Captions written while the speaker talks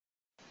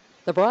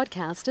The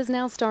broadcast is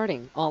now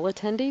starting. All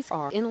attendees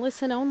are in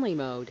listen-only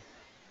mode.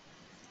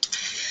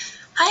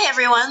 Hi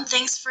everyone,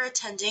 thanks for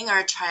attending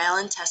our Trial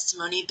and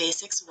Testimony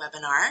Basics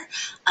webinar.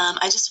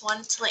 I just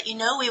wanted to let you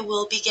know we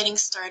will be getting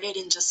started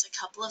in just a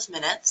couple of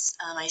minutes.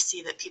 I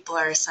see that people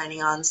are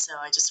signing on, so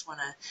I just want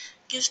to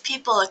give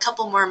people a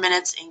couple more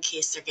minutes in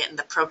case they're getting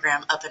the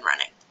program up and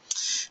running.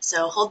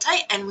 So hold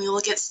tight and we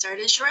will get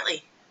started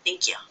shortly.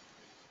 Thank you.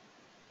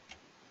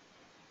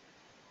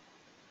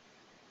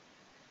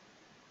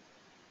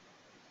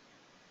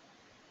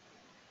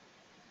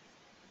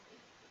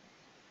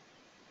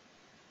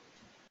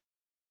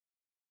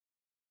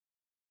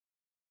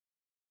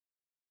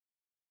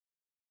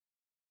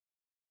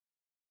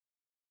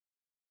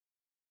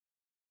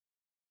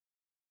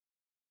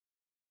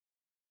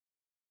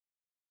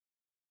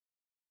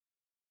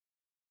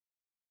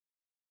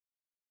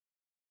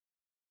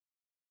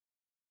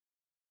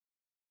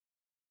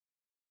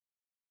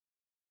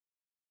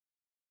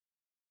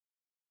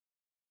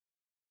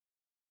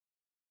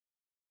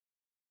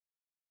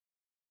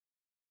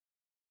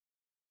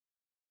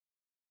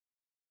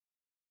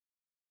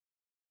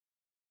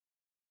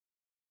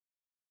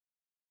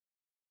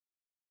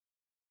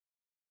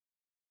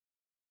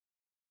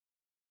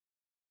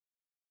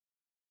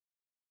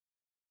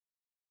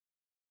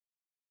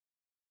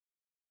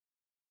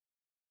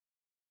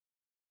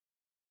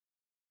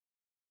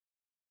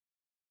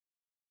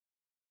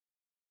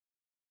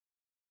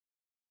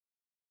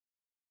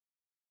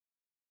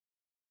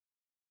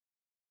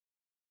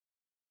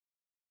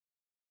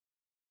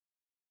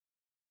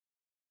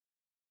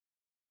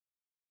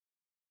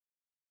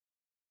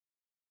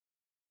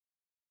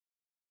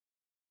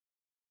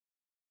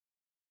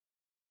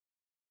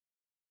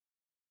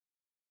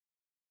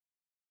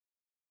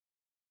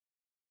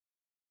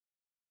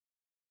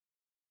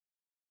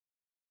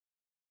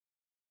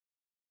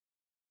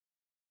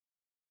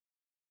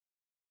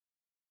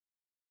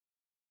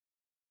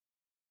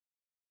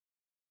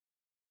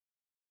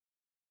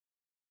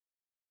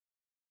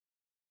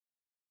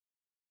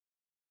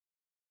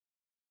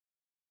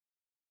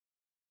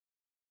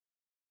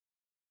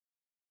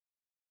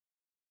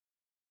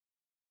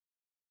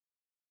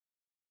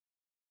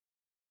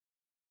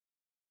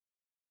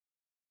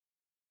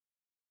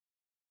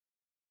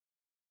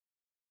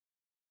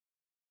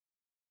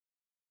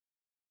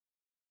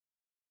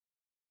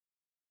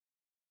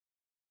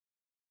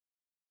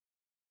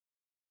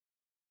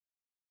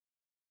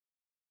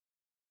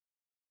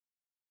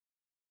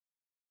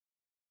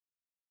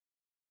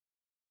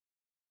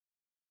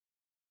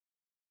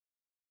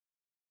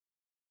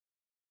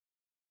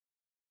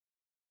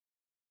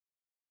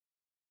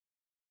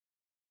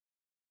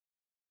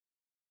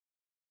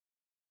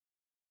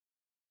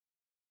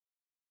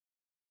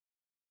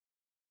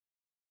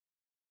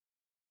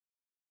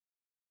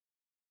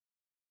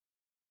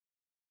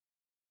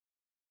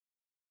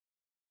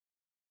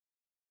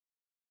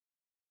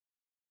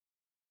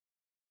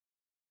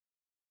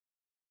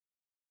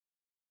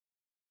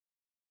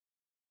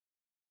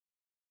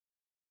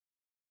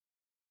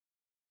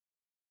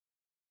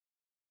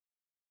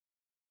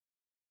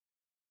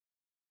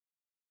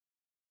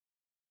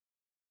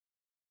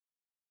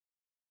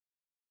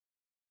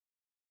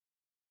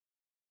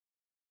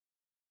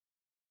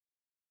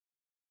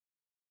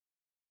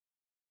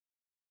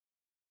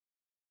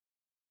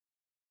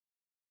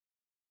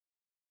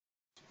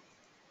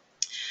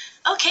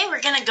 Okay,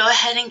 we're going to go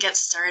ahead and get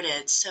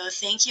started. So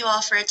thank you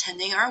all for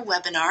attending our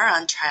webinar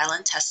on Trial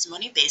and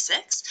Testimony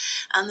Basics.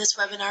 This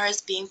webinar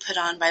is being put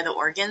on by the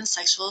Oregon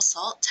Sexual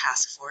Assault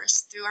Task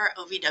Force through our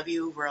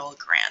OVW Rural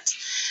Grant.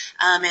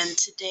 And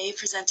today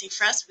presenting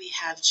for us, we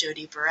have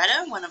Jody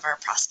Beretta, one of our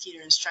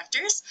prosecutor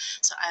instructors.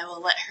 So I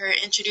will let her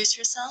introduce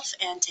herself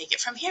and take it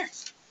from here.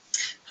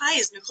 Hi,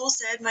 as Nicole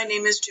said, my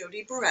name is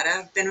Jody Beretta.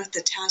 I've been with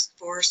the task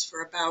force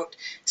for about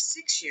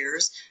 6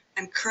 years.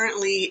 I'm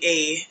currently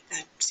a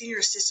Senior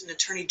Assistant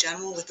Attorney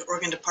General with the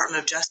Oregon Department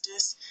of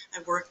Justice.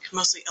 I work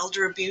mostly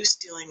elder abuse,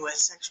 dealing with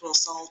sexual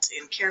assault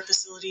in care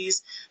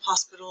facilities,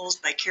 hospitals,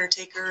 by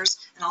caretakers,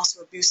 and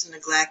also abuse and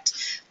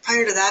neglect.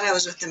 Prior to that, I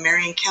was with the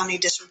Marion County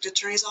District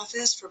Attorney's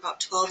Office for about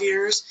 12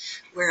 years,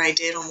 where I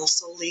did almost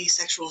solely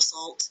sexual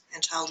assault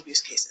and child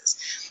abuse cases.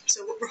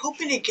 So what we're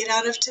hoping to get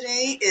out of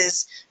today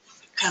is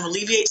kind of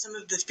alleviate some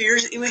of the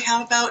fears that you may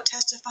have about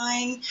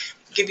testifying,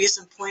 give you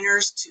some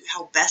pointers to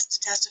how best to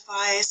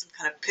testify, some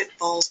kind of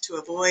pitfalls to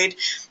avoid.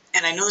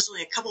 And I know there's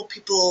only a couple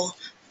people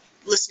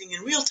listening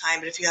in real time,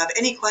 but if you have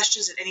any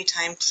questions at any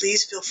time,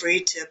 please feel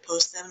free to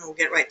post them and we'll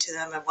get right to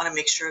them. I want to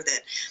make sure that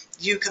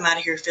you come out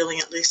of here feeling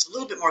at least a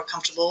little bit more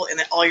comfortable and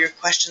that all your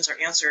questions are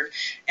answered.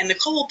 And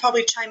Nicole will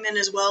probably chime in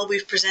as well.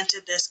 We've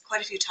presented this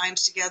quite a few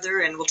times together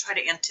and we'll try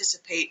to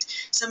anticipate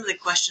some of the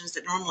questions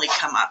that normally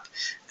come up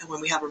when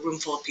we have a room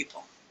full of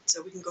people.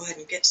 So we can go ahead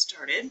and get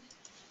started.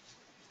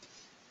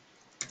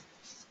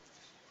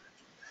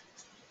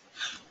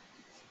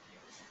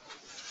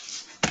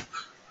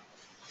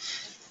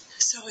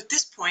 So at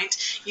this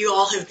point, you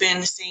all have been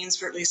SAEs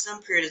for at least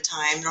some period of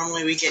time.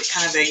 Normally we get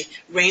kind of a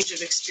range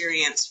of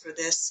experience for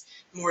this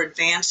more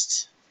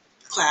advanced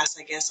class,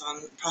 I guess,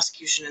 on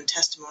prosecution and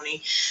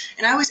testimony.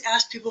 And I always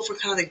ask people for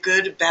kind of the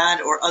good,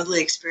 bad, or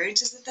ugly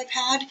experiences that they've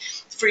had.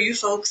 For you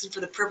folks and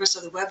for the purpose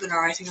of the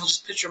webinar, I think I'll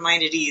just put your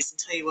mind at ease and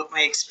tell you what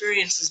my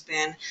experience has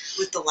been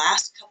with the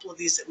last couple of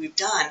these that we've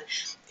done,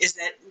 is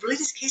that really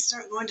these cases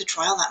aren't going to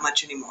trial that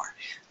much anymore.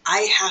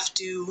 I have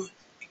to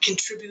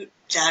contribute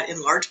that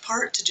in large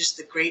part to just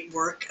the great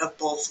work of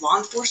both law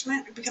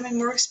enforcement becoming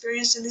more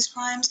experienced in these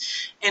crimes,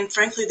 and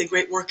frankly the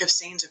great work of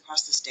SAEs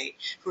across the state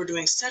who are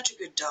doing such a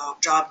good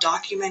job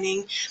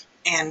documenting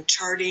and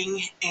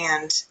charting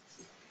and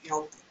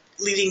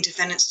leading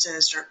defendants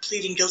to start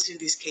pleading guilty to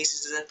these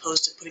cases as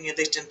opposed to putting a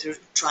victim through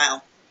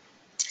trial.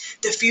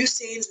 The few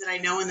SAEs that I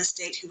know in the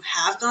state who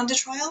have gone to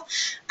trial,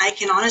 I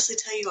can honestly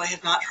tell you I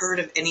have not heard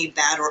of any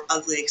bad or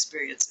ugly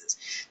experiences.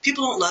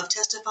 People don't love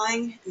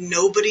testifying.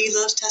 Nobody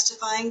loves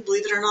testifying,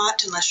 believe it or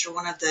not, unless you're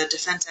one of the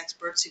defense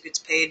experts who gets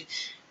paid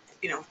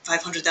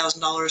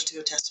 $500,000 to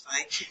go testify.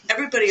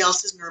 Everybody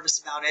else is nervous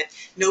about it.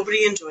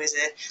 Nobody enjoys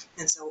it.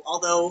 And so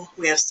although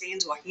we have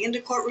SAEs walking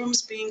into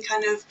courtrooms being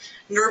kind of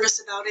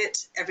nervous about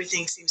it,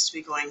 everything seems to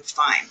be going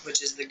fine,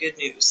 which is the good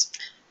news.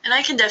 And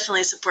I can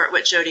definitely support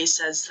what Jody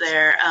says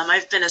there.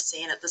 I've been a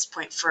SAEN at this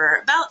point for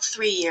about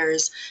 3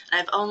 years, and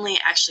I've only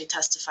actually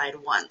testified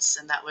once,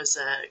 and that was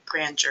a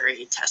grand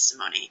jury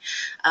testimony.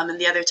 And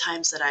the other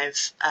times that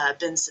I've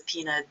been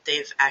subpoenaed,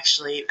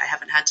 I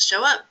haven't had to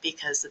show up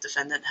because the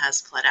defendant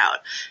has pled out.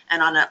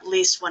 And on at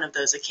least one of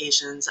those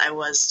occasions, I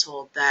was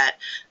told that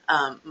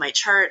my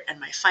chart and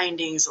my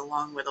findings,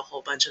 along with a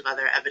whole bunch of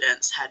other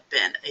evidence, had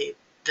been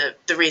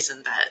the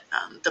reason that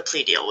the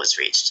plea deal was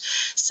reached.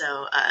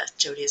 So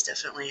Jody is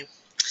definitely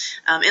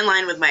in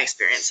line with my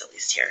experience, at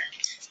least here.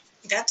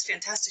 That's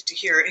fantastic to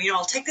hear. And,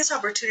 I'll take this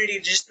opportunity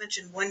to just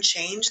mention one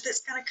change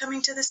that's kind of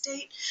coming to the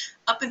state.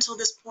 Up until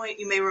this point,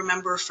 you may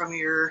remember from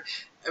your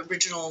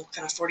original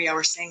kind of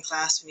 40-hour SAEN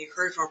class when you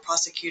heard from a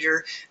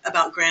prosecutor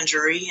about grand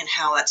jury and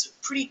how that's a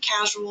pretty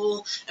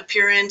casual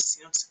appearance.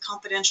 It's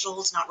confidential.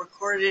 It's not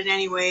recorded in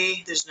any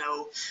way. There's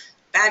no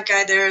bad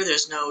guy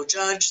there's no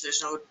judge,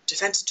 there's no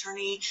defense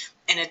attorney,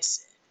 and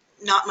it's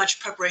not much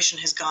preparation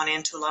has gone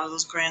into a lot of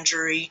those grand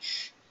jury,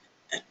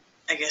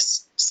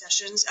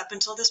 sessions up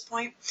until this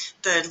point.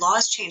 The law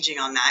is changing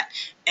on that,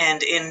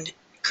 and in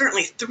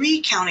currently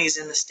 3 counties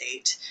in the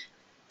state,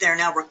 they're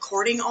now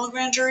recording all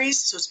grand juries,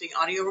 so it's being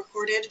audio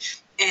recorded,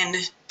 and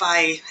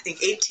by, I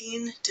think,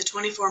 18 to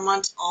 24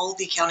 months, all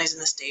the counties in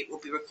the state will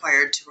be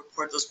required to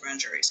record those grand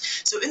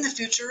juries. So in the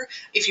future,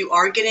 if you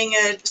are getting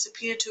a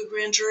subpoena to a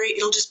grand jury,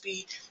 it'll just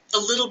be a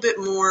little bit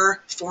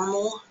more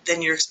formal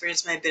than your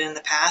experience might have been in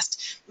the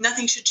past.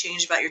 Nothing should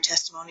change about your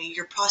testimony.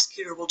 Your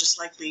prosecutor will just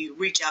likely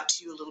reach out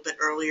to you a little bit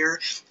earlier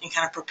and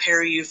kind of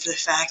prepare you for the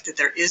fact that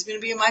there is going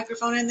to be a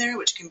microphone in there,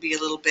 which can be a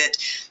little bit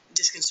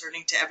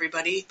disconcerting to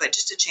everybody, but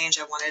just a change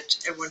I wanted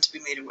everyone to be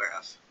made aware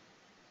of.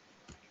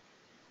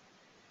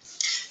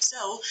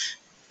 So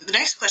the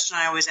next question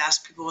I always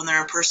ask people when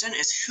they're in person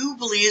is who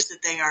believes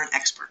that they are an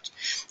expert?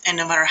 And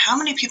no matter how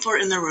many people are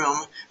in the room,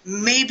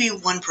 maybe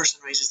one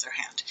person raises their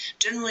hand.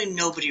 Generally,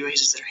 nobody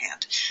raises their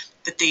hand.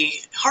 But the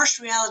harsh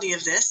reality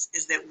of this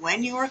is that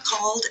when you are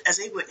called as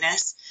a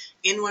witness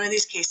in one of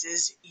these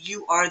cases,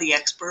 you are the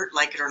expert,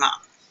 like it or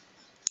not.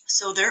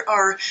 So there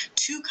are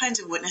 2 kinds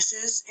of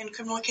witnesses in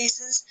criminal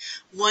cases.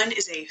 One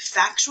is a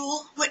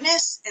factual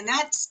witness, and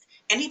that's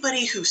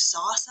anybody who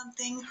saw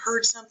something,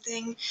 heard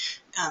something,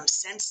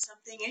 sensed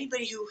something,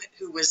 anybody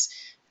who was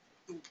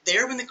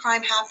there when the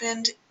crime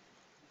happened,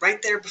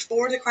 right there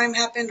before the crime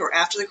happened or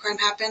after the crime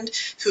happened,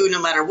 who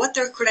no matter what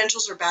their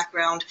credentials or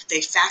background, they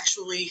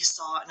factually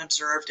saw and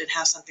observed and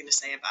have something to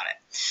say about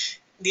it.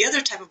 The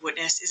other type of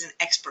witness is an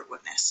expert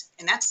witness,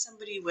 and that's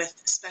somebody with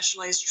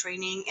specialized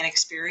training and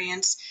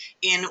experience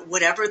in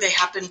whatever they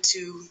happen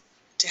to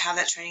have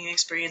that training and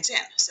experience in.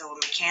 So a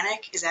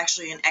mechanic is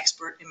actually an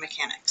expert in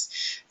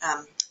mechanics.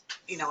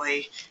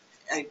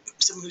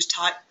 Someone who's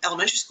taught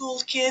elementary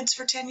school kids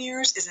for 10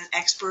 years is an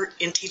expert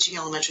in teaching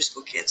elementary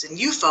school kids. And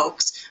you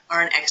folks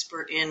are an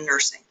expert in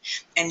nursing.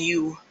 And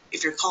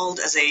if you're called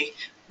as a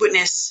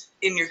witness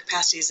in your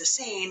capacity as a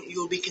SAEN,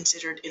 you will be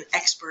considered an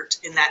expert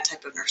in that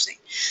type of nursing.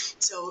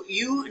 So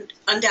you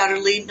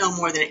undoubtedly know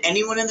more than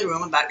anyone in the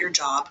room about your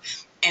job,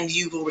 and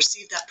you will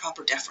receive that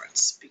proper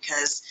deference,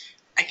 because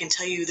I can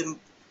tell you the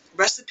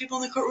rest of the people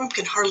in the courtroom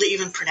can hardly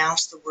even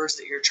pronounce the words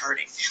that you're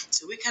charting.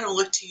 So we kind of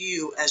look to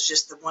you as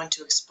just the one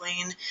to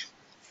explain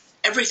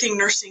everything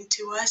nursing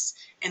to us,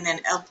 and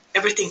then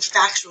everything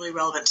factually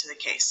relevant to the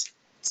case.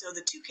 So the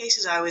 2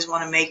 cases I always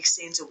want to make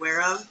SAENs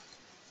aware of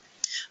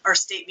are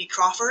State v.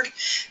 Crawford,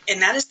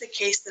 and that is the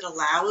case that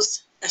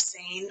allows a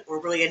SAEN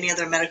or really any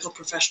other medical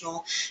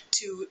professional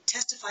to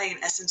testify in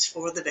essence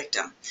for the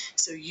victim.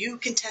 So you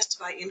can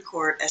testify in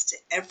court as to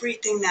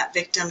everything that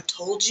victim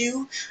told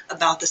you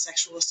about the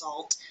sexual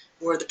assault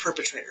or the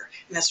perpetrator.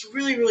 And that's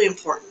really, really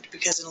important,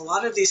 because in a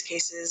lot of these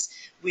cases,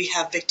 we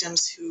have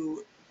victims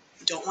who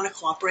don't want to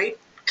cooperate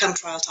come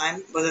trial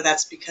time, whether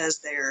that's because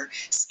they're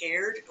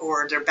scared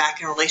or they're back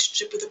in a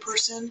relationship with a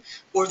person,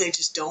 or they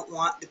just don't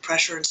want the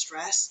pressure and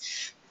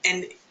stress.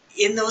 And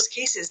in those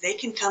cases, they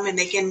can come and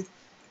they can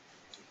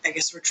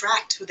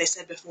retract what they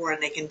said before,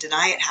 and they can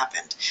deny it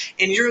happened.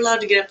 And you're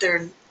allowed to get up there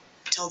and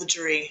tell the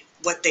jury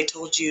what they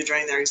told you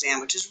during their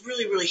exam, which is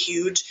really, really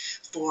huge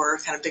for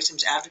kind of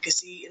victims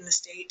advocacy in the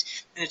state.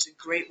 And it's a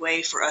great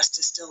way for us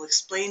to still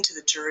explain to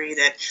the jury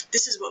that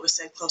this is what was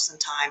said close in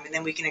time, and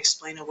then we can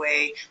explain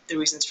away the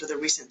reasons for the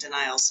recent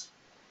denials.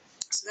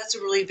 So that's a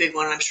really big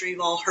one. I'm sure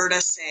you've all heard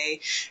us say,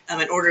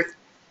 in order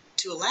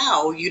to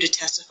allow you to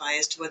testify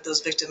as to what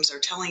those victims are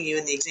telling you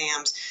in the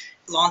exams,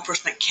 law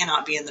enforcement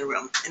cannot be in the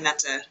room. And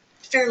that's a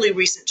fairly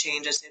recent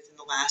change, I'd say, in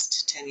the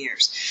last 10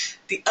 years.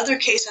 The other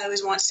case I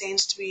always want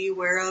SAEs to be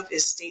aware of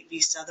is State v.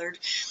 Southard.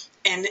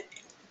 And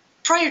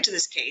prior to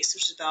this case,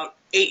 which is about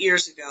 8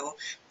 years ago,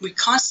 we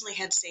constantly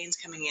had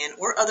SAEs coming in,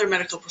 or other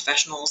medical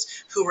professionals,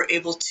 who were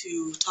able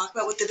to talk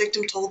about what the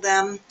victim told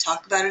them,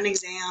 talk about an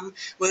exam,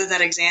 whether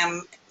that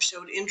exam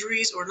showed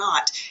injuries or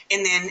not,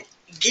 and then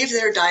give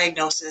their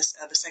diagnosis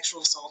of a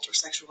sexual assault or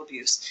sexual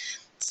abuse.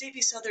 State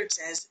v. Southard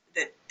says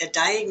that a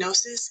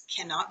diagnosis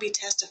cannot be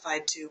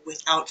testified to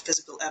without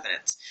physical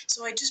evidence.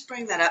 So I just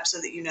bring that up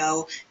so that you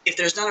know, if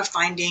there's not a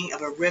finding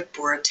of a rip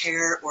or a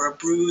tear or a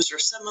bruise or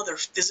some other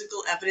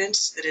physical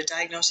evidence that a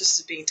diagnosis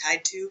is being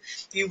tied to,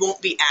 you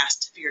won't be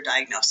asked for your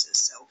diagnosis.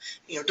 So,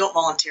 don't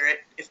volunteer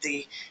it. If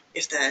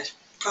the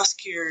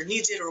prosecutor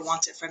needs it or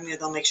wants it from you,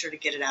 they'll make sure to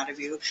get it out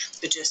of you,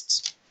 but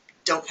just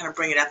don't kind of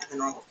bring it up in the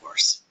normal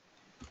course.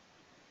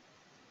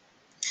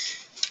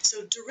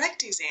 So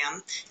direct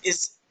exam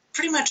is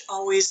pretty much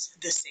always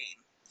the same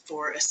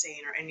for a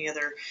SANE or any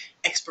other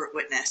expert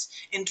witness.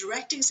 And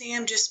direct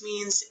exam just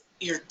means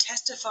you're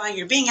testifying,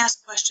 you're being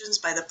asked questions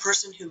by the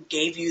person who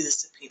gave you the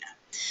subpoena.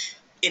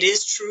 It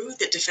is true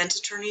that defense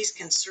attorneys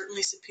can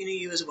certainly subpoena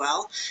you as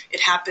well.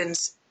 It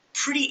happens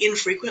pretty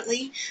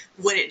infrequently.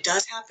 When it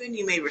does happen,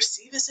 you may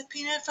receive a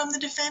subpoena from the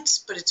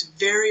defense, but it's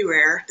very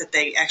rare that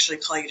they actually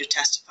call you to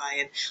testify.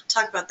 And I'll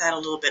talk about that a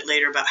little bit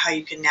later, about how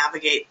you can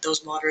navigate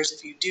those waters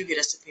if you do get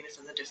a subpoena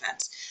from the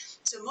defense.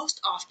 So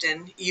most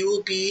often, you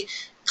will be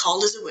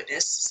called as a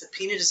witness,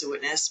 subpoenaed as a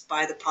witness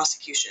by the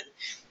prosecution.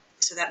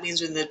 So that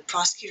means when the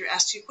prosecutor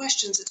asks you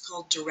questions, it's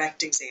called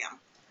direct exam.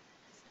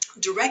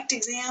 Direct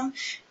exam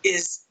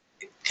is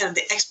kind of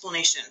the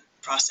explanation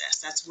process.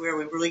 That's where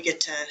we really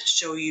get to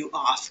show you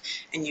off,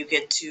 and you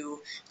get to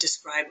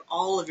describe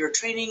all of your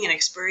training and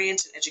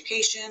experience and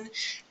education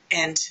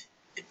and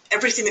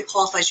everything that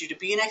qualifies you to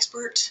be an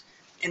expert.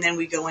 And then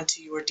we go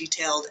into your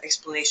detailed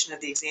explanation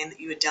of the exam that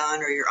you had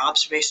done, or your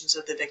observations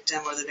of the victim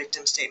or the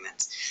victim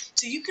statements.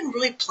 So you can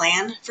really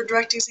plan for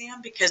direct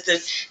exam, because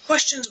the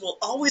questions will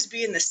always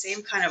be in the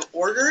same kind of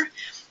order,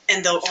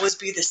 and they'll always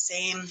be the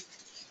same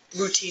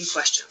routine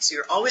questions. So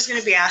you're always going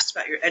to be asked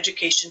about your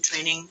education,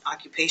 training,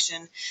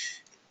 occupation.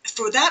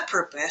 For that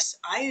purpose,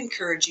 I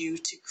encourage you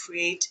to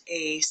create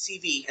a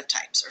CV of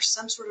types, or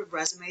some sort of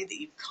resume that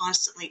you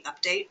constantly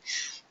update.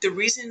 The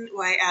reason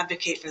why I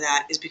advocate for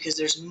that is because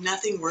there's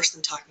nothing worse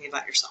than talking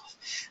about yourself.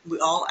 We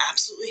all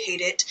absolutely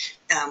hate it.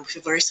 We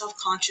feel very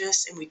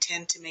self-conscious, and we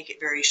tend to make it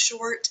very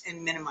short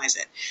and minimize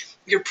it.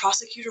 Your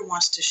prosecutor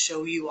wants to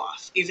show you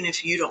off, even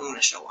if you don't want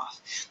to show off.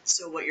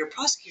 So what your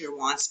prosecutor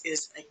wants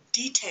is a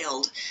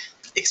detailed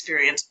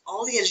experience,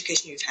 all the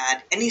education you've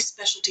had, any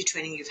specialty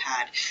training you've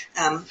had.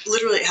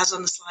 Literally, it has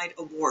on the slide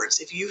awards.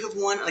 If you have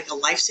won like a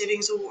life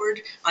savings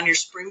award on your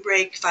spring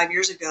break 5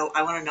 years ago,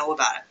 I want to know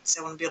about it.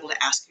 So I want to be able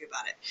to ask you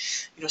about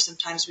it.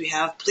 Sometimes we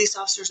have police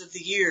officers of the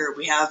year.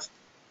 We have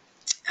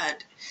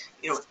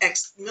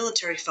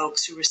ex-military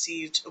folks who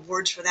received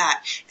awards for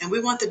that. And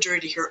we want the jury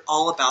to hear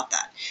all about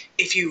that.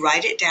 If you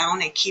write it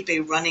down and keep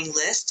a running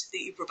list that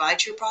you provide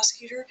to your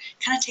prosecutor,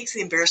 it kind of takes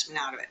the embarrassment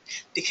out of it,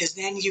 because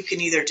then you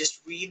can either just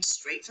read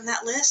straight from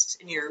that list,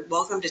 and you're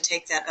welcome to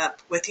take that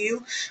up with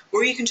you,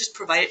 or you can just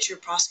provide it to your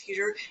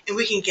prosecutor and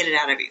we can get it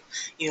out of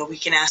you. We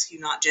can ask you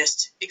not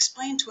just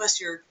explain to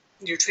us your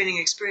training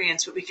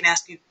experience, but we can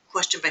ask you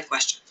question by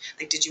question.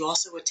 Like, did you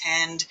also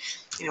attend,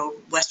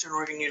 Western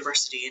Oregon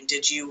University? And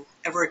did you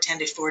ever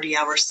attend a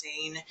 40-hour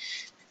SANE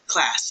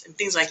class? And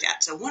things like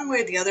that. So one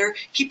way or the other,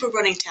 keep a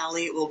running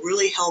tally. It will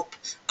really help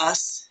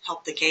us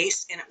help the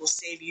case, and it will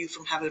save you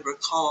from having to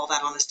recall all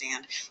that on the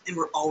stand. And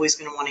we're always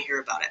going to want to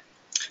hear about it.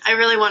 I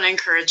really want to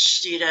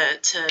encourage you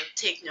to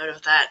take note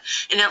of that.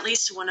 In at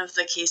least one of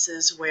the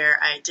cases where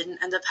I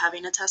didn't end up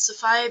having to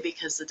testify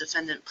because the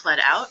defendant pled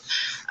out,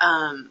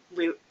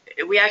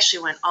 we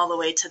actually went all the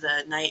way to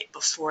the night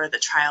before the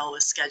trial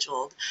was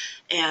scheduled,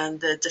 and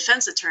the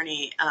defense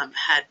attorney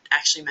had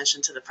actually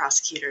mentioned to the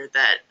prosecutor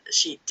that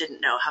she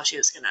didn't know how she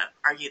was going to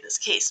argue this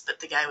case,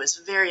 but the guy was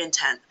very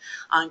intent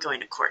on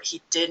going to court.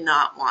 He did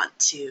not want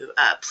to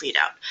plead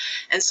out.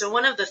 And so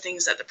one of the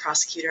things that the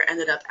prosecutor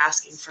ended up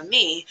asking from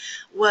me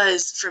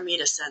was for me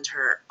to send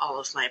her all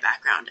of my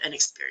background and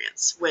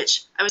experience,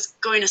 which I was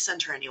going to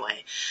send her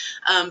anyway.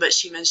 But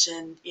she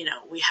mentioned,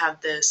 we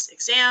have this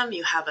exam,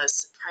 you have a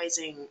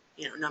surprising,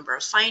 number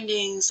of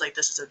findings, like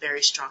this is a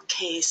very strong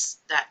case,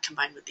 that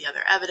combined with the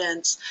other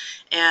evidence.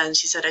 And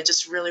she said, I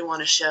just really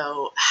want to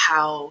show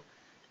how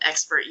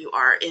expert you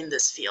are in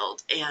this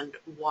field and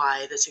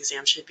why this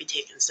exam should be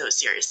taken so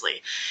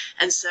seriously.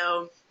 And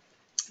so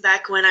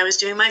back when I was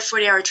doing my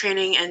 40-hour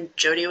training and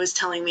Jody was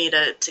telling me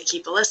to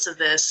keep a list of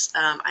this,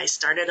 I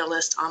started a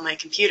list on my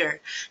computer,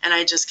 and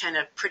I just kind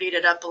of prettied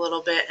it up a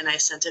little bit, and I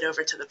sent it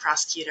over to the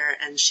prosecutor,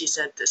 and she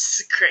said, "This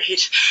is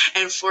great,"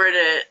 and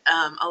forwarded it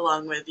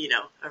along with,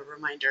 a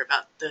reminder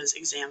about those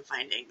exam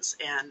findings.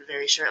 And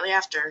very shortly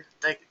after,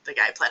 the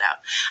guy pled out.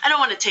 I don't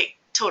want to take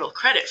total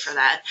credit for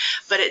that,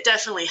 but it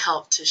definitely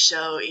helped to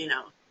show,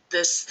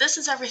 this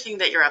is everything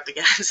that you're up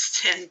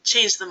against, and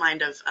change the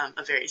mind of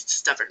a very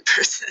stubborn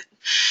person.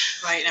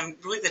 Right. I'm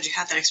really glad you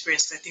had that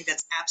experience, because I think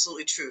that's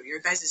absolutely true. Your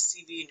guys'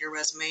 CV and your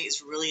resume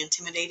is really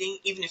intimidating,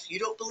 even if you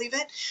don't believe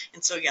it.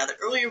 And so, yeah, the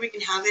earlier we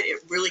can have it,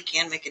 it really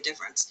can make a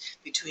difference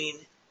between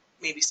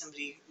maybe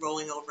somebody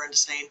rolling over and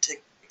deciding to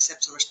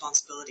accept some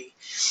responsibility.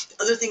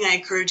 The other thing I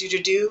encourage you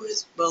to do,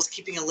 as well as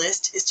keeping a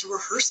list, is to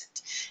rehearse it.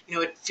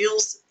 It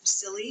feels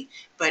silly,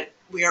 but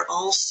we are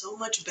all so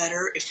much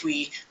better if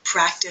we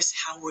practice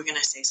how we're going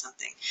to say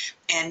something.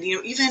 And,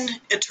 even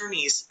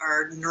attorneys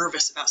are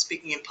nervous about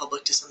speaking in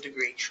public to some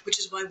degree, which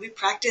is why we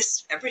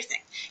practice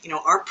everything.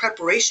 Our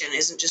preparation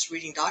isn't just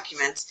reading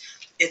documents,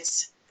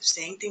 it's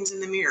saying things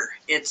in the mirror.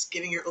 It's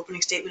giving your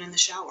opening statement in the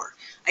shower.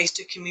 I used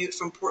to commute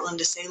from Portland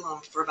to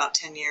Salem for about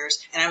 10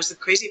 years, and I was the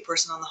crazy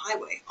person on the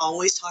highway,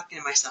 always talking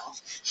to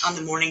myself on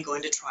the morning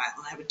going to trial.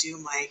 And I would do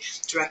my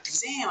direct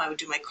exam, I would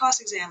do my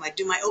cross exam, I'd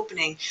do my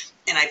opening,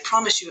 and I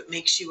promise you it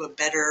makes you a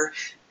better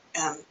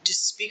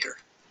just speaker.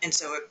 And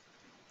so it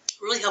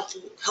really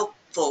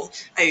helpful.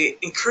 I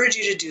encourage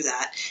you to do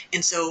that.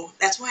 And so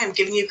that's why I'm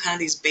giving you kind of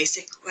these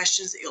basic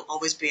questions that you'll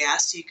always be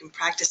asked, so you can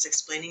practice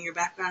explaining your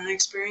background and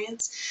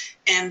experience.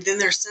 And then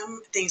there's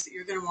some things that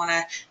you're going to want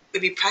to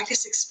maybe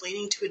practice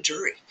explaining to a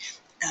jury.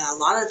 A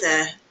lot of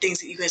the things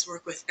that you guys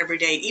work with every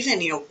day,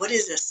 even, what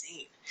is a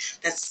SAE?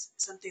 That's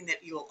something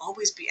that you will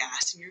always be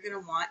asked, and you're going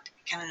to want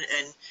kind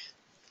of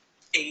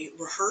a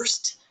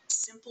rehearsed,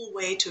 simple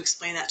way to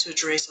explain that to a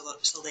jury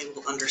so they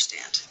will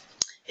understand.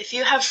 If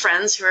you have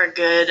friends who are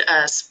good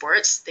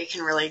sports, they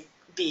can really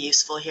be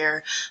useful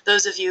here.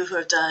 Those of you who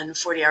have done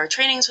 40-hour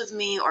trainings with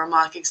me or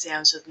mock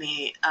exams with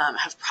me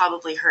have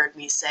probably heard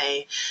me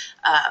say,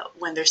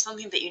 when there's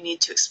something that you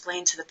need to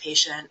explain to the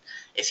patient,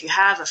 if you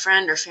have a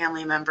friend or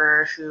family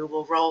member who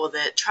will roll with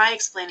it, try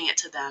explaining it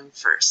to them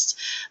first.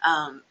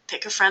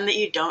 Pick a friend that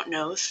you don't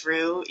know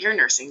through your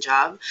nursing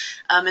job,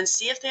 and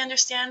see if they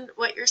understand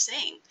what you're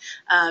saying,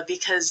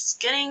 because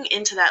getting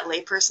into that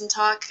layperson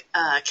talk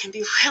can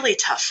be really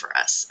tough for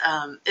us,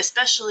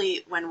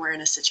 especially when we're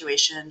in a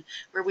situation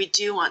where we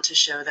do want to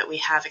show that we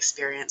have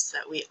experience,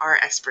 that we are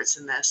experts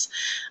in this.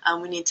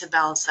 We need to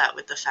balance that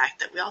with the fact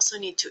that we also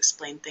need to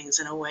explain things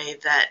in a way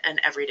that an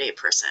everyday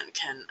person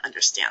can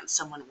understand,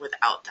 someone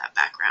without that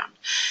background.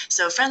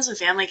 So friends and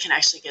family can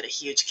actually get a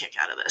huge kick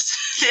out of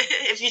this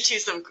if you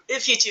choose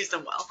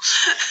them well.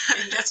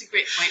 And that's a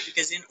great point,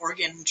 because in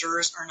Oregon,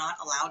 jurors are not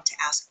allowed to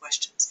ask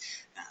questions.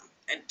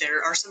 And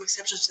there are some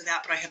exceptions to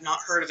that, but I have not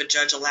heard of a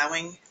judge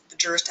allowing the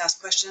jurors to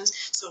ask questions.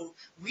 So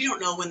we don't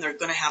know when they're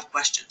going to have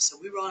questions. So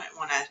we want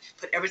to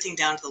put everything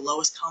down to the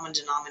lowest common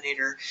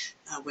denominator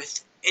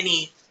with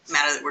any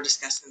matter that we're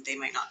discussing that they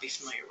might not be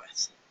familiar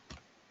with.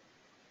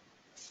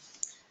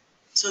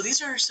 So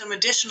these are some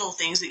additional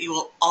things that you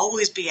will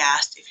always be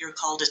asked if you're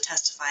called to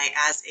testify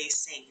as a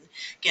SAE.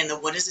 Again,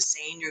 what is a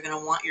SAE? You're going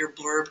to want your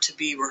blurb to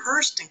be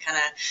rehearsed and kind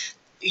of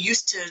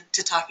used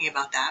to talking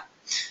about that.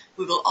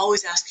 We will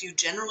always ask you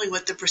generally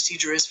what the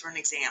procedure is for an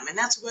exam, and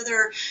that's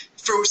whether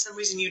for some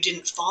reason you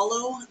didn't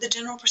follow the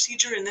general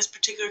procedure in this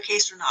particular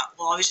case or not.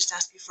 We'll always just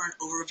ask you for an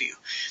overview,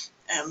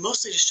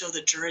 mostly to show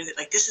the jury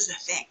that this is a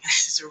thing.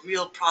 This is a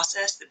real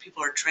process that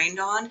people are trained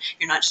on.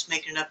 You're not just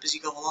making it up as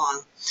you go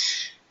along.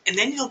 And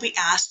then you'll be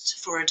asked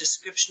for a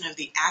description of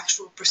the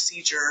actual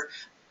procedure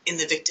in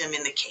the victim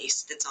in the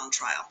case that's on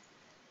trial,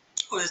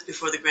 or that's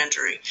before the grand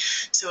jury.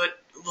 So it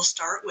will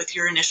start with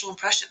your initial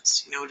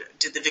impressions.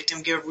 Did the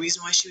victim give a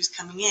reason why she was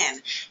coming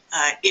in?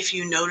 If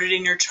you noted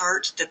in your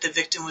chart that the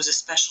victim was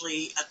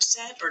especially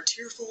upset or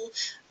tearful,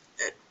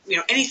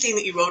 anything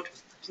that you wrote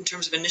in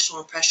terms of initial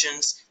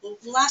impressions,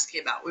 we'll ask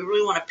you about. We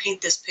really want to paint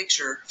this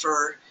picture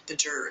for the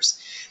jurors.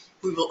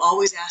 We will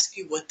always ask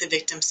you what the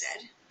victim said,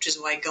 which is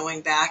why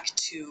going back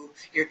to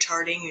your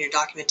charting and your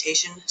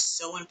documentation is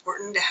so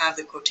important to have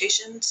the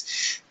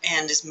quotations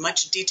and as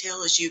much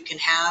detail as you can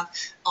have,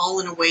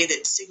 all in a way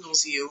that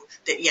signals you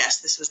that,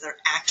 yes, this was their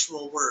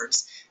actual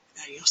words.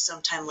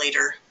 Sometime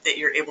later that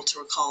you're able to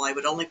recall. I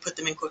would only put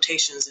them in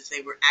quotations if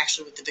they were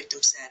actually what the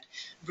victim said.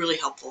 Really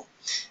helpful.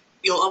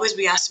 You'll always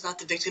be asked about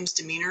the victim's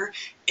demeanor,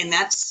 and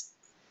that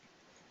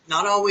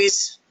doesn't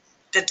always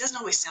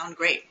sound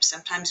great.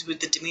 Sometimes with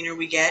the demeanor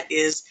we get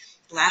is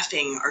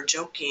laughing or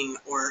joking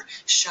or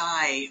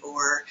shy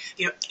or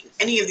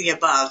any of the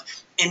above,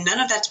 and none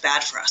of that's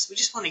bad for us. We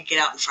just want to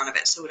get out in front of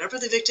it. So whatever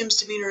the victim's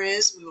demeanor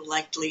is, we will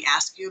likely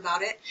ask you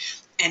about it,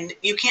 and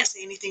you can't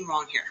say anything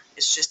wrong here.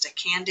 It's just a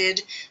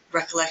candid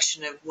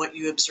recollection of what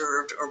you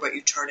observed or what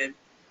you charted.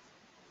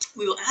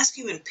 We will ask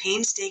you in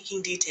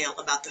painstaking detail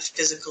about the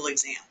physical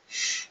exam.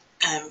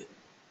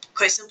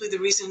 Quite simply, the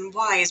reason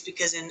why is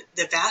because in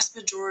the vast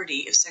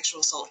majority of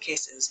sexual assault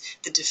cases,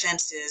 the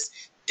defense is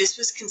this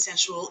was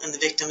consensual and the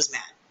victim's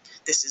mad.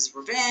 This is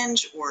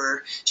revenge,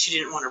 or she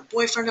didn't want her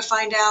boyfriend to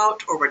find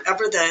out, or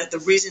whatever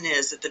the reason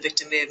is that the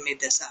victim may have made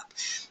this up.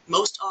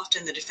 Most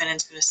often the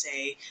defendant's going to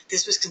say,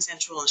 this was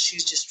consensual and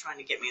she's just trying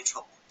to get me in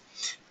trouble.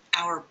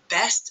 Our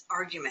best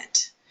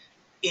argument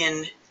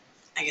in,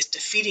 I guess,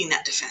 defeating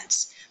that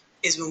defense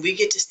is when we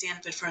get to stand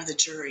up in front of the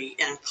jury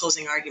and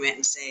closing argument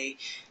and say,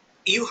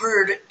 you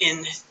heard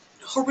in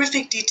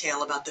horrific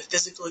detail about the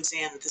physical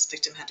exam that this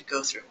victim had to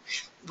go through.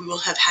 We will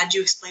have had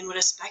you explain what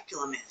a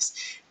speculum is.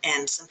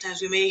 And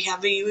sometimes we may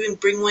have you even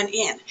bring one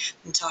in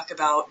and talk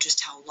about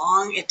just how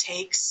long it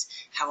takes,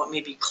 how it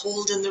may be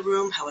cold in the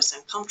room, how it's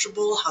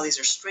uncomfortable, how these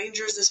are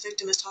strangers this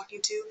victim is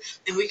talking to.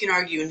 And we can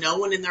argue no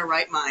one in their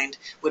right mind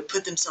would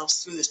put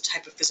themselves through this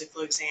type of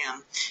physical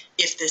exam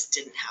if this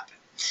didn't happen.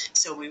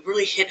 So we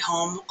really hit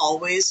home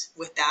always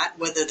with that,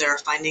 whether there are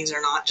findings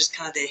or not, just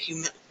kind of the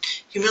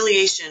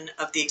humiliation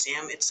of the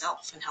exam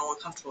itself and how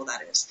uncomfortable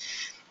that is.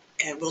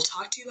 And we'll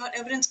talk to you about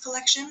evidence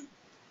collection.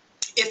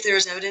 If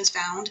there's evidence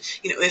found,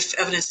 if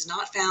evidence is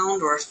not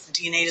found or if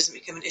DNA doesn't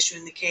become an issue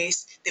in the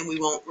case, then we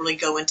won't really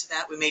go into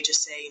that. We may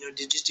just say,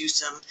 did you do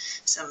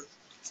some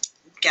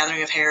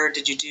gathering of hair?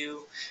 Did you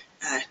do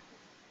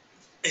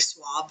a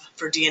swab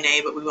for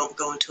DNA, but we won't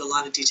go into a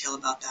lot of detail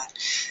about that.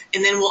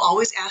 And then we'll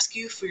always ask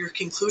you for your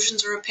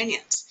conclusions or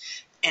opinions.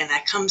 And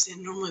that comes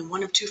in normally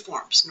one of two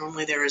forms.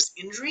 Normally there is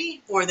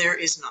injury or there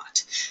is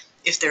not.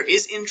 If there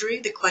is injury,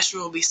 the question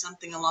will be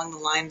something along the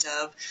lines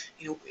of,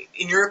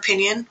 in your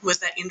opinion, was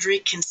that injury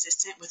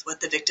consistent with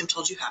what the victim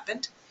told you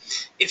happened?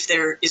 If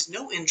there is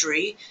no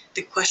injury,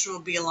 the question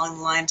will be along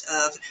the lines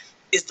of,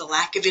 is the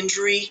lack of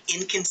injury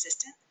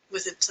inconsistent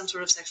with some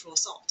sort of sexual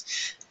assault?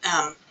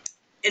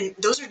 And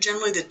those are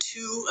generally the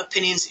two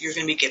opinions that you're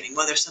going to be giving,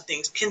 whether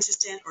something's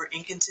consistent or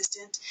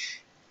inconsistent.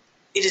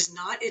 It is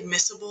not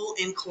admissible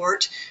in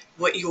court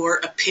what your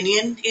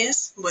opinion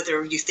is.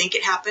 Whether you think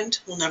it happened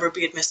will never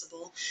be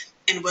admissible,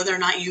 and whether or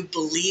not you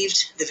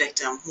believed the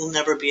victim will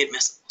never be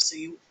admissible. So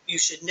you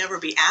should never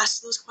be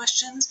asked those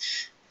questions.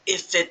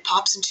 If it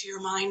pops into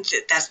your mind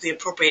that that's the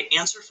appropriate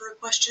answer for a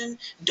question,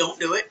 don't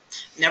do it.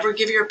 Never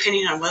give your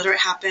opinion on whether it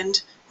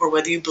happened or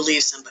whether you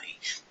believe somebody.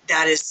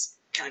 That is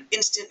kind of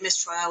instant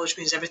mistrial, which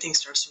means everything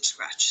starts from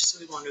scratch. So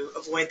we want to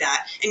avoid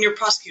that. And your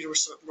prosecutor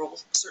will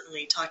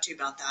certainly talk to you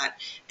about that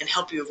and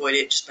help you avoid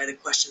it just by the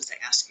questions they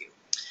ask you.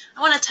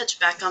 I want to touch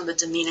back on the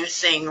demeanor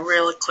thing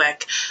real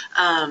quick.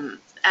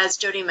 As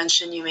Jody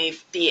mentioned, you may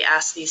be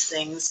asked these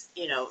things,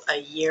 a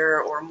year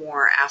or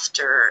more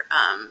after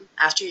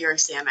your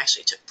exam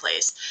actually took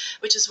place,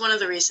 which is one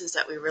of the reasons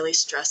that we really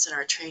stress in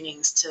our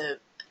trainings to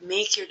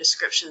make your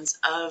descriptions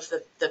of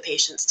the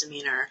patient's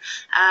demeanor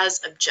as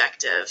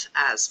objective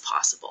as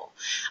possible.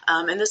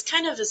 And this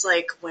kind of is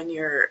like when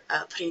you're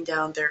putting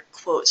down their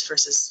quotes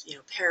versus,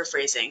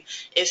 paraphrasing.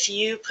 If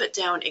you put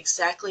down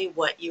exactly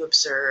what you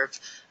observe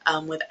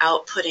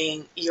without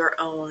putting your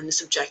own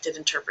subjective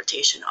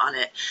interpretation on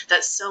it,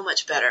 that's so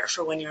much better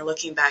for when you're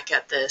looking back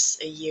at this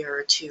a year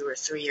or 2 or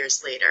 3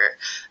 years later,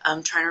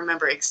 trying to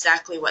remember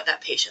exactly what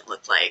that patient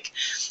looked like.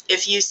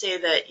 If you say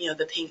that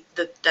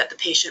that the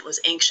patient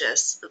was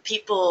anxious,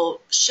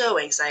 people show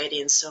anxiety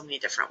in so many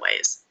different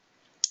ways.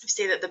 If you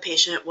say that the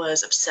patient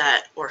was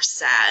upset or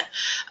sad,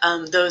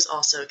 those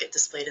also get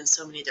displayed in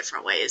so many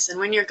different ways. And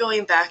when you're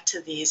going back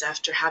to these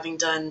after having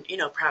done,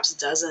 perhaps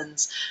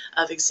dozens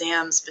of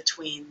exams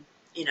between,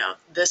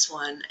 this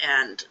one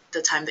and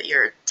the time that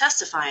you're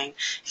testifying,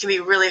 it can be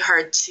really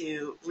hard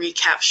to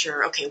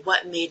recapture, okay,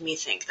 what made me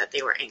think that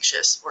they were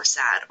anxious or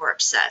sad or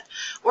upset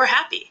or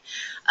happy?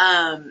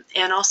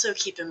 And also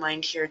keep in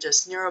mind here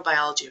just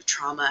neurobiology of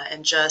trauma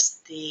and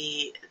just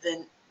the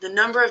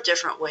number of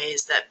different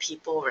ways that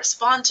people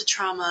respond to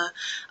trauma,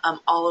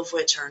 all of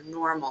which are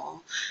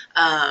normal.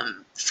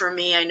 For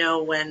me, I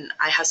know when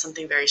I have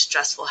something very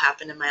stressful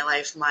happen in my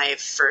life, my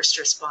first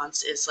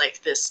response is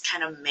like this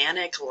kind of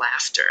manic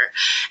laughter.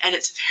 And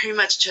it's very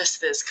much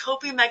just this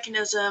coping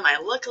mechanism.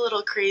 I look a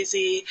little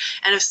crazy.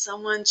 And if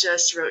someone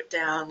just wrote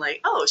down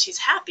like, oh, she's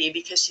happy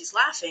because she's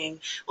laughing,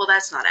 well,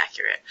 that's not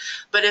accurate.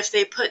 But if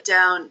they put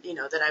down,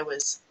 that I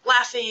was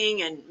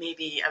laughing and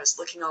maybe I was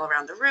looking all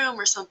around the room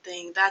or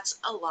something, that's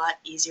a lot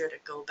easier to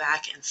go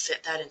back and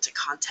fit that into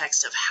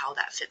context of how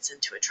that fits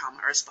into a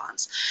trauma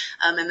response.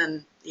 And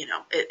then,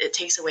 it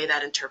takes away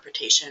that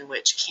interpretation,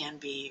 which can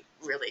be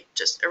really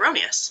just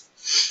erroneous.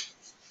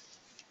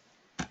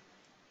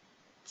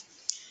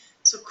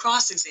 So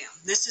cross-exam,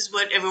 this is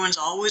what everyone's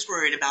always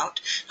worried about.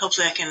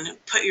 Hopefully I can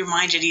put your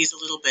mind at ease a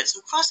little bit.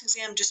 So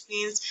cross-exam just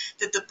means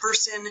that the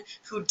person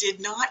who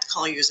did not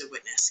call you as a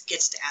witness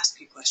gets to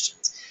ask you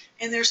questions.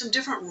 And there's some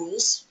different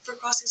rules for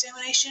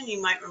cross-examination.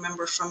 You might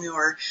remember from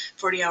your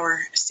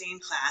 40-hour SAEN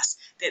class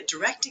that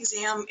direct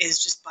exam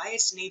is just by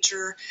its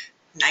nature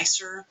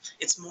nicer.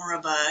 It's more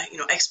of a,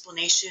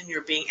 explanation.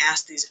 You're being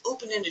asked these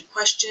open-ended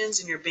questions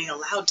and you're being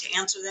allowed to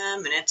answer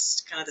them, and it's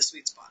kind of the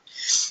sweet spot.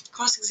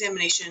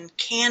 Cross-examination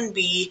can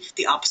be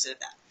the opposite of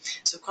that.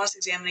 So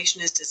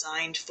cross-examination is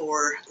designed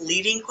for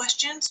leading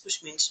questions,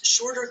 which means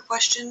shorter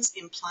questions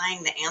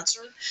implying the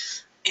answer,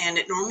 and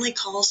it normally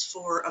calls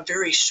for a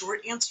very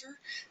short answer.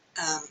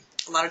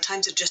 A lot of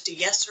times it's just a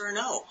yes or a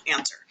no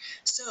answer.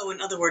 So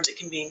in other words, it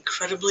can be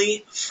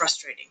incredibly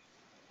frustrating.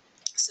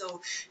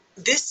 So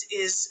this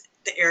is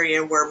the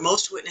area where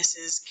most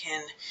witnesses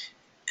can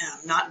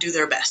not do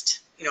their best.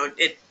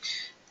 It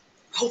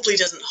hopefully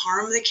doesn't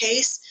harm the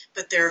case,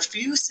 but there are a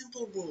few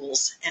simple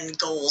rules and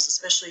goals,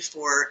 especially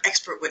for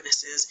expert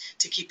witnesses,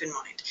 to keep in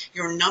mind.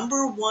 Your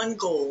number one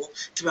goal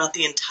throughout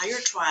the entire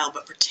trial,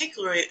 but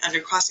particularly under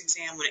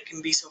cross-exam when it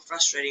can be so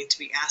frustrating to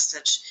be asked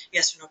such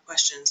yes or no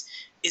questions,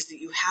 is that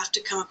you have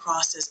to come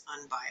across as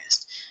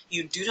unbiased.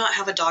 You do not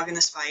have a dog in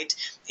this fight.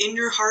 In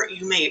your heart,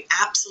 you may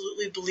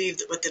absolutely believe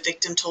that what the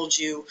victim told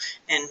you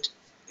and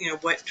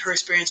what her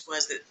experience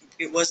was, that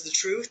it was the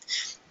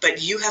truth,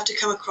 but you have to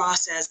come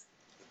across as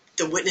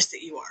the witness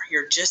that you are.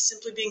 You're just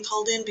simply being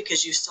called in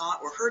because you saw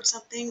or heard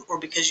something, or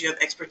because you have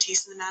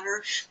expertise in the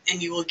matter,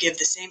 and you will give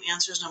the same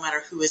answers no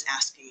matter who is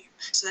asking you.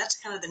 So that's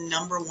kind of the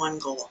number one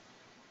goal.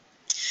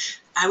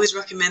 I always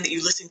recommend that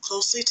you listen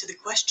closely to the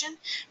question,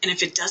 and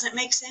if it doesn't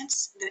make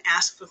sense, then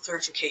ask for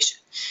clarification.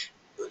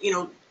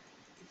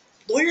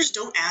 Lawyers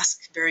don't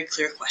ask very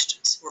clear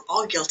questions. We're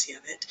all guilty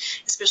of it,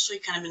 especially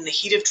kind of in the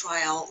heat of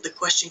trial. The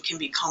question can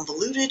be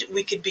convoluted.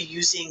 We could be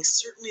using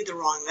certainly the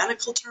wrong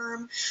medical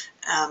term.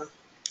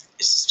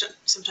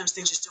 Sometimes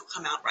things just don't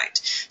come out right.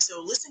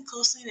 So listen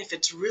closely, and if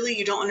it's really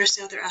you don't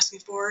understand what they're asking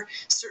for,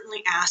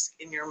 certainly ask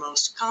in your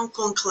most calm,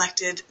 cool, and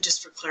collected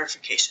just for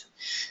clarification.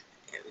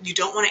 You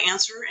don't want to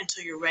answer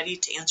until you're ready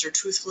to answer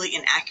truthfully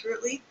and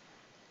accurately.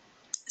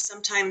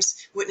 Sometimes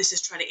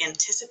witnesses try to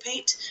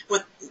anticipate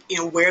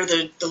where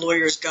the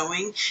lawyer is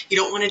going. You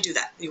don't want to do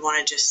that. You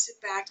want to just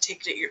sit back,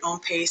 take it at your own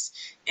pace,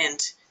 and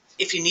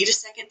if you need a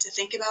second to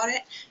think about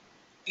it,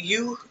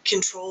 you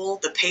control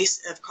the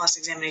pace of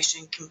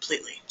cross-examination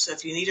completely. So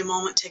if you need a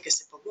moment, take a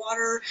sip of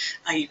water.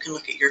 You can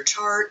look at your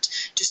chart.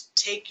 Just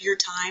take your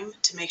time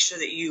to make sure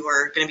that you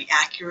are going to be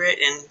accurate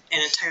and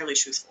entirely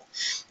truthful.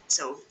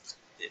 So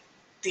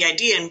the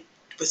idea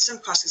with some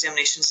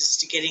cross-examinations is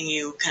to getting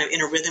you kind of in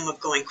a rhythm of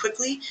going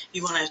quickly.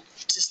 You want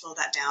to slow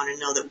that down and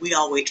know that we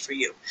all wait for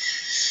you.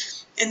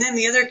 And then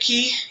the other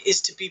key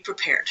is to be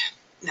prepared.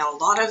 Now, a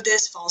lot of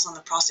this falls on the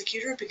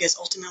prosecutor because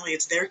ultimately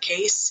it's their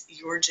case.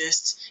 You're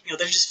just,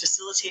 they're just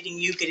facilitating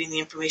you getting the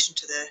information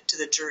to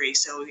the jury.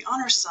 So the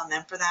onus is on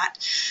them for that.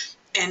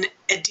 And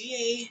a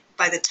DA,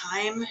 by the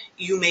time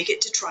you make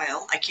it to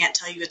trial, I can't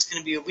tell you it's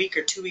going to be a week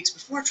or 2 weeks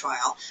before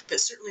trial, but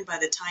certainly by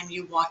the time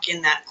you walk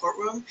in that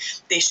courtroom,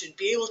 they should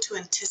be able to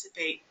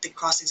anticipate the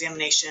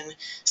cross-examination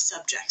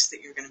subjects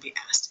that you're going to be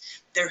asked.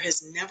 There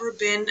has never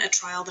been a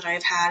trial that I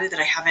have had that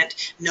I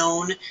haven't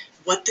known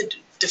what the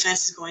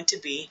defense is going to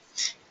be,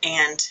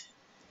 and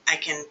I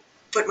can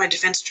put my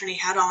defense attorney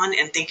hat on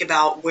and think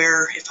about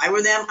where, if I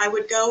were them, I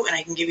would go, and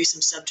I can give you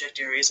some subject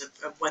areas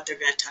of what they're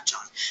going to touch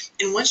on.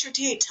 And once your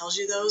DA tells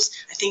you those,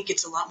 I think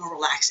it's a lot more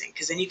relaxing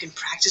because then you can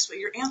practice what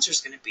your answer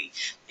is going to be.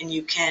 And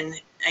you can,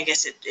 I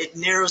guess it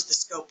narrows the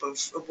scope of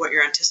what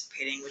you're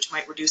anticipating, which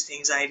might reduce the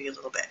anxiety a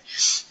little bit.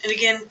 And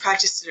again,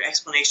 practice their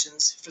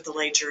explanations for the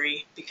lay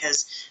jury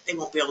because they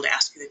won't be able to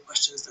ask you the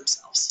questions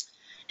themselves.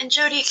 And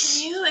Jody,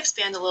 can you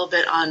expand a little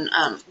bit on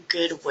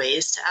good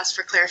ways to ask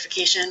for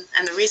clarification?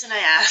 And the reason I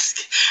ask,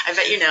 I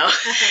bet you know,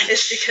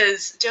 is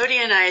because Jody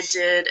and I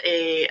did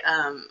a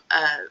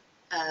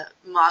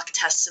mock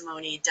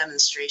testimony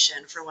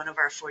demonstration for one of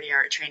our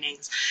 40-hour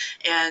trainings,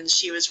 and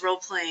she was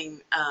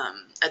role-playing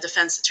a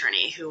defense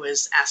attorney who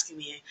was asking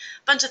me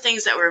a bunch of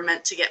things that were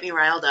meant to get me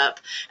riled up.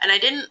 And I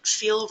didn't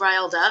feel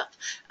riled up,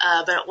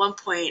 but at one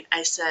point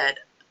I said,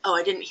 oh,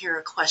 I didn't hear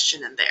a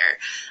question in there.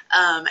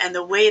 And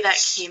the way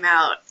that came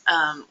out,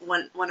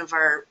 one of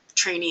our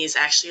trainees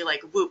actually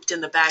whooped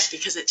in the back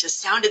because it just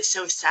sounded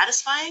so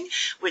satisfying,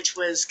 which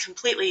was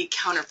completely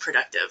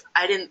counterproductive.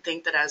 I didn't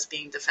think that I was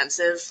being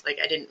defensive.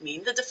 I didn't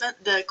mean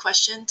the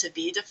question to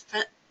be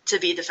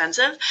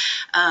defensive.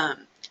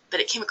 But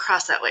it came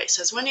across that way.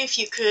 So I was wondering if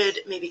you could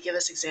maybe give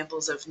us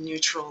examples of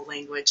neutral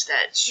language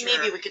that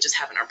maybe we could just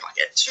have in our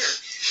pocket.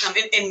 Sure.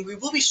 And we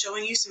will be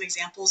showing you some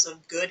examples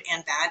of good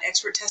and bad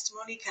expert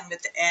testimony kind of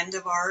at the end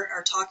of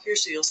our talk here,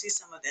 so you'll see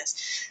some of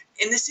this.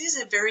 And this is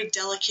a very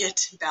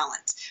delicate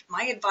balance.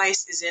 My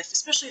advice is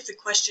especially if the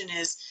question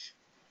is,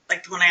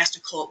 like the one I asked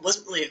Nicole, it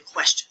wasn't really a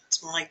question.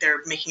 It's more like they're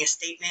making a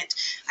statement.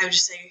 I would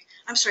just say,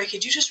 I'm sorry,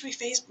 could you just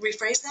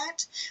rephrase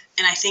that?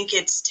 And I think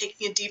it's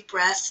taking a deep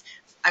breath.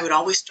 I would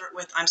always start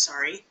with, I'm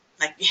sorry.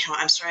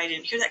 I'm sorry I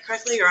didn't hear that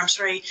correctly, or I'm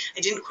sorry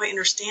I didn't quite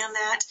understand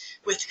that,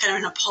 with kind of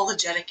an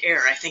apologetic air,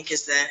 I think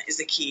is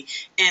the key.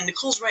 And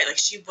Nicole's right,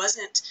 she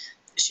wasn't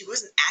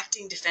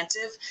acting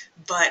defensive,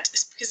 but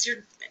because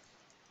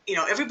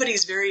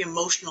everybody's very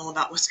emotional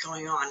about what's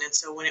going on. And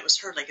so when it was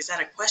heard, like, is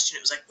that a question?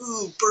 It was like,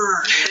 ooh,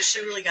 burn. She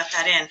really got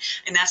that in.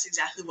 And that's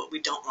exactly what we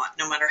don't want,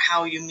 no matter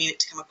how you mean it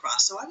to come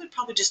across. So I would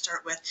probably just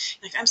start with,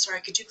 like, I'm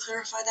sorry, could you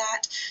clarify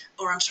that?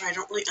 Or I'm sorry, I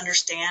don't really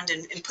understand.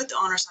 And put the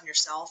onus on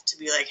yourself to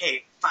be like,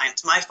 hey, fine,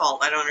 it's my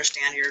fault. I don't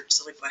understand your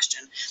silly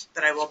question,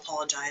 but I will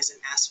apologize and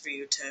ask for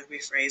you to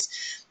rephrase.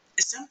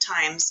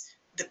 Sometimes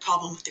the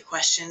problem with the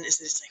question is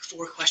that it's like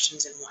 4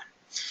 questions in one.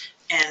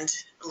 And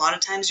a lot of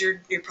times your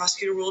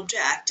prosecutor will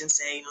object and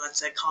say,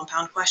 that's a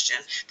compound question.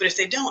 But if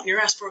they don't, you're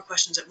asked 4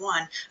 questions at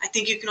one, I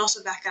think you can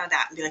also back out of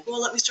that and be like,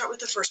 well, let me start with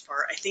the first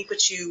part. I think what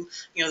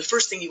the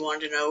first thing you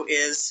wanted to know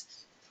is,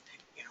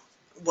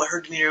 what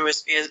her demeanor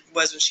was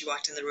when she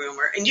walked in the room,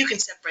 and you can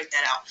separate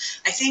that out.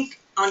 I think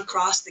on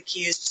cross, the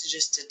key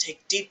is to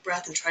take deep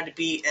breath and try to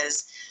be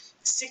as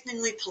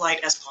sickeningly polite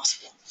as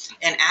possible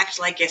and act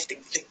like if the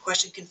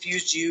question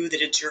confused you,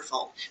 that it's your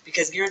fault,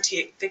 because guarantee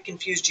if it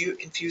confused you, it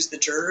confused the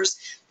jurors,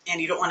 and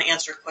you don't want to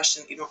answer a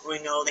question that you don't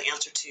really know the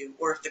answer to,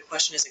 or if the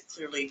question isn't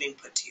clearly being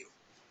put to you.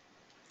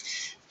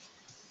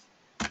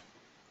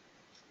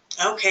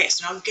 Okay,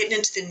 so now getting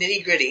into the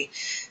nitty-gritty.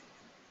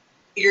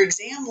 Your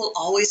exam will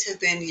always have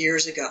been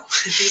years ago.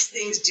 These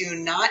things do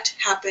not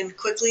happen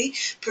quickly,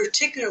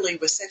 particularly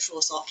with sexual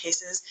assault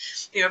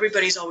cases.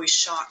 Everybody's always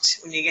shocked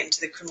when you get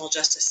into the criminal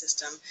justice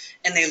system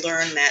and they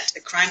learn that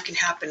a crime can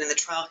happen and the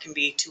trial can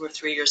be 2 or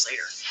 3 years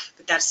later.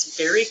 But that's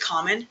very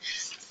common.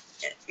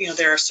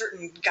 There are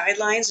certain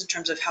guidelines in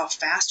terms of how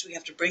fast we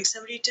have to bring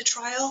somebody to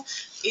trial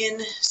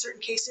in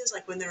certain cases,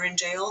 like when they're in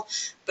jail.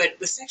 But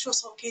with sexual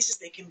assault cases,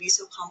 they can be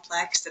so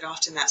complex that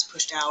often that's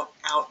pushed out,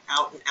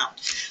 and out.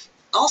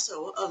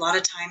 Also, a lot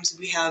of times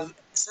we have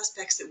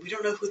suspects that we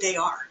don't know who they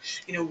are.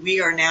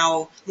 We are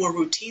now more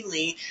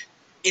routinely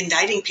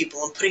indicting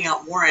people and putting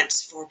out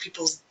warrants for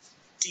people's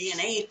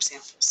DNA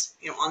samples.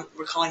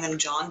 We're calling them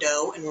John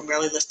Doe, and we're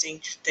merely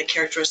listing the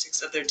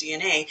characteristics of their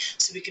DNA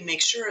so we can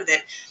make sure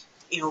that,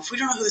 if we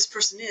don't know who this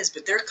person is,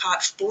 but they're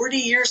caught 40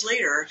 years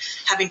later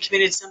having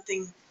committed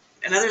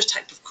another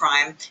type of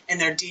crime, and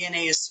their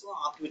DNA is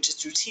swabbed, which is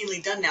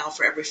routinely done now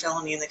for every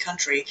felony in the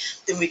country,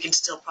 then we can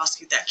still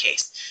prosecute that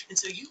case. And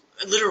so you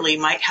literally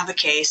might have a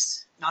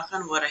case, knock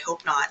on wood, I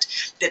hope not,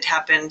 that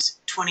happened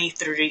 20,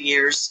 30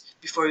 years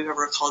before you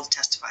ever called to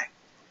testify.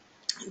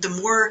 The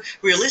more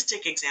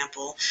realistic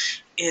example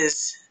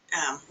is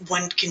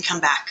one can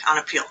come back on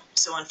appeal.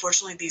 So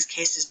unfortunately, these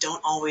cases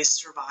don't always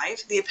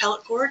survive the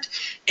appellate court,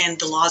 and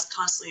the law is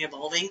constantly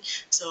evolving.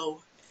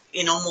 So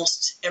in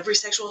almost every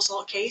sexual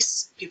assault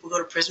case, people go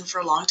to prison for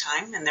a long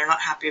time, and they're not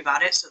happy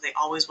about it, so they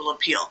always will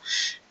appeal.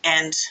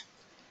 And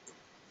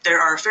there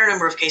are a fair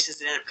number of cases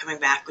that end up coming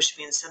back, which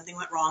means something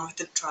went wrong with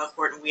the trial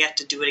court, and we have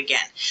to do it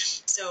again.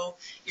 So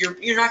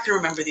you're not going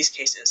to remember these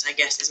cases, I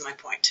guess, is my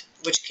point,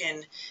 which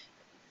can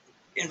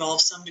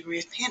involve some degree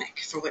of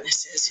panic for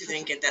witnesses who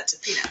then get that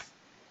subpoena.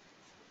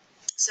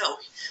 So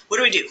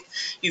what do?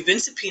 You've been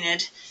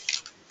subpoenaed.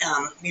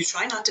 You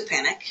try not to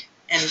panic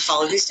and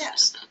follow these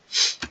steps.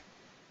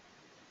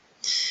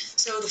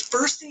 So the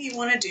first thing you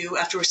want to do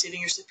after receiving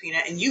your subpoena,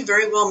 and you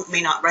very well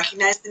may not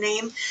recognize the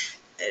name,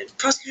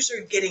 prosecutors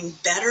are getting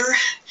better,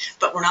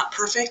 but we're not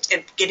perfect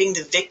at getting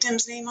the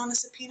victim's name on the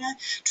subpoena.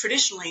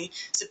 Traditionally,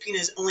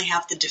 subpoenas only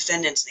have the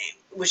defendant's name,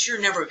 which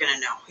you're never going to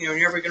know. You're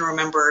never going to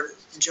remember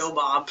Joe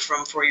Bob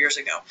from 4 years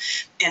ago.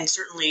 And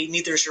certainly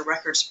neither is your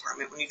records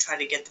department when you try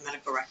to get the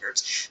medical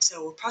records.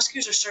 So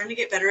prosecutors are starting to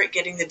get better at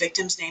getting the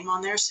victim's name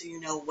on there so you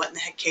know what in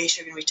the heck case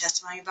you're going to be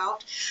testifying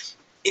about.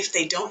 If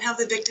they don't have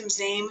the victim's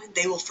name,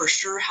 they will for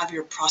sure have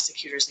your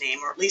prosecutor's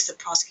name, or at least the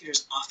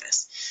prosecutor's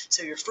office.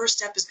 So your first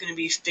step is going to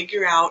be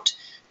figure out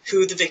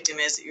who the victim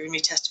is that you're going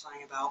to be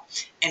testifying about,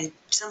 and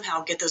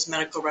somehow get those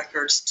medical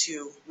records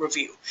to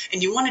review.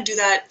 And you want to do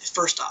that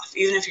first off,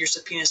 even if your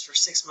subpoena is for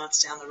 6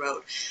 months down the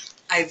road.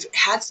 I've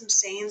had some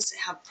SAEs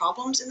have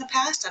problems in the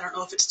past. I don't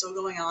know if it's still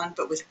going on,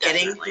 but with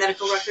getting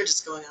medical records, it's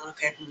going on.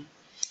 Okay. Mm-hmm.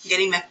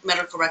 Getting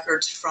medical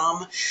records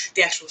from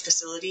the actual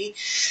facility.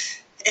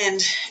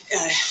 And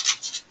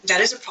that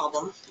is a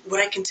problem.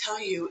 What I can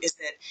tell you is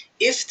that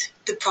if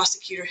the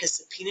prosecutor has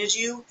subpoenaed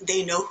you,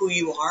 they know who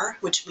you are,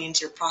 which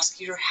means your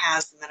prosecutor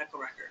has the medical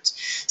records.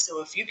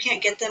 So if you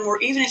can't get them, or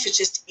even if it's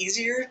just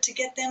easier to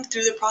get them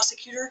through the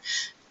prosecutor,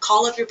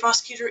 call up your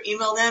prosecutor,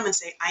 email them, and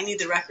say, I need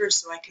the records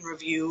so I can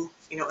review,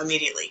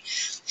 immediately.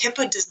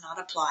 HIPAA does not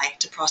apply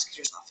to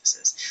prosecutors'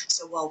 offices.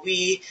 So while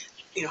we,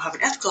 have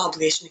an ethical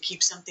obligation to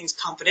keep some things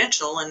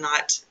confidential and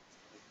not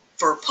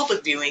for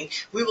public viewing,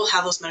 we will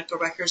have those medical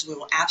records. We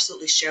will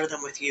absolutely share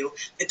them with you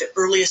at the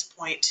earliest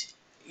point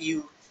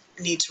you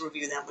need to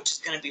review them, which is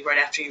going to be right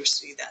after you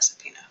receive that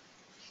subpoena.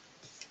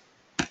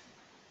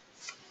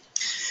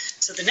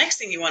 So the next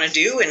thing you want to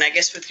do, and I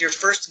guess with your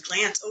first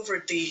glance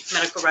over the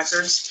medical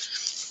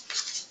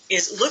records,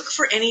 is look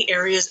for any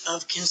areas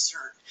of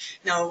concern.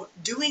 Now,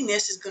 doing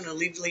this is going to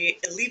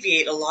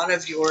alleviate a lot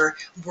of your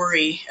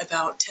worry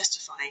about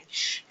testifying,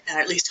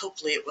 at least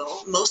hopefully it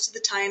will. Most of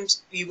the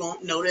times you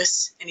won't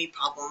notice any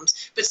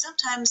problems, but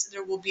sometimes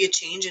there will be a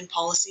change in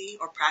policy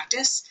or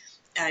practice,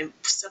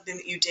 something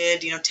that you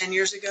did, 10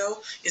 years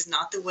ago is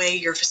not the way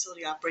your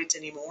facility operates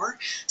anymore.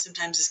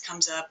 Sometimes this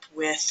comes up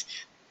with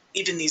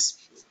even these,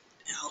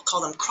 I'll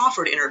call them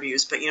Crawford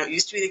interviews, but it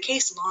used to be the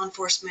case law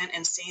enforcement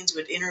and SAEs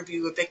would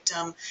interview a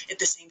victim at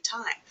the same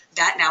time.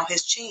 That now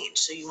has changed,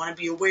 so you want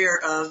to be aware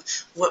of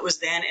what was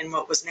then and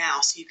what was now,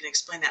 so you can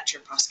explain that to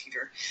your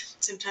prosecutor.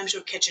 Sometimes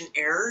you'll catch an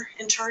error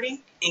in charting,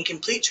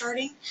 incomplete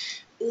charting,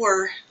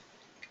 or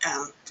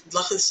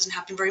luckily this doesn't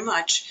happen very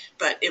much,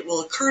 but it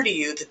will occur to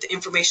you that the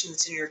information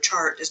that's in your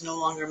chart is no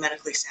longer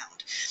medically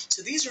sound.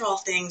 So these are all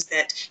things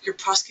that your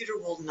prosecutor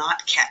will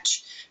not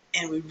catch.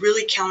 And we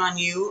really count on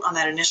you on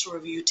that initial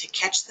review to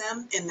catch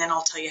them, and then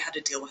I'll tell you how to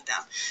deal with them.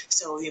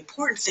 So the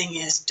important thing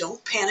is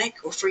don't panic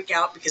or freak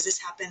out, because this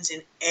happens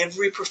in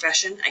every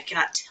profession. I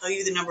cannot tell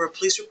you the number of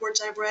police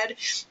reports I've read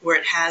where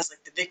it has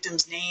like the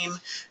victim's name,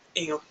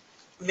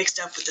 mixed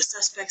up with the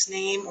suspect's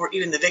name or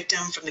even the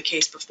victim from the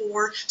case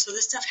before. So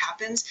this stuff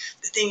happens.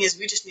 The thing is,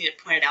 we just need it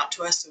pointed out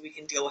to us so we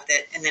can deal with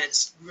it, and then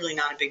it's really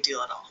not a big deal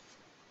at all.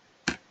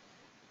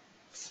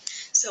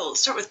 So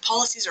let's start with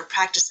policies or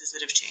practices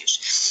that have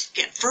changed.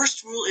 Again,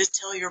 first rule is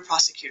tell your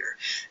prosecutor.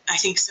 I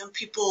think some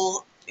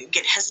people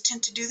get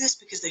hesitant to do this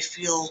because they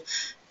feel,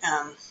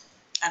 I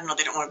don't know,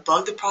 they don't want to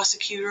bug the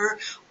prosecutor,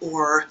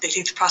 or they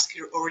think the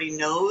prosecutor already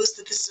knows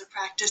that this is a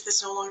practice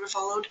that's no longer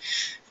followed.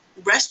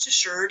 Rest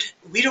assured,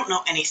 we don't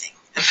know anything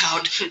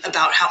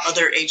about how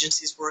other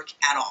agencies work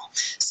at all.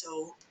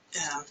 So,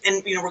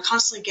 and we're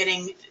constantly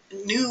getting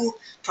new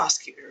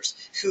prosecutors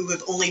who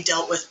have only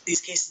dealt with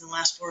these cases in the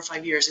last 4 or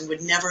 5 years and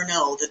would never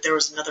know that there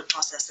was another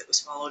process that was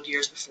followed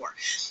years before.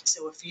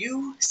 So if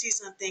you see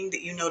something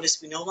that you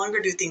notice we no longer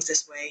do things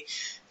this way,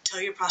 tell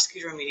your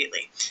prosecutor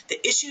immediately. The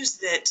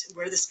issues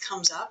where this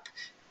comes up,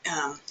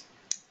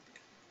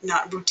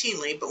 not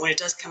routinely, but when it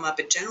does come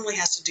up, it generally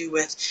has to do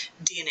with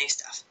DNA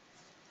stuff.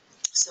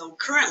 So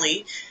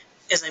currently,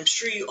 as I'm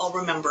sure you all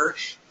remember,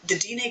 the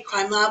DNA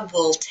crime lab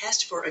will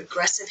test for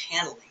aggressive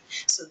handling.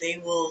 So they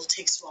will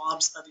take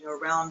swabs of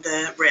around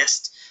the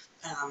wrist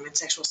in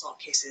sexual assault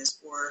cases,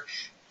 or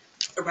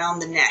around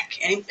the neck,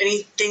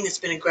 anything that's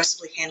been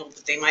aggressively handled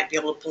that they might be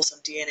able to pull some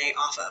DNA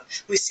off of.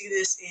 We see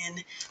this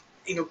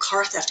in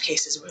car theft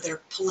cases where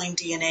they're pulling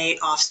DNA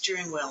off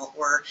steering wheel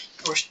or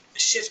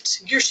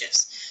gear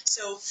shifts.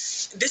 So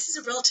this is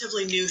a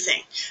relatively new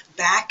thing.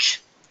 Back,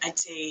 I'd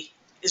say,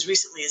 as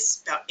recently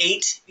as about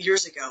 8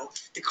 years ago,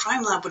 the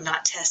crime lab would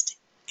not test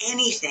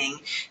anything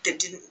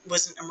that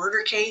wasn't a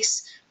murder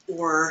case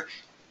or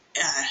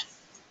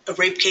a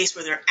rape case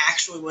where there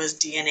actually was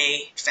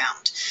DNA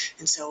found.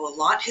 And so a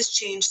lot has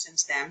changed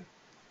since then.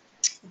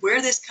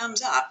 Where this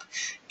comes up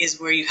is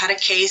where you had a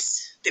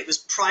case that was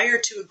prior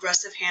to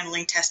aggressive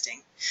handling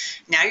testing.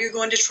 Now you're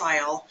going to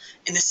trial,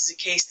 and this is a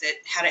case that,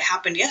 had it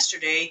happened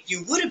yesterday,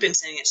 you would have been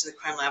sending it to the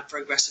crime lab for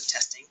aggressive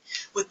testing.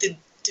 What the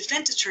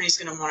defense attorney is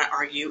going to want to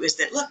argue is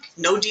that, look,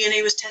 no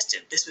DNA was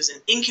tested. This was an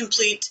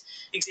incomplete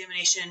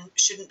examination,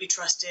 shouldn't be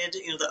trusted,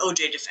 the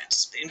OJ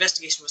defense. The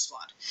investigation was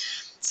flawed.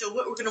 So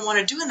what we're going to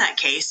want to do in that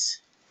case,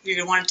 you're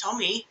going to want to tell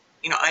me,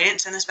 I didn't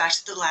send this back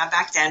to the lab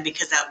back then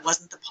because that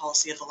wasn't the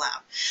policy of the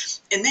lab.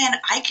 And then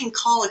I can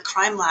call a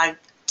crime lab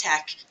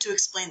tech to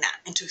explain that,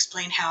 and to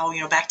explain how,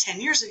 back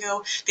 10 years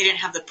ago, they didn't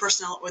have the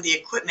personnel or the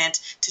equipment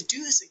to do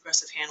this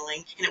aggressive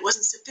handling, and it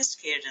wasn't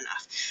sophisticated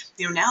enough.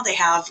 Now they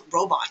have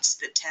robots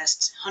that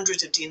test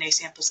hundreds of DNA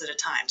samples at a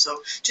time.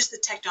 So just the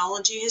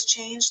technology has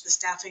changed, the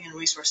staffing and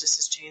resources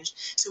has changed.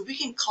 So we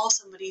can call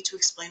somebody to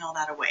explain all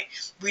that away.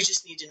 We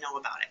just need to know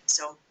about it.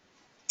 So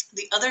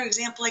the other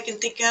example I can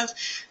think of,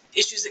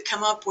 issues that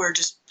come up where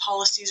just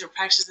policies or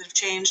practices that have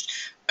changed,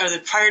 are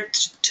that prior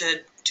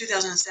to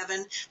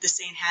 2007, the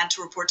SANE had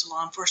to report to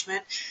law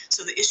enforcement.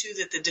 So the issue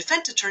that the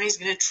defense attorney is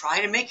going to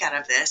try to make out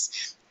of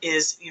this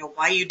is,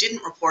 why you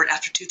didn't report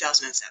after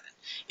 2007.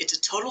 It's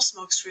a total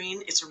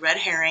smokescreen. It's a red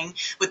herring.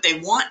 What they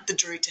want the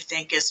jury to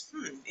think is,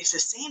 if the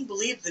SANE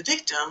believed the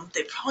victim,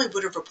 they probably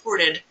would have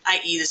reported,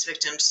 i.e. this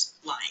victim's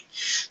lying.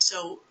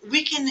 So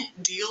we can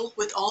deal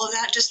with all of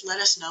that. Just let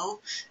us know.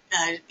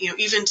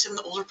 Even some of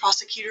the older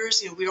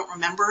prosecutors, we don't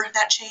remember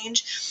that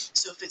change.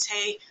 So if it's,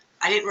 hey,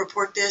 I didn't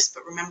report this,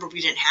 but remember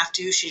we didn't have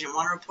to. She didn't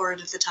want to report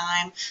it at the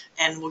time,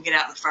 and we'll get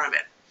out in front of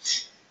it.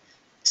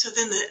 So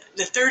then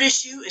the third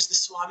issue is the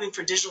swabbing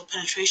for digital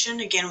penetration.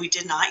 Again, we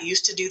did not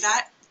used to do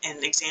that,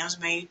 and exams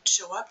may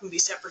show up and be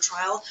set for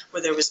trial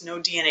where there was no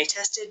DNA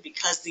tested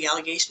because the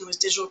allegation was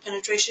digital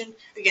penetration.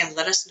 Again,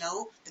 let us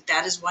know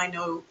that is why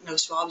no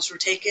swabs were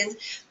taken,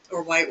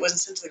 or why it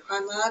wasn't sent to the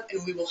crime lab,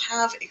 and we will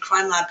have a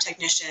crime lab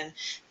technician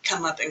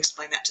come up and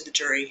explain that to the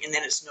jury, and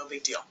then it's no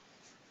big deal.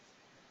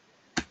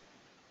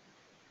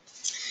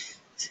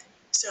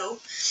 So,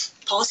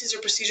 policies or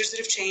procedures that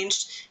have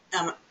changed.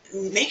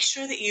 Make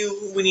sure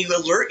that when you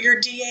alert your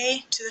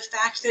DA to the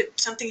fact that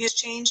something has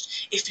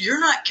changed, if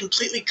you're not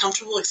completely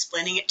comfortable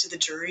explaining it to the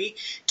jury,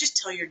 just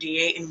tell your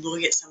DA and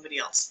we'll get somebody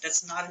else.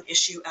 That's not an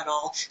issue at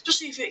all,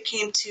 especially if it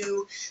came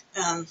to,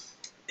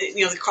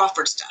 the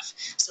Crawford stuff.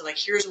 So,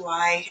 here's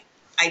why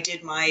I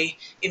did my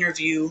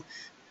interview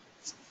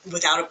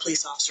without a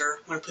police officer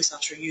when a police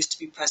officer used to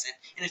be present.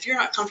 And if you're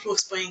not comfortable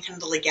explaining kind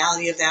of the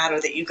legality of that,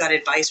 or that you got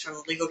advice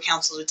from legal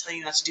counsel to tell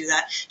you not to do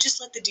that, just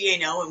let the DA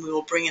know, and we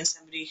will bring in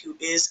somebody who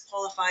is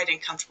qualified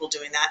and comfortable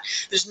doing that.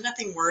 There's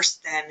nothing worse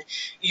than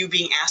you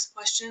being asked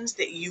questions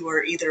that you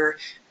are either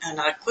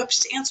not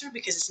equipped to answer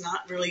because it's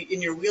not really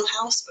in your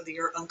wheelhouse, or that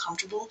you're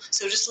uncomfortable.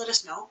 So just let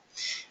us know.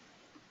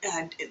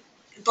 And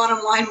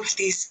bottom line with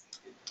these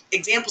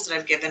examples that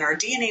I've given, our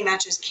DNA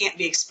matches can't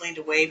be explained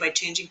away by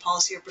changing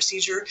policy or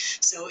procedure.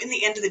 So in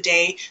the end of the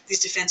day, these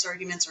defense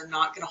arguments are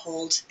not going to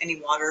hold any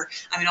water.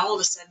 I mean, all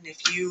of a sudden,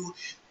 if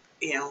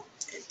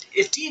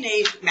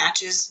DNA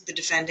matches the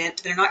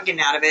defendant, they're not getting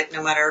out of it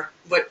no matter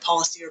what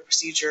policy or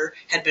procedure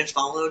had been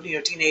followed.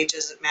 DNA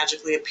doesn't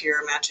magically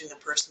appear matching the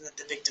person that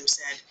the victim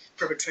said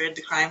perpetrated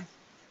the crime.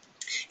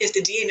 If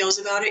the DA knows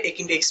about it, it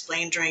can be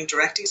explained during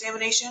direct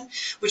examination,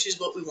 which is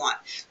what we want.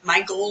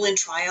 My goal in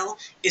trial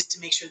is to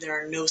make sure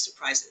there are no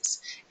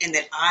surprises and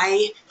that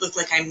I look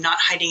like I'm not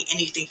hiding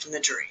anything from the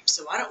jury.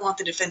 So I don't want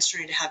the defense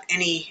attorney to have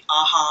any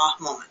aha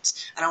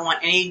moments. I don't want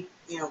any,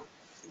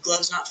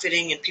 gloves not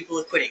fitting and people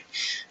acquitting.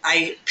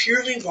 I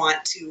purely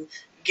want to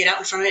get out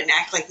in front of it and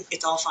act like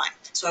it's all fine.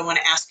 So I want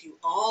to ask you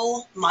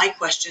all my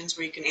questions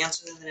where you can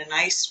answer them in a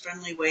nice,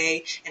 friendly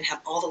way and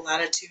have all the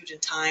latitude and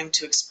time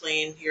to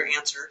explain your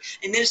answer.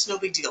 And then it's no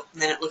big deal.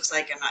 And then it looks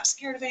like I'm not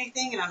scared of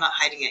anything and I'm not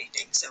hiding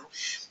anything. So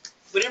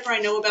whatever I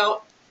know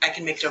about, I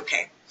can make it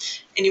okay.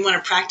 And you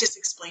want to practice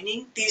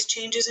explaining these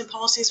changes in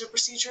policies or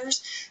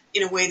procedures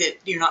in a way that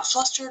you're not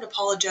flustered,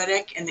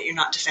 apologetic, and that you're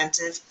not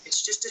defensive.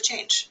 It's just a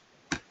change.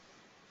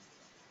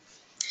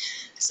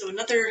 So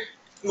another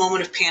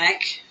moment of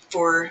panic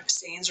for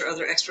SAEs or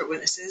other expert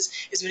witnesses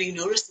is when you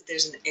notice that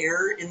there's an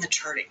error in the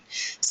charting.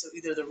 So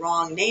either the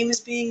wrong name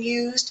is being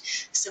used,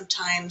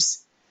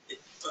 sometimes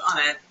on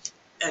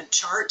a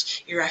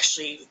chart you're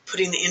actually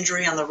putting the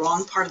injury on the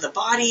wrong part of the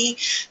body,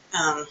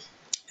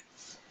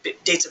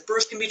 dates of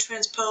birth can be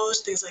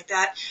transposed, things like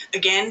that.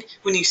 Again,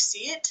 when you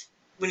see it,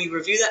 when you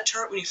review that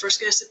chart, when you first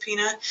get a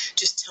subpoena,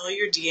 just tell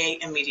your DA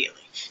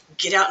immediately.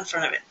 Get out in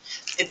front of it.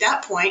 At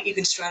that point, you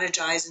can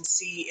strategize and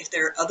see if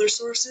there are other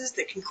sources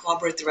that can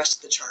corroborate the rest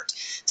of the chart.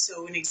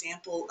 So an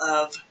example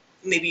of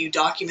maybe you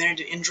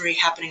documented an injury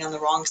happening on the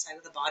wrong side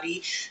of the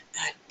body.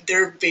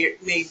 There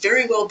may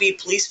very well be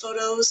police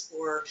photos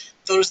or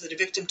photos that a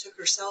victim took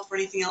herself or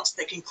anything else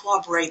that can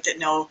corroborate that,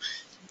 no,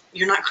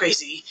 you're not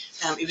crazy.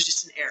 It was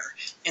just an error,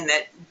 and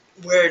that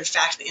where in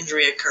fact the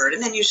injury occurred.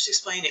 And then you just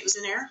explain it was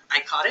an error.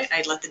 I caught it.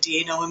 I'd let the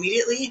DA know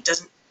immediately. It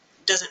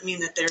doesn't mean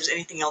that there's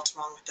anything else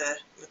wrong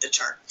with the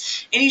chart.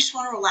 And you just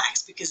want to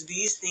relax because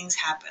these things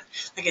happen.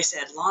 Like I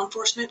said, law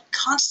enforcement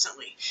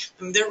constantly.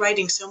 I mean, they're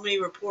writing so many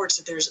reports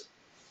that there's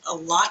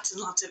lots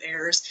and lots of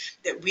errors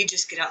that we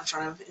just get out in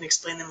front of and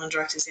explain them on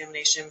direct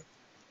examination.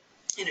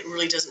 And it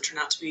really doesn't turn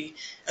out to be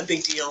a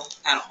big deal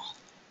at all.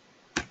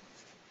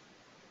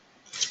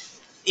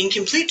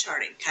 Incomplete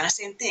charting, kind of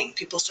same thing.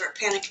 People start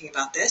panicking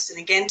about this. And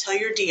again, tell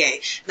your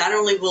DA. Not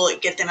only will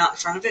it get them out in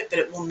front of it, but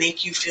it will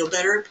make you feel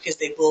better because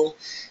they will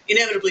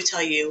inevitably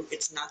tell you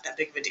it's not that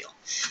big of a deal.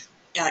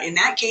 In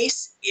that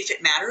case, if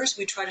it matters,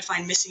 we try to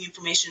find missing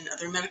information in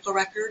other medical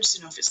records.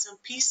 If it's some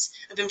piece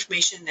of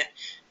information that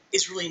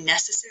is really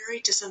necessary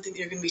to something that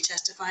you're going to be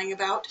testifying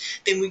about,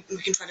 then we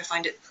can try to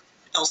find it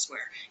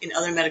elsewhere in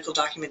other medical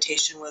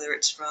documentation, whether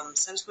it's from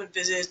subsequent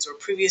visits or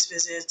previous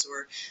visits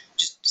or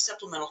just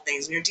supplemental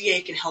things. And your DA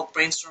can help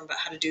brainstorm about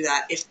how to do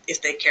that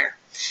if they care.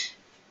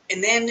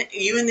 And then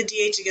you and the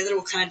DA together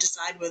will kind of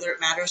decide whether it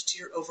matters to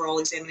your overall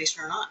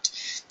examination or not.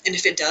 And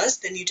if it does,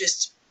 then you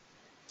just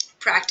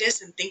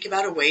practice and think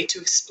about a way to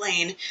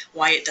explain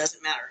why it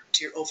doesn't matter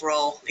to your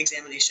overall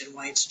examination,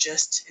 why it's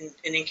just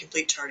an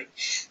incomplete charting.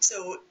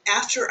 So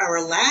after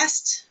our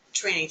last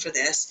training for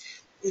this,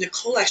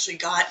 Nicole actually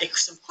got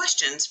some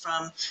questions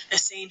from a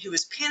SAE who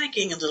was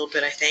panicking a little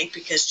bit, I think,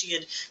 because she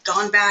had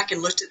gone back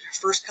and looked at her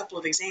first couple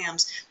of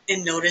exams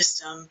and noticed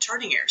some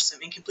charting errors, some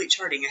incomplete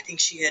charting. I think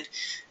she had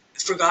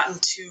forgotten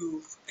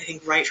to,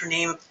 write her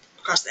name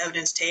across the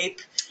evidence tape.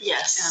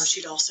 Yes.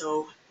 She'd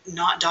also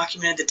not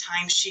documented the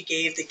time she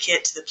gave the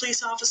kit to the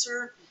police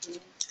officer.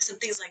 Some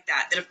things like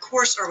that of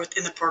course are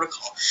within the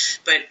protocol,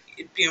 but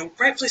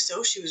rightfully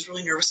so. She was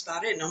really nervous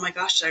about it, and oh my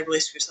gosh, did I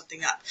really screw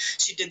something up?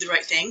 She did the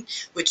right thing,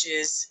 which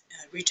is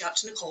reach out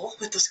to Nicole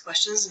with those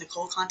questions.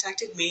 Nicole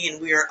contacted me, and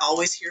we are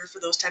always here for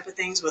those type of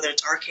things, whether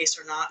it's our case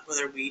or not,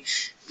 whether we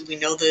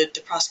know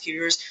the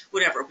prosecutors,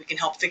 whatever, we can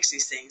help fix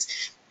these things.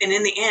 And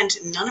in the end,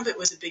 none of it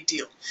was a big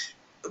deal.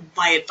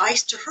 My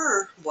advice to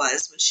her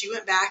was, when she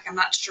went back, I'm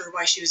not sure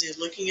why she was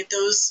looking at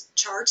those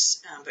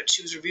charts, but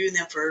she was reviewing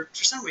them for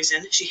some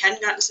reason. She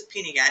hadn't gotten a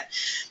subpoena yet,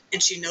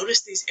 and she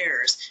noticed these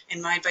errors.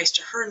 And my advice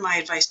to her and my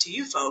advice to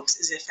you folks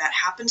is, if that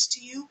happens to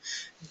you,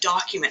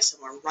 document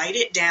somewhere, write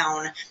it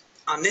down,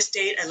 on this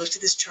date, I looked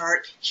at this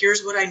chart.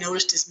 Here's what I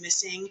noticed is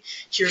missing.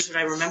 Here's what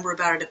I remember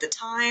about it at the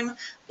time,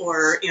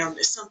 or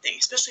something.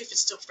 Especially if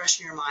it's still fresh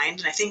in your mind.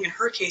 And I think in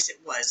her case, it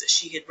was that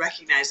she had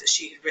recognized that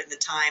she had written the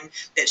time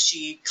that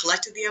she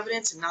collected the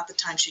evidence and not the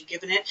time she'd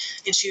given it,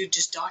 and she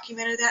just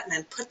documented that and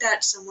then put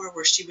that somewhere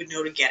where she would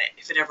know to get it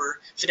if it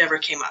ever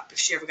came up, if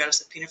she ever got a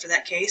subpoena for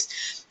that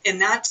case.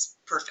 And that's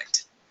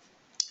perfect.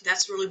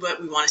 That's really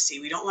what we want to see.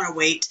 We don't want to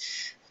wait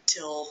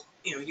till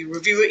you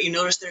review it, you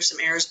notice there's some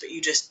errors, but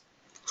you just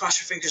cross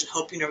your fingers and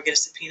hope you never get a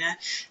subpoena.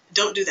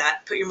 Don't do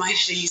that. Put your mind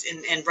at ease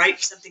and write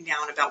something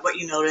down about what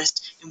you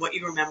noticed and what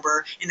you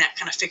remember, and that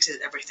kind of fixes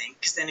everything.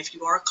 Because then if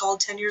you are called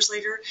 10 years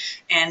later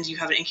and you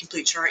have an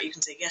incomplete chart, you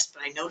can say, yes,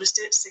 but I noticed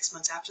it 6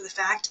 months after the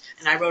fact,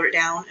 and I wrote it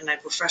down, and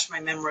I've refreshed my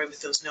memory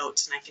with those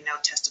notes, and I can now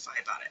testify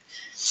about it.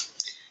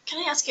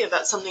 Can I ask you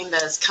about something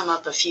that has come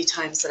up a few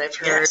times that I've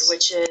heard, Yes.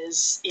 which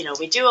is,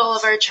 we do all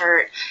of our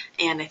chart,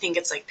 and I think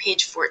it's like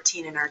page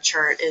 14 in our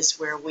chart is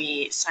where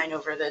we sign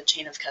over the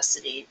chain of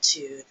custody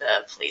to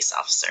the police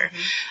officer.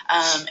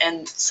 Mm-hmm.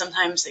 And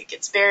sometimes it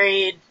gets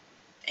buried,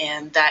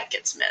 and that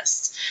gets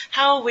missed.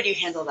 How would you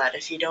handle that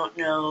if you don't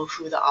know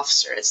who the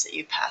officer is that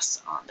you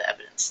pass on the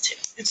evidence to?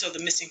 And so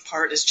the missing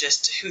part is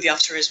just who the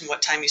officer is and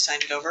what time you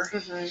signed it over?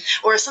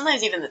 Mm-hmm. Or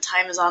sometimes even the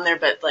time is on there,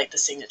 but like the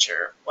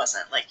signature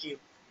wasn't, like you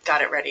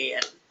got it ready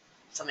and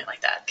something like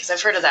that. Because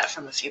I've heard of that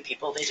from a few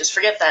people. They just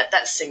forget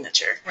that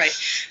signature. Right.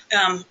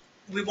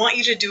 We want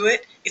you to do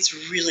it.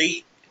 It's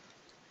really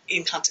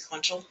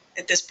inconsequential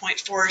at this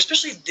point for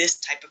especially this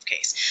type of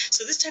case.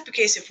 So this type of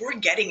case, if we're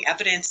getting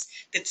evidence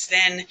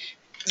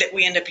that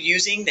we end up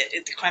using, that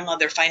at the crime lab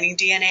they're finding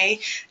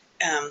DNA,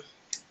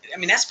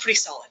 that's pretty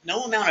solid.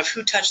 No amount of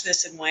who touched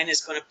this and when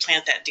is going to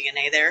plant that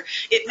DNA there.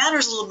 It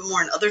matters a little bit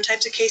more in other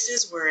types of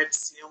cases where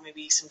it's,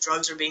 maybe some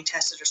drugs are being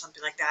tested or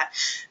something like that.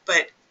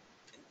 But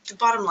the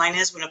bottom line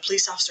is when a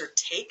police officer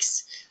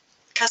takes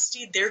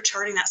custody, they're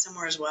charting that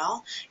somewhere as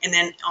well. And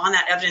then on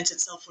that evidence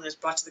itself, when it's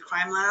brought to the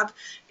crime lab,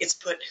 it's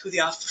put who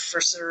the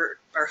officer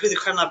or who the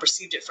crime lab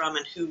received it from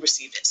and who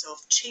received it. So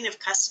if chain of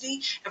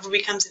custody ever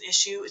becomes an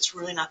issue, it's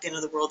really not the end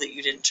of the world that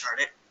you didn't chart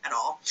it at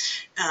all.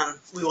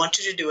 We want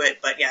you to do it,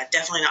 but yeah,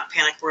 definitely not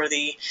panic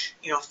worthy.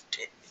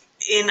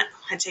 In,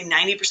 I'd say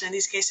 90% of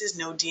these cases,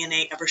 no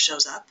DNA ever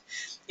shows up.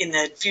 In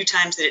the few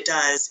times that it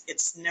does,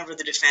 it's never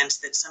the defense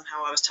that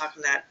somehow I was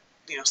talking to that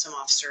some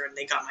officer and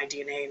they got my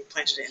DNA and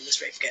planted it in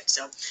this rape kit.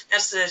 So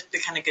that's the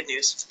kind of good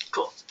news.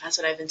 Cool. That's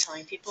what I've been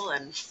telling people,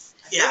 and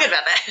I feel Yeah. good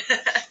about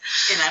that.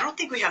 And I don't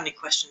think we have any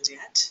questions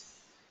yet,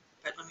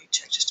 but let me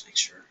check just to make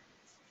sure.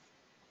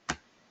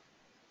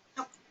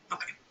 Nope.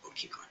 Okay, we'll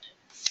keep going.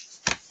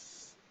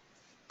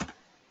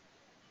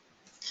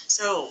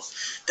 So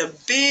the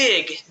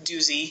big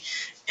doozy,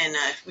 and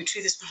we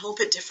treat this a little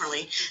bit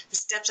differently, the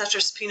steps after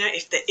a subpoena,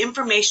 if the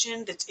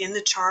information that's in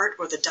the chart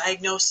or the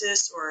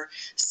diagnosis or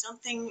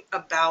something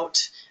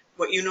about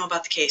what you know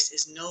about the case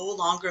is no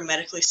longer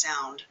medically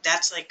sound,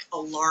 that's like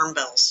alarm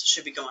bells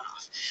should be going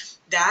off.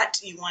 That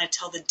you want to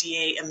tell the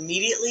DA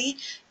immediately,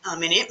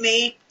 and it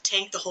may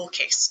tank the whole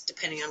case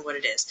depending on what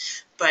it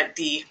is. But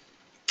the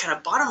kind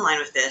of bottom line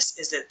with this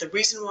is that the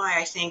reason why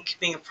I think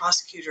being a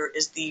prosecutor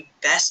is the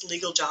best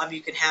legal job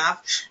you can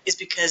have is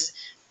because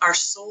our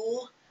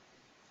sole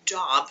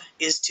job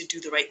is to do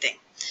the right thing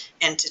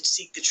and to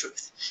seek the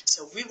truth.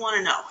 So we want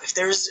to know if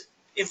there's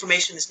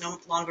information that's no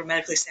longer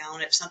medically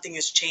sound, if something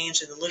has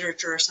changed in the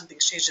literature or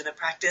something's changed in the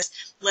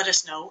practice, let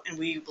us know and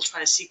we will try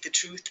to seek the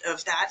truth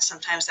of that.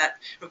 Sometimes that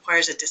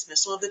requires a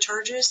dismissal of the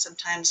charges.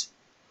 Sometimes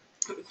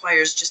it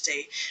requires just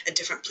a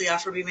different plea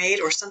offer be made,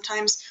 or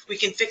sometimes we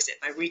can fix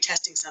it by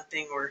retesting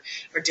something or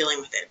dealing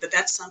with it. But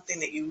that's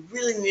something that you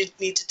really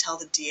need to tell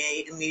the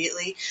DA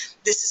immediately.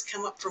 This has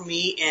come up for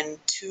me in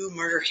 2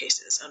 murder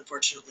cases,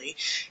 unfortunately,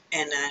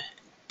 and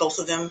both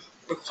of them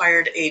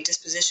required a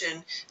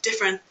disposition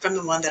different from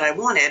the one that I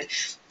wanted,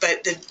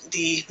 but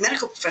the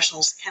medical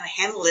professionals kind of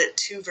handled it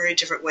 2 very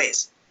different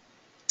ways.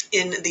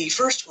 In the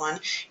first one,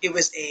 it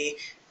was a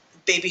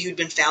baby who'd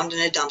been found in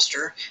a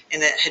dumpster,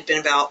 and that had been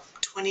about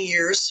 20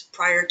 years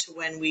prior to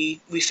when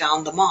we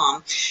found the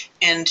mom.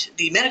 And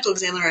the medical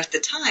examiner at the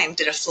time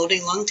did a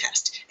floating lung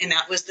test, and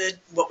that was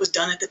what was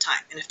done at the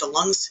time. And if the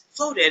lungs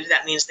floated,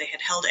 that means they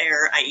had held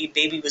air, i.e.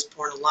 baby was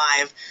born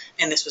alive,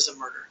 and this was a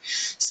murder.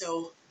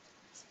 So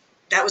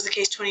that was the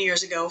case 20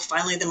 years ago.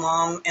 Finally, the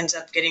mom ends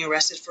up getting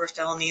arrested for a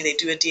felony. They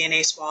do a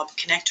DNA swab,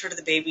 connect her to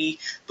the baby.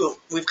 Boom,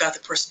 we've got the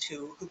person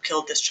who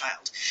killed this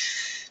child.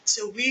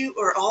 So we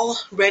were all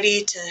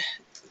ready to,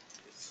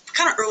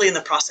 kind of early in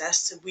the process,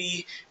 so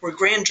we were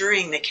grand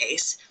jurying the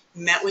case,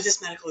 met with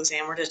this medical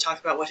examiner to talk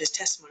about what his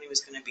testimony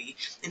was going to be.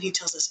 And he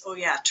tells us, oh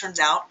yeah, it turns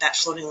out that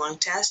floating lung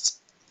test,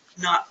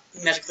 not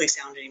medically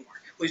sound anymore.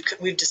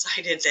 We've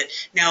decided that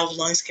now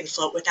lungs can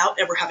float without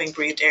ever having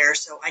breathed air,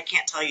 so I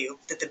can't tell you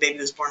that the baby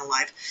was born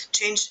alive.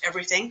 Changed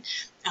everything.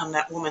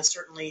 That woman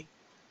certainly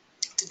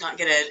did not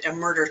get a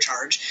murder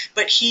charge,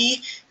 but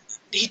he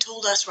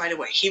told us right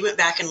away. He went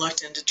back and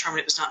looked and determined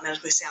it was not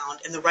medically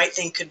sound, and the right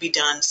thing could be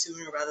done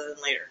sooner rather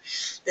than later.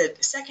 The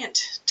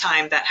second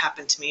time that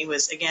happened to me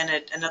was, again,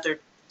 another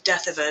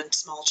death of a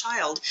small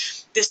child.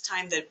 This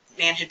time the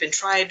man had been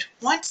tried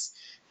once.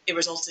 It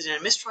resulted in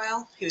a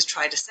mistrial. He was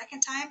tried a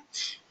second time.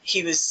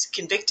 He was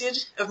convicted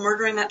of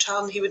murdering that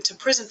child, and he went to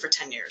prison for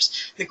 10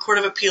 years. The Court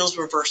of Appeals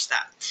reversed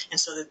that. And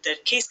so the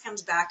case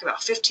comes back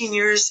about 15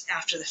 years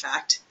after the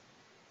fact.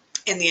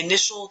 And the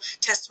initial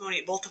testimony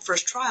at both the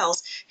first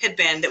trials had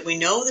been that we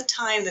know the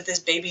time that this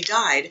baby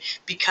died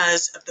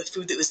because of the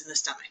food that was in the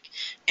stomach.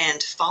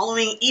 And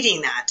following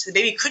eating that, the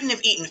baby couldn't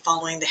have eaten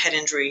following the head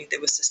injury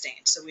that was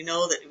sustained. So we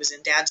know that it was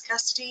in dad's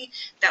custody.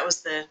 That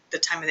was the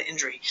time of the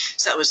injury.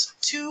 So that was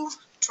 2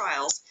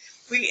 trials.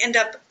 We end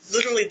up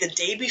literally the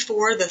day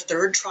before the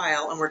 3rd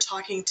trial, and we're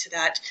talking to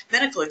that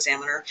medical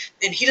examiner,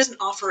 and he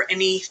doesn't offer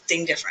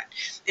anything different.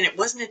 And it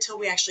wasn't until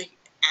we actually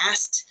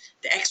asked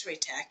the x-ray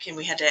tech, and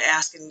we had to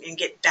ask and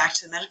get back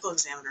to the medical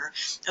examiner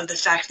of the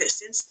fact that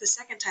since the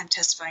second time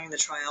testifying in the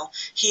trial,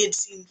 he had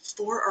seen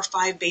 4 or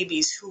 5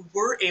 babies who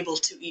were able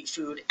to eat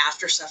food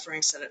after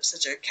suffering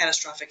such a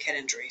catastrophic head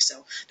injury.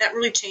 So that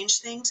really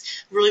changed things.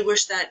 Really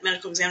wish that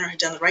medical examiner had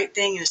done the right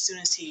thing, and as soon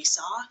as he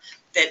saw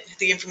that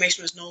the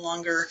information was no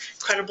longer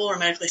credible or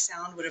medically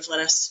sound, would have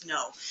let us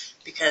know,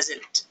 because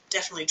it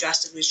definitely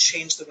drastically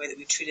changed the way that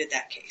we treated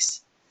that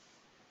case.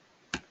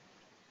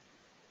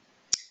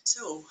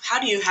 So how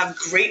do you have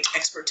great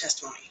expert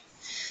testimony?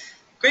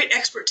 Great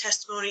expert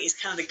testimony is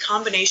kind of the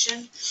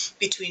combination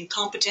between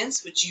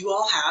competence, which you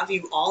all have.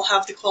 You all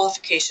have the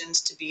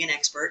qualifications to be an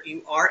expert.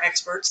 You are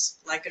experts,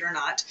 like it or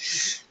not.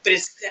 But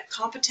it's that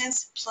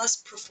competence plus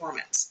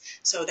performance.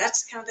 So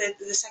that's kind of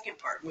the second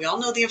part. We all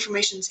know the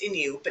information's in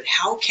you, but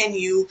how can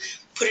you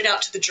put it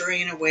out to the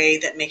jury in a way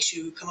that makes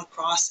you come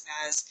across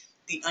as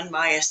the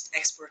unbiased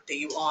expert that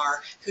you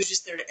are, who's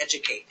just there to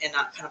educate and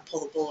not kind of pull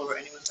the bull over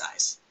anyone's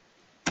eyes?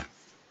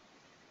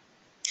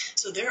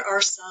 So there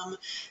are some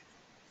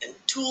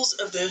tools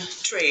of the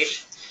trade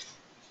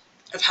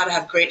of how to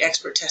have great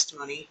expert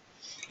testimony.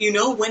 You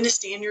know when to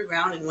stand your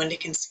ground and when to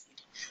concede.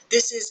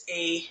 This is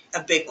a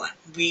big one.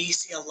 We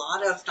see a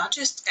lot of not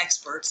just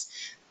experts,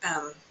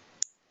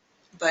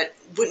 but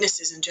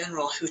witnesses in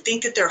general who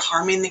think that they're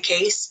harming the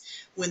case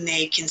when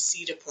they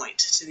concede a point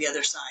to the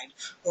other side,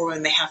 or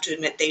when they have to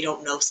admit they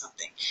don't know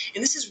something.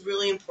 And this is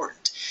really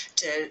important,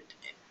 to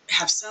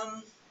have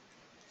some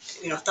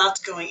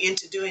thoughts going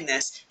into doing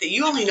this, that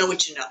you only know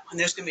what you know, and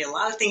there's going to be a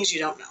lot of things you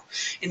don't know,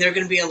 and there are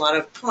going to be a lot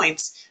of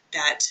points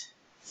that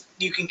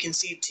you can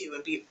concede to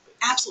and be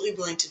absolutely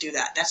willing to do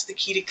that. That's the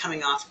key to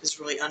coming off as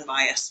really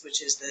unbiased,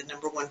 which is the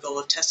number one goal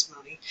of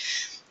testimony.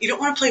 You don't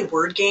want to play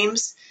word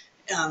games.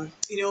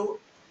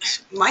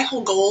 My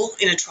whole goal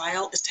in a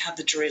trial is to have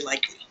the jury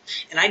like me,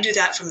 and I do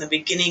that from the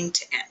beginning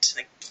to end.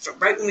 Like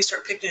right when we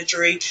start picking a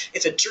jury,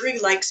 if a jury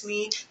likes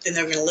me, then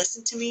they're going to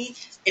listen to me,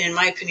 and in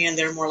my opinion,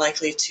 they're more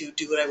likely to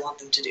do what I want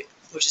them to do,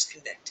 which is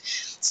convict.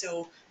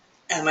 So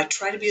I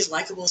try to be as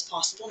likable as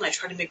possible, and I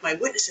try to make my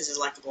witnesses as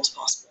likable as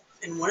possible.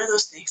 And one of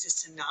those things is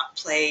to not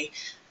play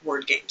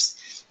word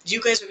games.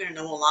 You guys are going to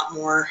know a lot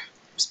more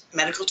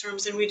medical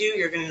terms than we do.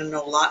 You're going to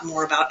know a lot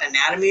more about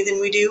anatomy than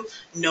we do,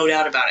 no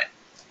doubt about it.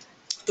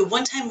 The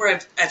one time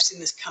where I've seen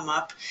this come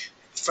up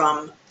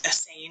from a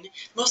SAE,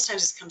 most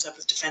times this comes up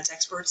with defense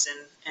experts,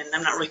 and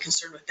I'm not really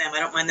concerned with them. I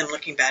don't mind them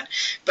looking bad.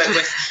 But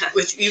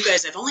with you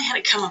guys, I've only had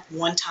it come up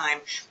one time,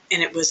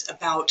 and it was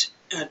about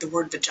the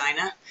word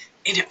vagina.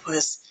 And it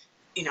was,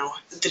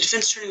 the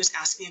defense attorney was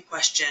asking a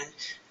question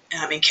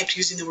and kept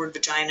using the word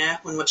vagina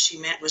when what she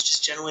meant was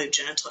just generally a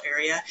genital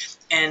area.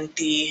 And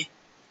the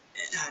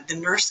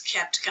nurse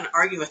kept kind of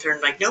arguing with her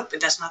and like, nope,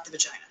 that's not the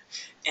vagina.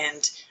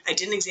 And I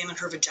didn't examine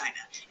her vagina.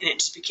 And it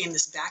just became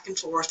this back and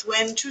forth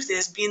when, truth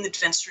is, being the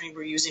defense attorney,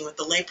 we're using what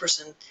the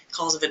layperson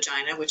calls a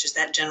vagina, which is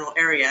that general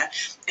area,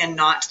 and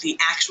not the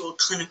actual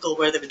clinical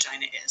where the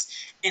vagina is.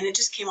 And it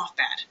just came off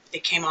bad.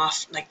 It came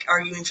off like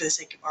arguing for the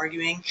sake of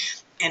arguing.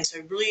 And so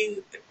I really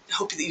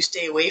hope that you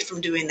stay away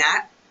from doing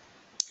that.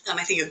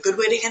 I think a good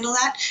way to handle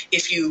that,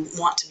 if you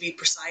want to be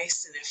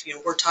precise, and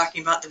if we're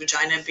talking about the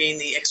vagina being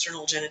the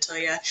external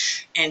genitalia,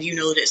 and you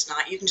know that it's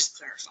not, you can just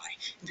clarify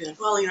and be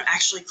like, well,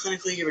 actually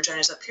clinically your vagina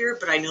is up here,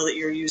 but I know that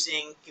you're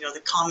using,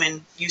 the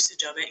common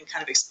usage of it, and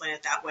kind of explain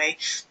it that way.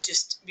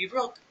 Just be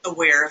real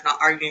aware of not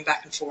arguing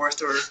back and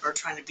forth or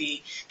trying to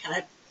be kind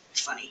of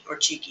funny or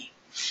cheeky.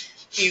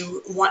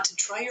 You want to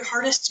try your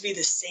hardest to be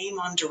the same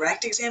on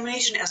direct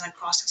examination as on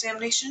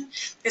cross-examination.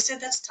 I said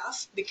that's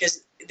tough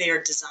because they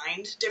are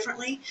designed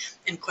differently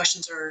and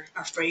questions are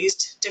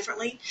phrased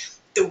differently.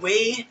 The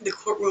way the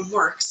courtroom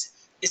works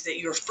is that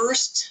you're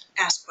first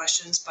asked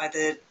questions by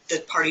the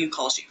party who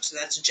calls you. So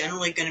that's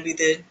generally going to be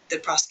the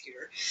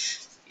prosecutor.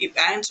 You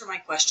answer my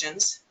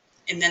questions,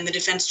 and then the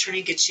defense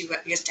attorney gets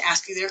to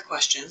ask you their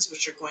questions,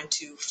 which are going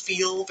to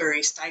feel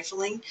very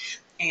stifling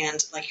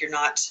and like you're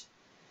not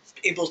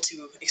able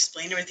to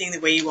explain everything the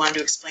way you wanted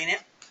to explain it.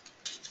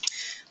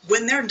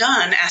 When they're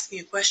done asking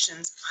you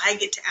questions, I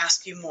get to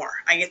ask you more.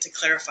 I get to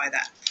clarify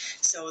that.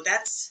 So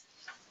that's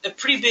a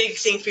pretty big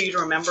thing for you to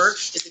remember,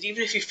 is that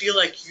even if you feel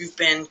like you've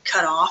been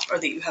cut off or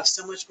that you have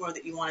so much more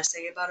that you want to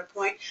say about a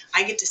point,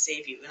 I get to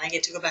save you, and I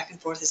get to go back and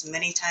forth as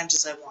many times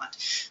as I want.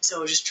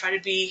 So just try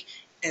to be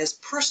as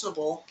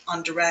personable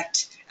on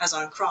direct as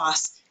on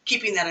cross.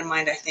 Keeping that in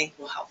mind, I think,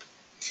 will help.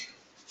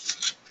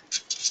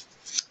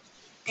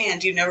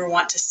 And you never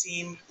want to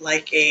seem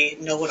like a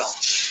know-it-all.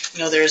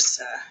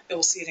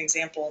 We'll see an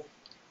example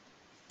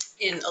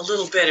in a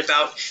little bit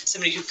about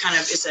somebody who kind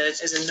of is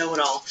a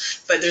know-it-all,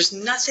 but there's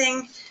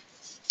nothing,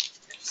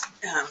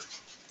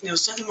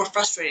 there's nothing more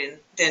frustrating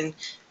than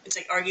it's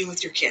like arguing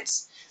with your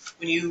kids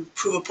when you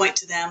prove a point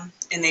to them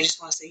and they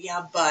just want to say,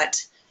 yeah,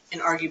 but,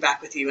 and argue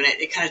back with you, and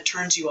it kind of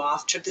turns you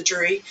off to the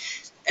jury.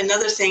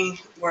 Another thing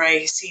where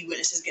I see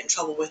witnesses get in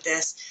trouble with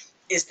this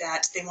is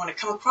that they want to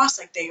come across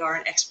like they are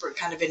an expert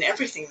kind of in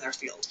everything in their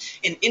field.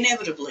 And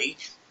inevitably,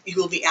 you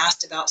will be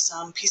asked about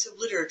some piece of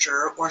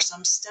literature or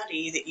some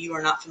study that you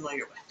are not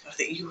familiar with or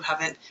that you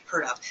haven't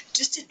heard of.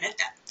 Just admit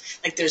that.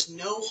 Like, there's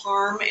no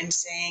harm in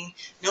saying,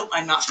 nope,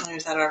 I'm not familiar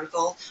with that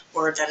article,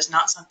 or that is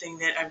not something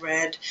that I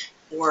read,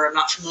 or I'm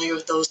not familiar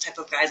with those type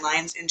of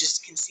guidelines, and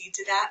just concede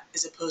to that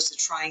as opposed to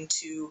trying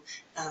to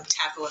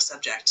tackle a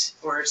subject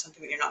or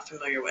something that you're not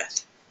familiar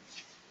with.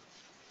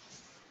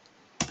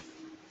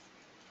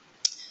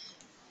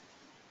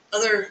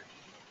 Other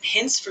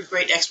hints for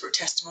great expert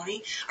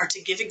testimony are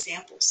to give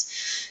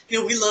examples.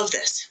 We love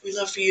this. We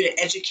love for you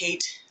to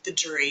educate the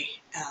jury.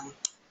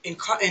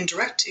 In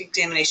direct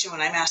examination, when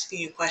I'm asking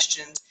you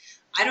questions,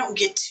 I don't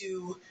get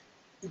to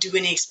do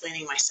any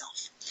explaining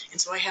myself.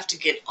 And so I have to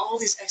get all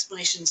these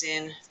explanations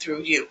in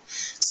through you.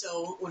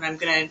 So when I'm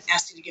going to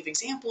ask you to give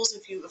examples,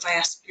 if I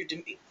ask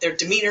their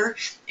demeanor,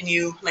 and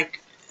you,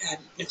 like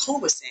Nicole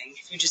was saying,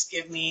 if you just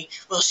give me,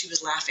 well, she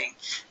was laughing,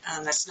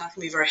 that's not going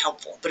to be very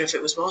helpful. But if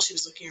it was, well, she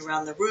was looking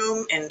around the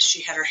room and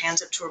she had her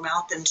hands up to her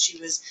mouth and she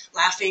was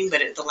laughing,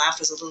 but the laugh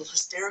was a little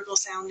hysterical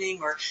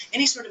sounding, or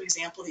any sort of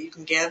example that you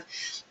can give.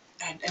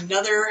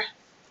 Another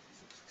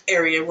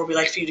area where we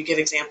like for you to give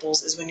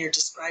examples is when you're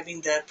describing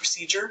the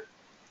procedure.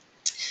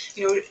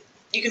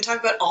 You can talk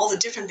about all the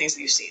different things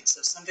that you've seen.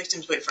 So some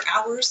victims wait for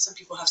hours, some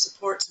people have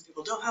support, some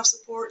people don't have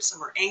support,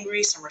 some are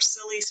angry, some are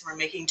silly, some are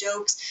making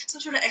jokes,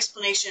 some sort of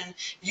explanation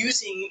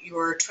using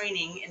your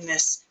training in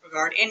this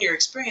regard and your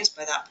experience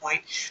by that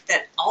point,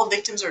 that all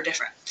victims are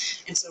different.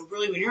 And so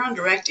really, when you're on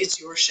direct,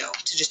 it's your show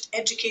to just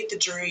educate the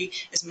jury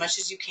as much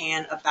as you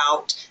can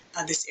about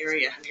this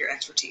area of your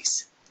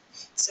expertise.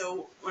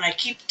 So when I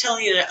keep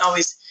telling you to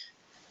always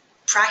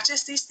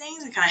practice these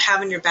things and kind of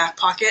have in your back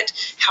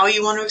pocket how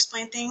you want to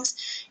explain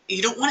things,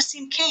 you don't want to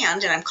seem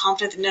canned, and I'm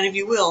confident that none of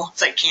you will,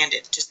 but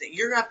candid. Just that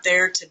you're up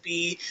there to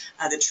be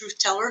the truth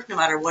teller no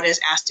matter what is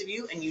asked of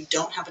you, and you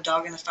don't have a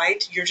dog in the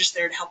fight. You're just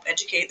there to help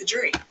educate the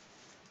jury.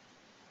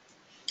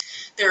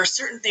 There are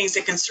certain things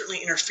that can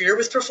certainly interfere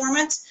with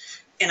performance,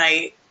 and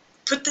I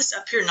put this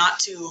up here not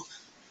to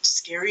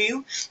scare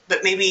you,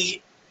 but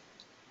maybe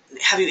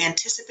have you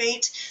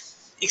anticipate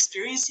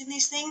experiencing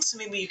these things, so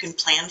maybe you can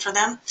plan for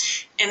them.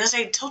 And as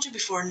I told you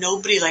before,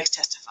 nobody likes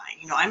testifying.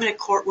 I'm in a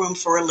courtroom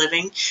for a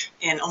living,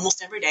 and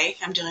almost every day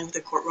I'm dealing with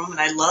a courtroom, and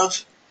I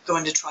love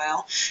going to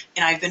trial.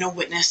 And I've been a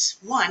witness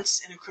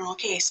once in a criminal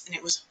case, and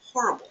it was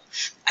horrible.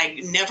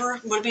 I never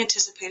would have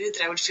anticipated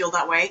that I would feel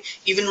that way.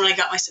 Even when I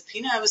got my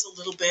subpoena, I was a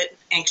little bit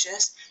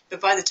anxious.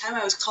 But by the time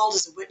I was called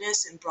as a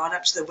witness and brought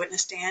up to the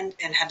witness stand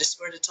and had to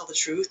swear to tell the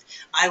truth,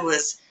 I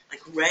was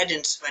like red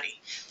and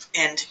sweaty.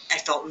 And I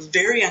felt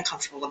very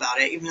uncomfortable about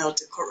it, even though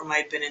it's a courtroom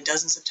I'd been in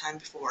dozens of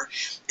times before.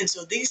 And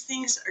so these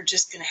things are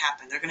just going to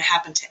happen. They're going to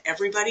happen to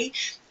everybody,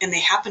 and they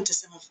happen to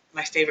some of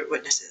my favorite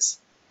witnesses.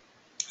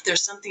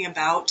 There's something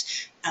about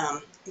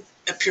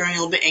appearing a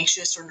little bit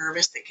anxious or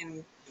nervous that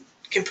can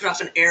put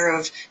off an air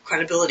of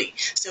credibility.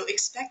 So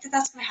expect that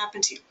that's going to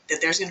happen to you, that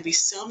there's going to be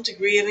some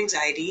degree of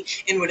anxiety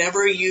in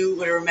whatever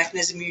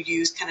mechanism you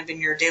use kind of in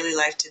your daily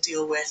life to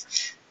deal with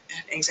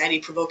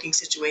anxiety-provoking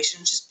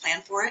situations. Just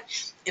plan for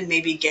it and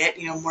maybe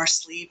get more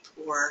sleep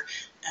or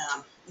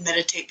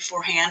meditate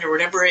beforehand, or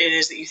whatever it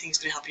is that you think is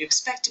going to help you.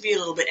 Expect to be a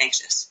little bit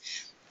anxious.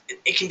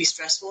 It can be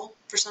stressful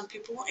for some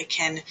people. It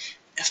can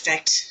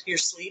affect your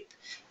sleep,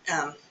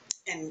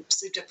 and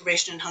sleep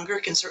deprivation and hunger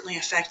can certainly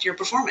affect your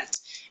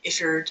performance.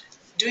 If you're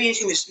doing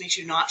anything that just makes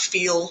you not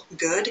feel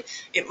good,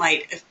 it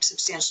might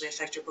substantially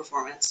affect your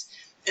performance.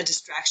 A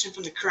distraction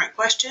from the current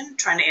question,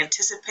 trying to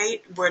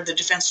anticipate where the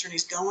defense attorney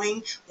is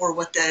going or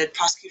what the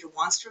prosecutor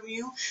wants from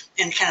you,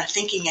 and kind of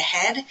thinking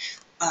ahead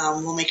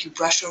will make you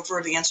brush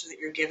over the answer that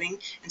you're giving.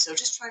 And so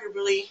just try to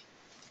really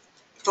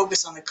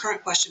focus on the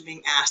current question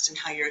being asked and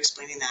how you're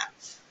explaining that.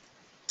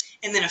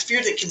 And then a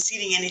fear that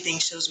conceding anything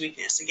shows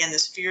weakness. Again,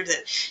 this fear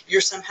that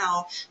you're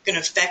somehow going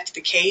to affect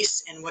the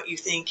case and what you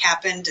think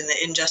happened and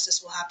the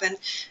injustice will happen.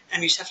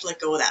 And you just have to let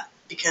go of that,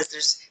 because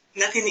there's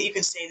nothing that you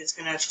can say that's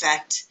going to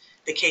affect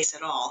the case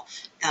at all.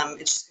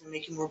 It's just going to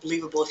make you more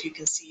believable if you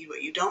can see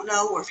what you don't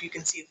know, or if you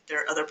can see that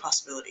there are other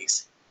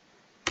possibilities.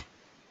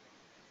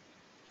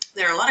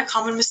 There are a lot of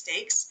common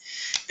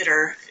mistakes that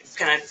are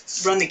going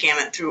to run the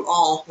gamut through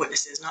all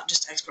witnesses, not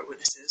just expert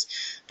witnesses,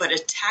 but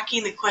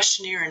attacking the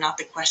questionnaire and not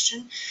the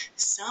question.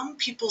 Some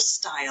people's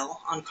style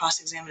on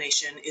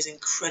cross-examination is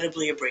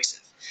incredibly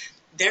abrasive.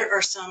 There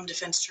are some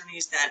defense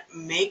attorneys that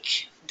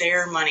make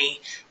their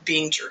money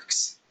being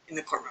jerks. in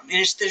the courtroom, and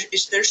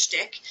it's their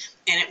shtick,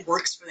 and it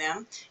works for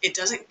them. It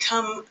doesn't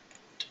come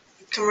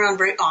around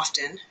very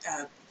often.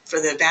 For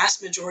the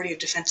vast majority of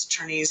defense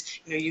attorneys,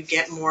 you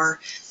get more,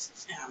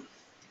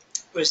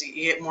 you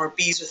get more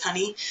bees with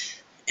honey,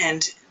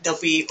 and they'll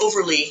be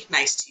overly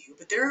nice to you.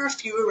 But there are a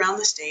few around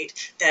the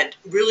state that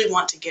really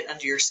want to get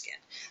under your skin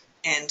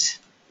and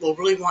will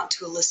really want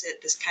to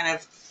elicit this kind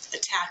of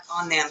attack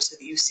on them so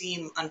that you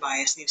seem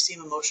unbiased and you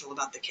seem emotional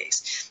about the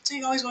case. So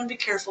you always want to be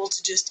careful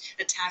to just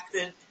attack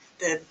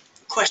the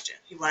question.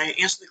 You want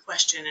to answer the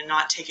question and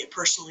not take it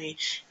personally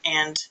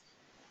and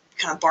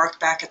kind of bark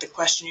back at the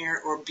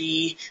questioner or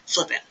be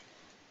flippant.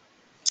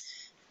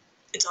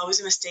 It's always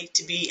a mistake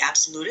to be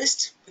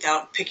absolutist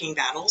without picking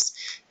battles.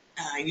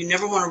 You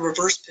never want to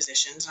reverse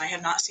positions. I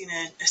have not seen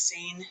a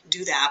SANE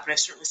do that, but I've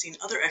certainly seen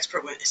other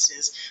expert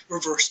witnesses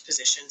reverse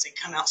positions and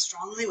come out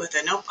strongly with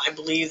a, nope, I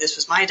believe this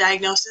was my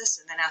diagnosis,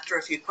 and then after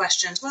a few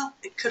questions, well,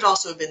 it could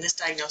also have been this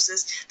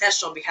diagnosis. That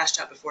shall be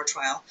hashed out before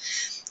trial.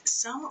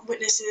 Some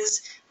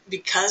witnesses,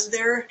 because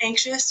they're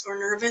anxious or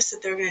nervous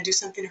that they're going to do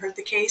something to hurt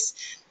the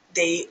case,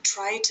 they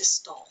try to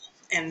stall,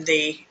 and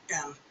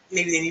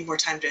maybe they need more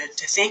time to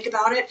think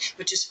about it,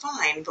 which is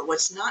fine, but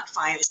what's not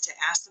fine is to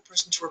ask the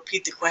person to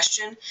repeat the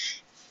question,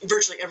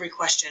 virtually every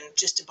question,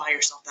 just to buy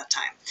yourself that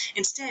time.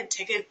 Instead,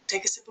 take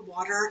a sip of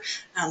water,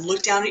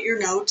 look down at your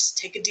notes,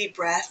 take a deep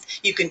breath.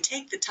 You can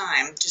take the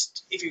time,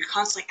 just if you're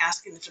constantly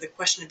asking for the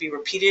question to be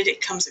repeated,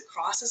 it comes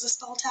across as a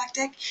stall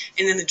tactic,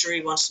 and then the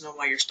jury wants to know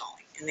why you're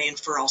stalling, and they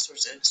infer all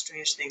sorts of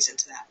strange things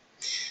into that.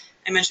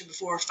 I mentioned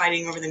before,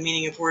 fighting over the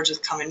meaning of words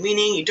with common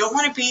meaning. You don't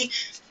want to be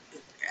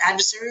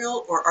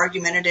adversarial or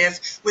argumentative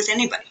with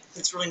anybody.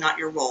 That's really not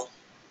your role.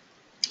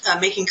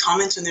 Making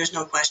comments when there's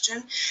no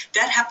question,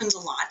 that happens a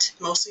lot,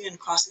 mostly in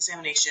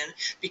cross-examination,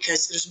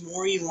 because there's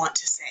more you want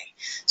to say.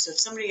 So if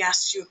somebody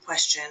asks you a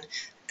question,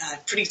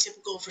 pretty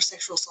typical for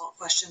sexual assault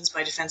questions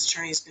by defense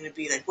attorneys is going to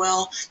be like,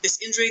 well,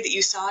 this injury that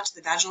you saw to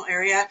the vaginal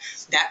area,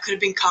 that could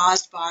have been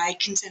caused by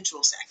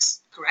consensual sex,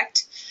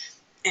 correct?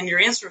 And your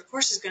answer, of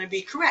course, is going to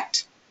be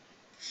correct.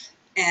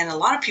 And a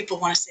lot of people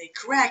want to say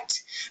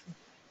correct,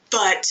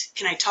 but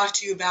can I talk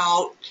to you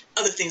about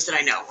other things that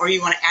I know? Or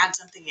you want to add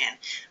something in.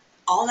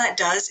 All that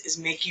does is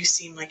make you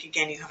seem like,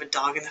 again, you have a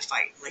dog in the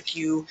fight, like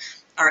you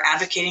are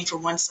advocating for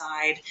one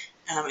side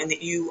and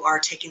that you are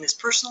taking this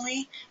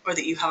personally or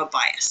that you have a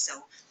bias.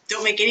 So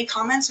don't make any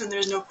comments when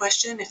there's no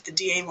question. If the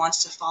DA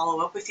wants to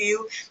follow up with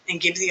you and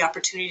give you the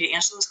opportunity to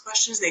answer those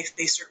questions,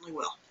 they certainly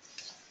will.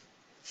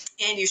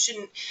 And you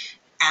shouldn't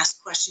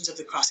ask questions of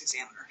the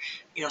cross-examiner.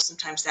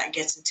 Sometimes that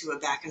gets into a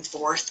back and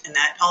forth, and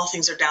that all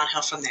things are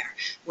downhill from there.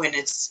 When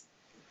it's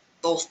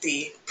both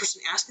the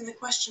person asking the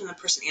question and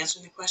the person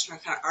answering the question are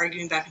kind of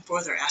arguing back and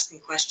forth or asking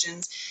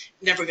questions,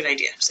 never a good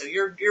idea. So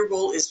your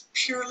role is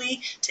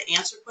purely to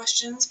answer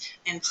questions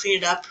and clean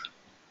it up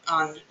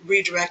on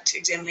redirect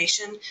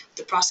examination with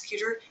the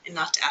prosecutor and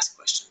not to ask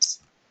questions.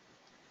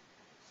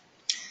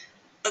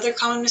 Other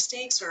common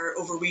mistakes are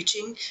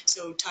overreaching,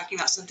 so talking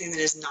about something that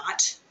is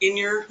not in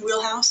your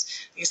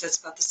wheelhouse. I guess that's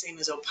about the same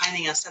as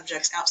opining on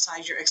subjects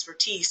outside your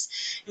expertise.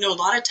 A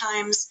lot of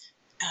times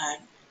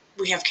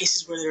we have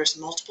cases where there's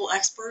multiple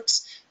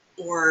experts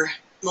or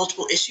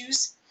multiple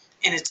issues,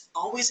 and it's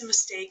always a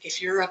mistake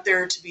if you're up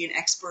there to be an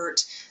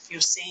expert,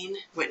 SANE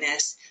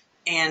witness,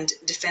 and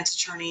defense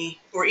attorney,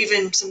 or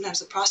even sometimes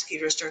the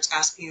prosecutor starts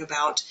asking you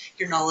about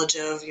your knowledge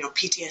of,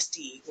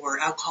 PTSD or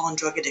alcohol and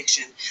drug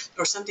addiction,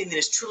 or something that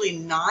is truly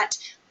not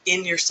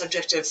in your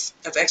subject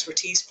of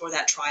expertise for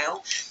that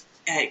trial.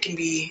 It can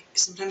be,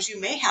 sometimes you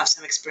may have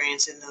some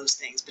experience in those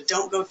things, but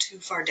don't go too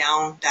far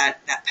down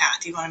that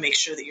path. You want to make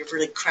sure that you're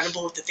really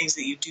credible with the things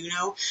that you do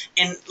know,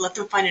 and let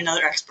them find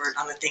another expert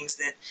on the things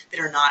that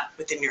are not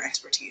within your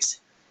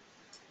expertise.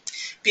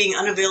 Being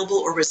unavailable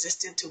or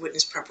resistant to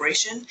witness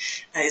preparation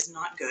is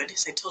not good.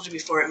 As I told you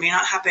before, it may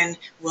not happen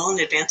well in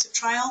advance of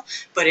trial,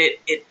 but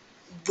it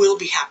will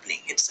be happening.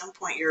 At some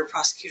point, your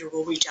prosecutor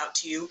will reach out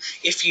to you.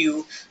 If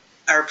you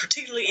are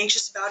particularly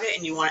anxious about it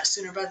and you want it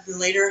sooner rather than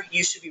later,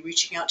 you should be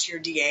reaching out to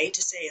your DA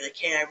to say, like,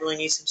 hey, I really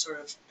need some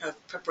sort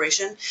of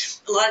preparation.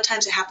 A lot of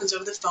times it happens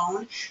over the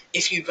phone.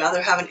 If you'd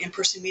rather have an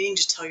in-person meeting,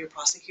 just tell your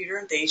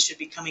prosecutor. They should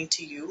be coming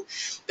to you.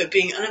 But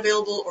being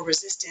unavailable or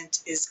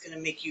resistant is going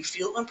to make you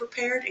feel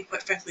unprepared, and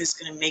quite frankly, it's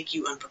going to make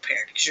you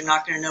unprepared because you're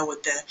not going to know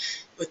what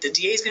the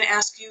DA is going to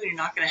ask you, and you're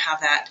not going to have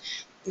that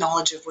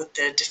knowledge of what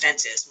the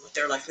defense is and what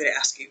they're likely to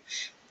ask you.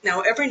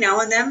 Now, every now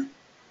and then,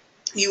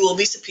 you will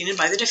be subpoenaed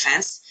by the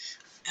defense.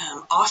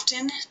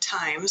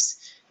 Oftentimes,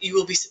 you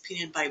will be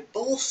subpoenaed by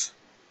both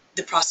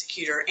the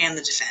prosecutor and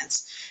the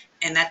defense,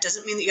 and that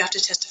doesn't mean that you have to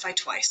testify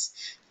twice.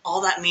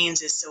 All that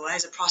means is, so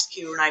as a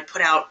prosecutor, when I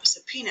put out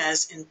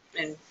subpoenas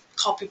and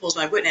call people as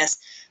my witness,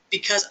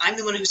 because I'm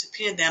the one who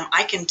subpoenaed them,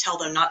 I can tell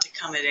them not to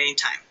come at any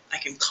time. I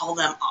can call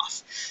them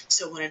off.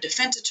 So when a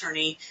defense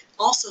attorney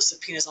also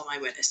subpoenas all my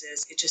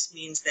witnesses, it just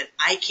means that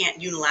I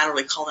can't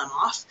unilaterally call them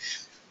off.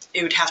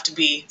 It would have to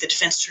be the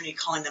defense attorney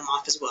calling them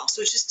off as well.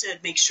 So it's just to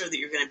make sure that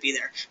you're going to be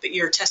there. But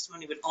your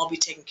testimony would all be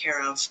taken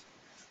care of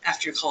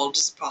after you're called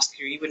as a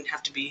prosecutor. You wouldn't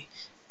have to be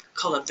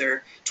called up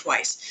there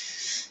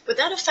twice. Would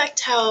that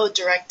affect how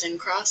direct and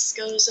cross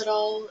goes at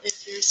all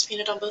if you're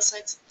subpoenaed on both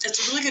sides?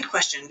 That's a really good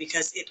question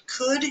because it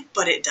could,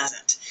 but it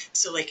doesn't.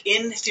 So like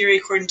in theory,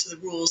 according to the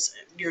rules,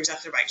 you're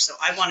exactly right. So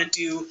I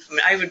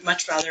would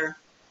much rather,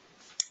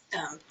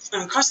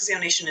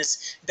 cross-examination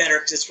is better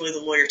because it's really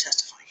the lawyer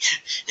testifying.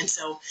 And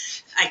so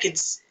I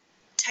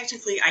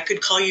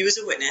could call you as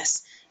a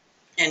witness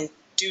and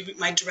do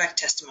my direct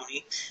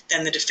testimony.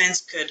 Then the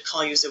defense could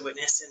call you as a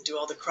witness and do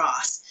all the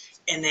cross.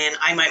 And then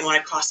I might want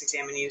to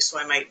cross-examine you, so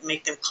I might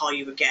make them call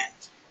you again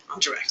on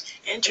direct.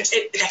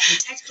 Interesting. That can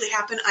technically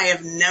happen. I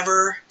have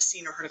never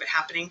seen or heard of it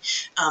happening.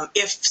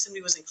 If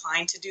somebody was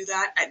inclined to do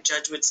that, a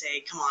judge would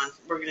say, come on,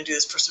 we're going to do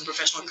this for some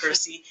professional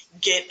courtesy,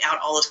 get out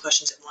all those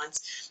questions at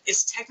once.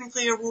 It's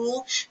technically a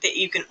rule that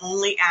you can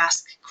only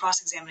ask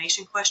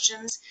cross-examination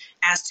questions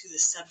as to the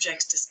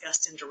subjects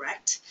discussed in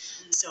direct.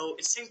 So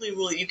it's technically a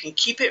rule that you can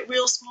keep it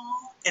real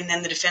small, and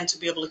then the defense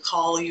will be able to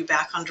call you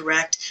back on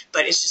direct,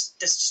 but that's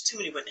just too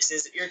many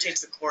witnesses. It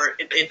irritates the court.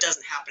 It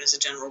doesn't happen as a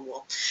general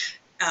rule.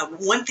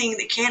 One thing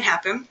that can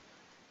happen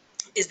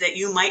is that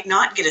you might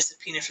not get a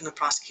subpoena from the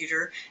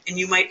prosecutor and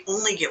you might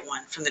only get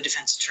one from the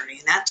defense attorney.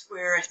 And that's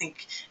where I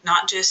think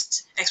not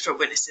just expert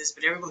witnesses,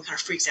 but everyone kind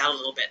of freaks out a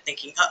little bit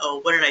thinking,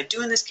 what did I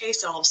do in this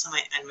case? All of a sudden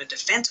I'm a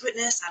defense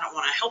witness. I don't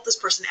want to help this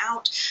person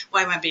out.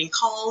 Why am I being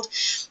called?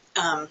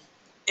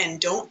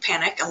 And don't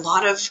panic. A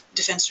lot of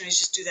defense attorneys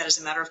just do that as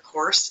a matter of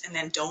course and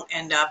then don't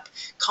end up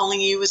calling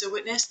you as a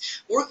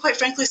witness. Or quite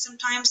frankly,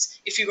 sometimes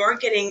if you are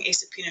getting a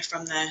subpoena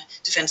from the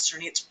defense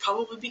attorney, it's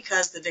probably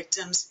because the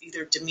victim's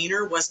either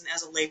demeanor wasn't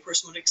as a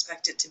layperson would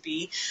expect it to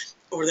be,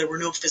 or there were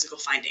no physical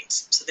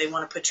findings. So they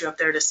want to put you up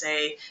there to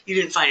say you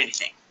didn't find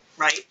anything,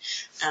 right?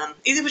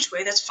 Either which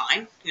way, that's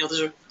fine.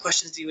 Those are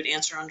questions that you would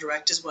answer on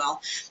direct as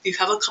well. You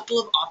have a couple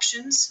of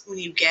options when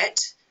you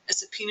get a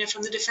subpoena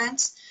from the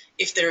defense.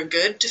 If they're a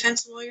good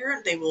defense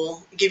lawyer, they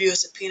will give you a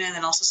subpoena and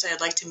then also say,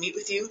 I'd like to meet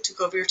with you to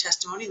go over your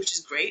testimony, which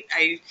is great.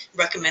 I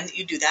recommend that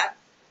you do that.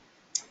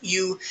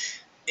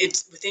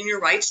 It's within your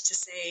rights to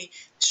say,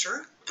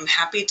 sure, I'm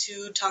happy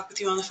to talk with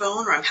you on the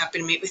phone, or I'm happy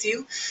to meet with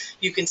you.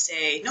 You can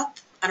say, nope,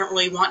 I don't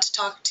really want to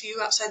talk to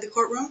you outside the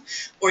courtroom.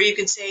 Or you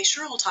can say,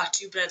 sure, I'll talk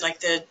to you, but I'd like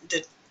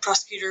the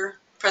prosecutor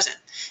present.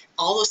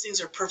 All those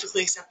things are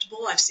perfectly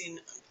acceptable. I've seen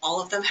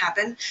all of them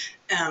happen.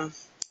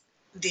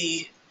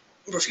 The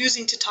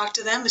refusing to talk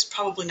to them is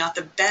probably not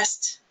the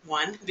best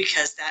one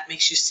because that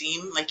makes you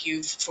seem like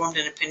you've formed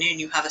an opinion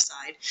and you have a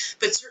side.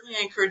 But certainly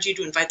I encourage you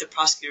to invite the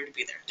prosecutor to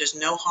be there. There's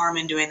no harm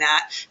in doing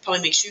that.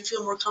 Probably makes you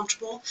feel more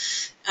comfortable.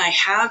 I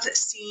have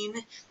seen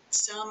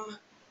some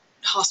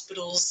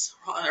hospitals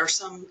or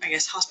some,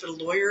 hospital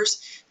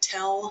lawyers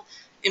tell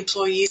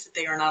employees that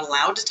they are not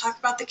allowed to talk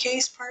about the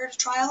case prior to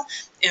trial.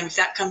 And if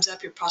that comes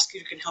up, your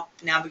prosecutor can help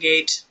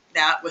navigate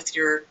that with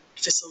your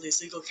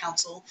facility's legal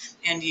counsel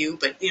and you.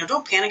 But,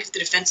 don't panic if the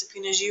defense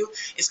subpoenas you.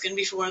 It's going to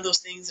be for one of those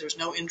things. There was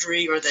no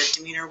injury or the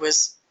demeanor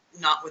was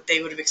not what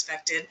they would have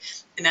expected,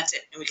 and that's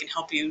it. And we can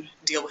help you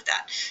deal with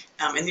that.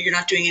 And you're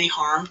not doing any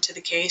harm to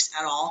the case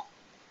at all.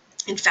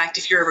 In fact,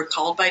 if you're ever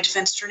called by a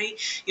defense attorney,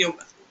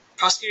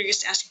 prosecutor gets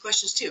to ask you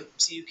questions too.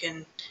 So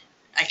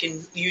I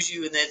can use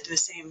you in the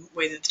same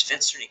way that the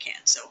defense attorney can.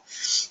 So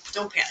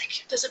don't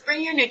panic. Does it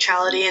bring your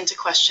neutrality into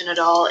question at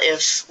all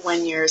if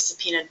when you're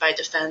subpoenaed by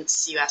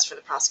defense, you ask for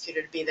the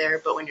prosecutor to be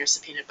there, but when you're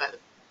subpoenaed by the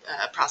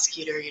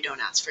prosecutor, you don't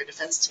ask for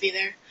defense to be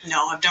there?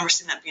 No, I've never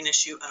seen that be an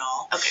issue at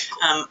all. Okay,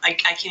 cool. I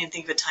can't even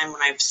think of a time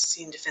when I've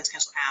seen defense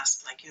counsel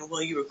ask,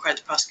 will you require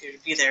the prosecutor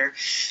to be there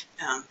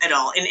at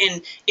all?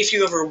 And if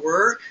you ever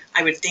were,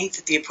 I would think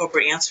that the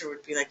appropriate answer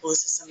would be well,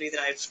 this is somebody that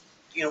I've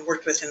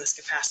worked with in this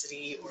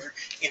capacity, or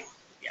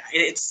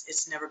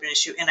it's never been an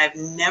issue. And I've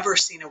never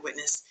seen a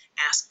witness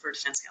ask for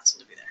defense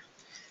counsel to be there,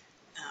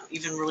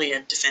 even really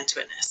a defense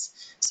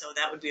witness. So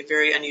that would be a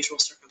very unusual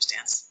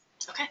circumstance.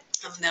 Okay.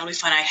 That'll be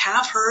fine. I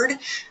have heard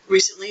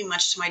recently,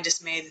 much to my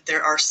dismay, that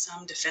there are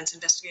some defense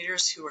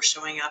investigators who are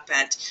showing up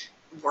at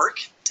work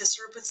to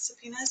serve with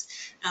subpoenas.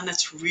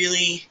 That's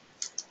really,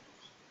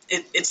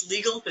 it's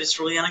legal, but it's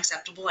really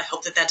unacceptable. I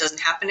hope that doesn't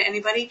happen to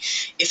anybody.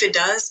 If it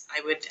does,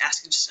 I would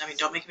ask you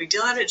don't make a big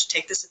deal out of it. Just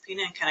take the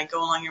subpoena and kind of go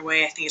along your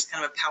way. I think it's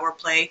kind of a power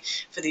play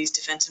for these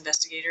defense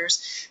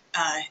investigators.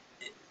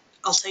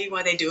 I'll tell you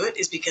why they do it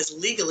is because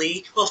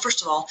legally, well,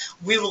 first of all,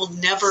 we will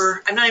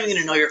never, I'm not even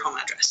going to know your home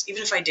address.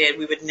 Even if I did,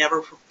 we would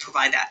never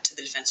provide that to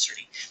the defense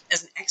attorney.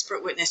 As an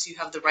expert witness, you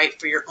have the right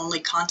for your only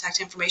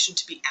contact information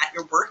to be at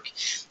your work.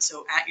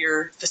 So at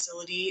your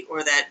facility,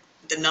 or the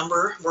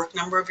work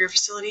number of your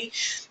facility.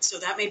 So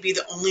that may be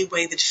the only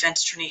way the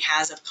defense attorney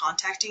has of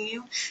contacting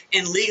you.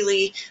 And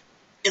legally,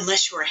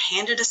 unless you are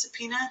handed a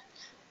subpoena,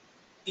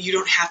 you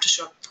don't have to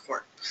show up to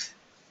court.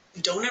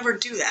 Don't ever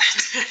do that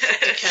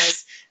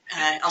because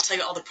I'll tell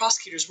you, all the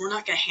prosecutors, we're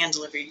not going to hand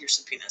deliver your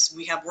subpoenas.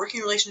 We have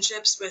working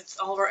relationships with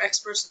all of our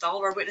experts, with all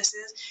of our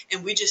witnesses,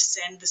 and we just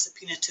send the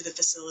subpoena to the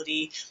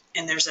facility,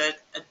 and there's a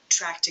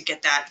track to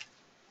get that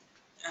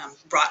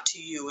brought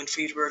to you and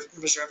for you to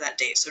reserve that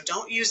date. So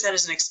don't use that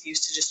as an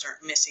excuse to just start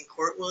missing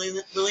court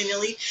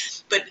willy-nilly.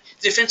 But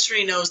the defense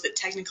attorney knows that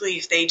technically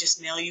if they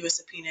just mail you a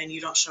subpoena and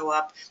you don't show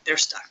up, they're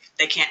stuck.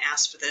 They can't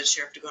ask for the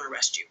sheriff to go and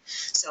arrest you.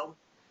 So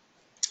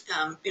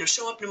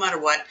show up no matter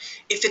what.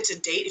 If it's a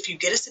date, if you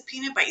get a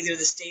subpoena by either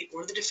the state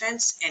or the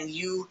defense and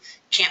you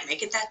can't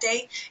make it that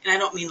day, and I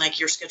don't mean like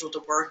you're scheduled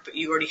to work, but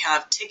you already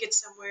have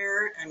tickets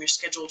somewhere and you're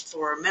scheduled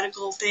for a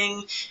medical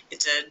thing,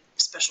 it's a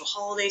special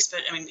holiday, but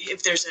I mean,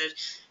 if there's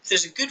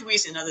a good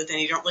reason other than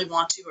you don't really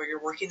want to or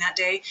you're working that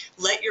day,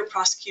 let your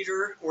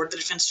prosecutor or the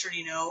defense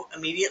attorney know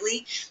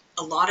immediately.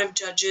 A lot of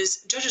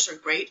judges are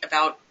great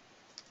about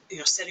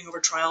setting over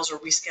trials or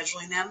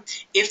rescheduling them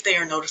if they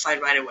are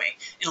notified right away.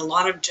 And a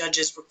lot of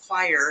judges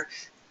require,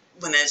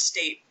 when the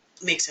state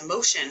makes a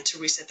motion to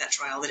reset that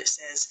trial, that it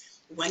says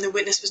when the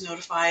witness was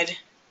notified,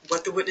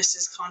 what the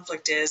witness's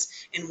conflict is,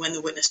 and when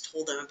the witness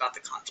told them about the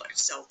conflict.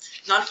 So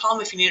not a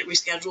problem if you need it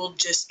rescheduled,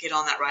 just get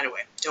on that right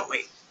away. Don't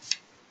wait.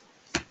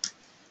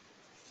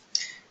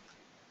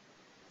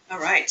 All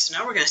right, so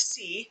now we're going to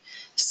see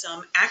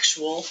some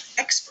actual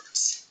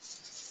experts.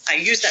 I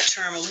use that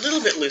term a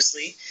little bit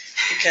loosely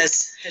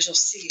because, as you'll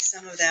see,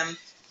 some of them...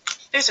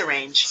 There's a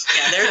range.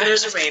 Yeah,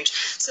 there's a range.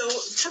 So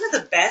some of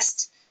the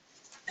best,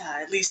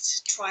 at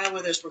least trial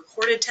where there's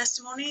recorded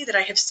testimony that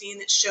I have seen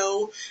that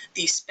show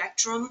the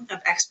spectrum of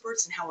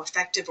experts and how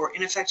effective or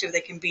ineffective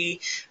they can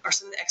be are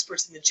some of the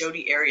experts in the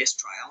Jodi Arias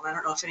trial. And I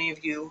don't know if any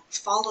of you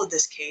followed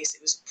this case.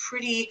 It was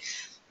pretty,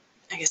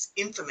 I guess,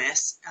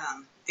 infamous.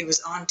 It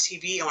was on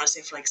TV, I want to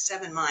say, for like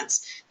 7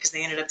 months because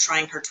they ended up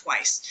trying her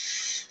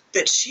twice.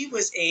 But she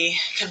was a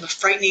kind of a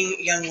frightening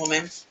young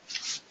woman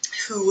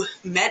who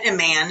met a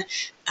man.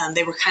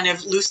 They were kind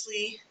of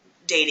loosely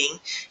dating.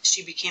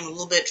 She became a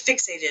little bit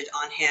fixated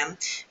on him.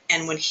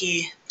 And when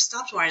he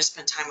stopped wanting to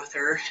spend time with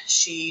her,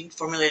 she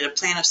formulated a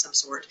plan of some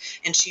sort.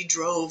 And she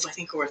drove, I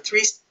think, over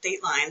 3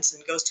 state lines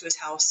and goes to his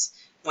house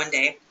one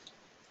day.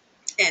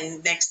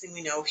 And next thing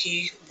we know,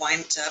 he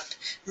winds up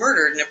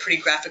murdered in a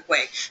pretty graphic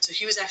way. So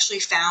he was actually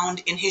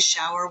found in his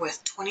shower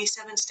with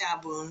 27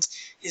 stab wounds.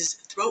 His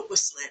throat was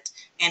slit,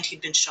 and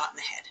he'd been shot in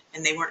the head.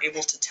 And they weren't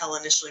able to tell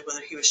initially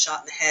whether he was shot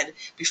in the head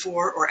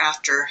before or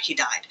after he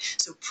died.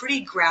 So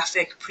pretty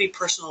graphic, pretty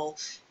personal,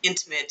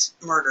 intimate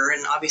murder,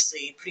 and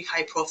obviously pretty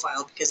high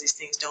profile because these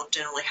things don't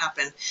generally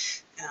happen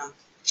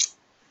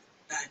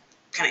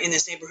kind of in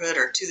this neighborhood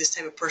or to this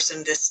type of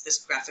person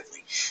this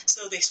graphically.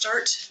 So they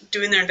start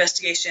doing their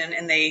investigation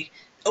and they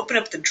open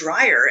up the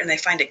dryer and they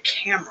find a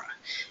camera.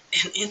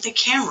 And in the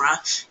camera,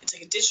 it's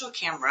like a digital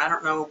camera. I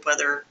don't know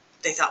whether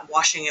they thought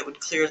washing it would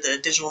clear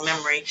the digital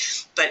memory,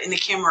 but in the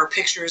camera are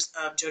pictures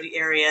of Jodi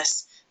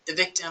Arias, the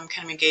victim,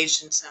 kind of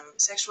engaged in some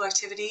sexual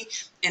activity,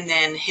 and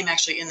then him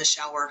actually in the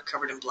shower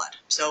covered in blood.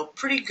 So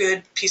pretty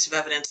good piece of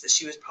evidence that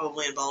she was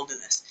probably involved in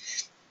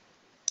this.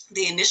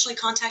 They initially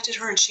contacted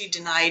her and she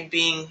denied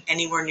being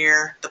anywhere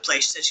near the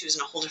place. She said she was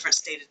in a whole different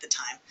state at the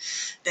time.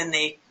 Then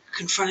they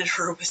confronted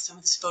her with some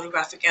of this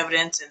photographic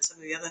evidence and some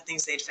of the other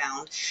things they'd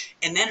found.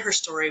 And then her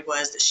story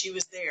was that she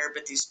was there,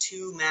 but these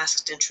 2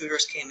 masked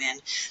intruders came in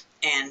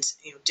and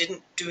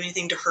didn't do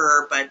anything to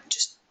her, but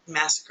just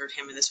massacred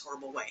him in this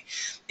horrible way.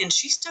 And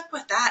she stuck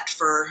with that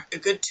for a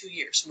good 2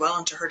 years, well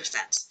into her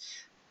defense.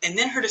 And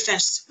then her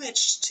defense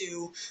switched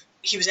to,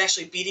 he was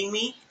actually beating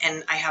me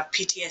and I have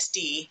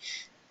PTSD,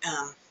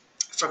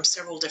 from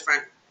several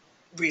different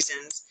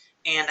reasons,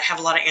 and I have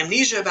a lot of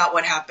amnesia about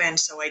what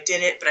happened, so I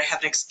did it, but I have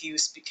an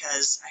excuse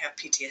because I have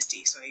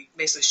PTSD, so I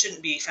basically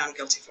shouldn't be found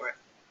guilty for it.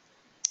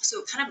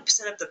 So it kind of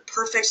set up the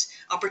perfect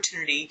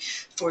opportunity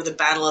for the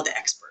battle of the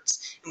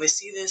experts. And we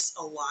see this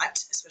a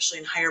lot, especially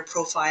in higher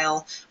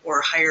profile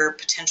or higher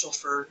potential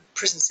for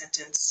prison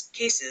sentence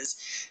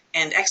cases.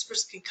 And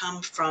experts can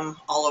come from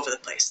all over the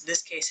place.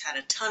 This case had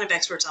a ton of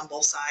experts on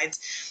both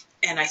sides.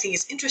 And I think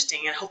it's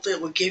interesting, and hopefully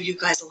it will give you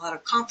guys a lot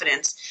of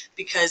confidence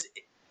because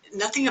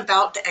nothing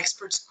about the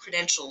experts'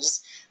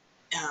 credentials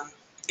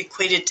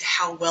equated to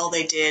how well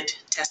they did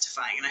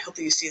testifying. And I hope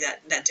that you see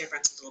that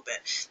difference a little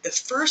bit. The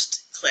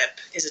first clip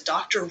is a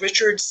Dr.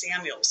 Richard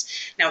Samuels.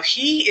 Now,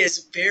 he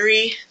is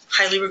very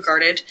highly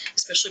regarded,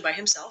 especially by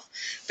himself,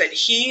 but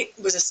he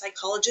was a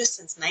psychologist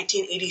since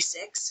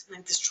 1986. I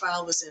think this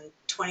trial was in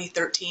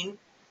 2013.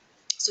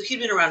 So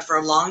he'd been around for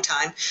a long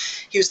time.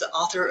 He was the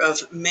author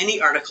of many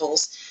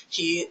articles.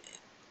 He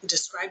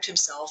described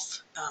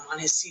himself on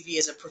his CV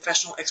as a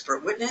professional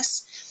expert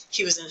witness.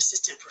 He was an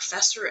assistant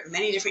professor at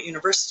many different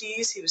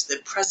universities. He was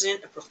the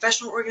president of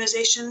professional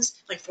organizations,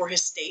 like for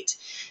his state.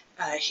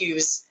 He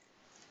was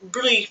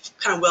really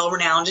kind of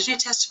well-renowned, and he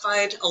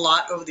testified a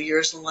lot over the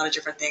years on a lot of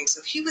different things.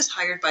 So he was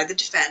hired by the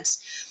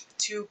defense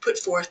to put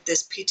forth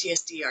this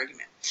PTSD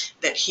argument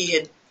that he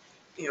had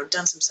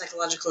done some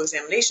psychological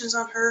examinations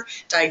on her,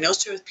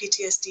 diagnosed her with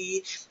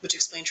PTSD, which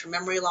explained her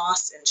memory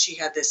loss, and she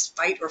had this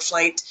fight or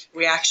flight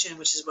reaction,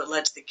 which is what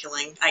led to the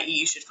killing, i.e.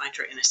 you should find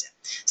her innocent.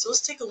 So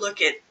let's take a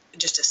look at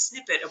just a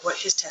snippet of what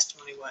his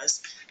testimony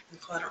was.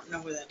 Nicole, I don't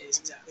know where that is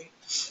exactly.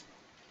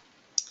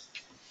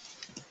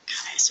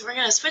 Okay, so we're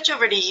going to switch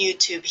over to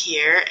YouTube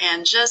here,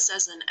 and just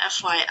as an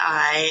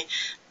FYI,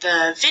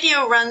 the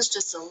video runs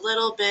just a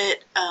little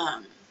bit,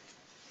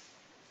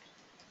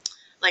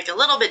 like a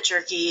little bit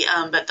jerky,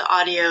 but the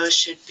audio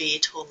should be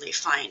totally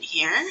fine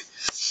here.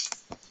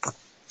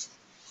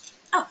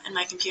 Oh, and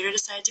my computer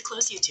decided to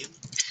close YouTube.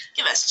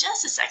 Give us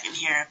just a second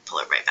here, pull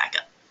it right back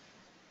up.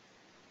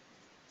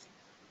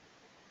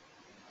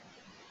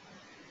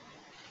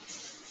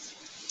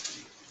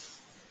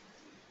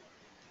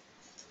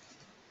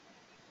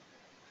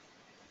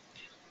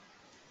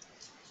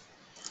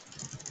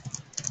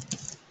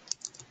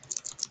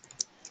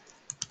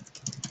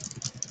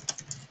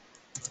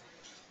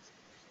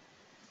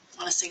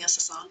 Want to sing us a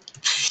song?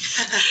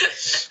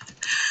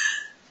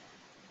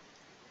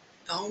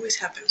 It always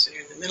happens when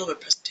you're in the middle of a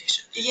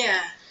presentation.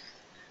 Yeah.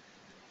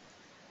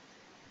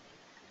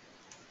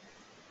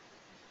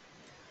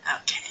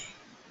 Okay.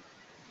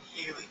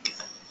 Here we go.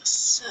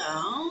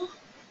 So.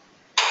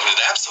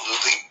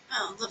 Absolutely.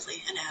 Oh,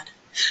 lovely. An ad.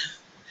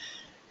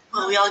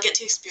 Well, we all get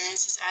to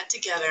experience this ad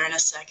together in a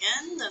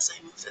second as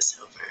I move this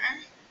over.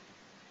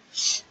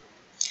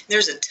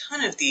 There's a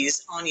ton of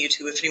these on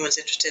YouTube if anyone's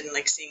interested in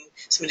like seeing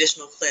some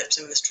additional clips.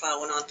 I mean, this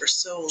trial went on for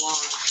so long,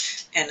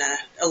 and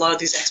a lot of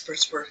these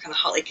experts were kind of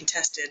hotly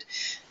contested.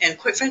 And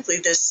quite frankly,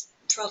 this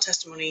trial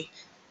testimony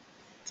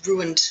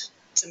ruined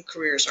some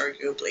careers,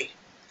 arguably.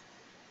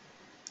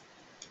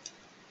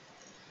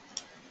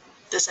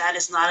 This ad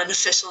is not an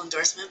official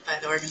endorsement by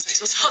the Oregon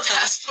Sexual Assault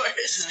Task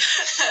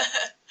Force.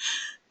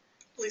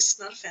 At least it's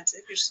not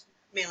offensive. You're just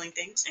mailing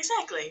things.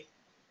 Exactly.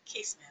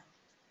 Case mail.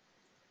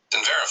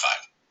 And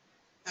verified.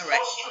 All right.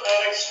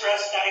 Post-traumatic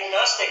stress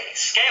diagnostic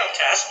scale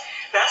test,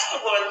 that's the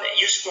one that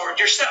you scored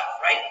yourself,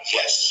 right?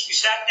 Yes. You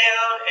sat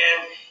down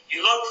and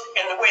you looked,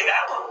 and the way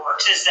that one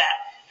works is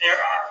that there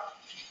are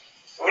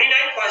 49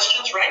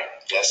 questions, right?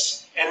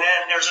 Yes. And then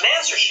there's an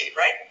answer sheet,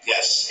 right?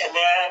 Yes. And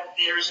then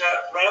there's a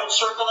round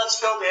circle that's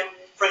filled in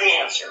for the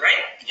answer,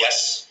 right?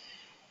 Yes.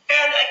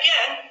 And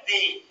again,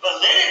 the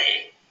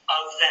validity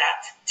of that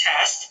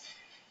test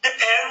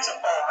depends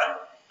on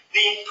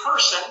the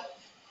person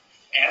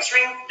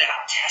answering that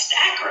test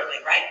accurately,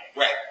 right?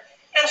 Right.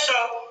 And so,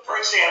 for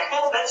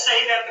example, let's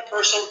say that the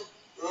person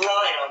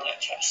lied on that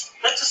test.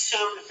 Let's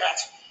assume that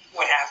that's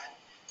what happened,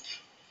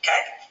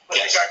 okay? With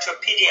Yes. regard to a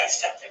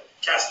PDS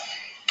test.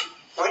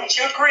 Wouldn't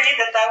you agree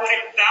that that would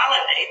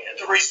invalidate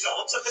the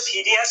results of the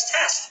PDS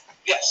test?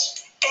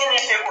 Yes. And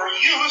if it were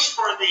used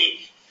for the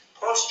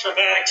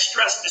post-traumatic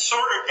stress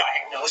disorder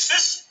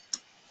diagnosis,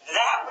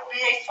 that would be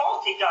a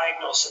faulty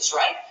diagnosis,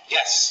 right?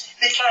 Yes.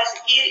 Because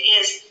it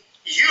is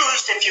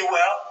used, if you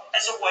will,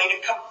 as a way to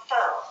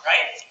confirm,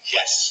 right?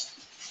 Yes.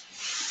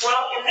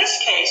 Well, in this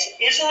case,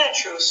 isn't it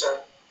true, sir,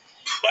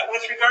 that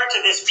with regard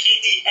to this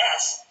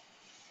PDS,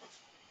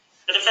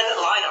 the defendant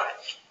lied on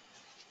it?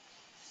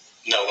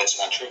 No, that's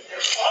not true.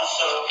 There's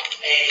also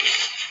a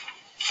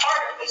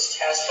part of this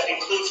test that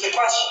includes the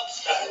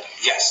questions, doesn't it?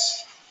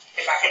 Yes.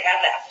 If I could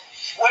have that.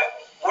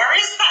 Where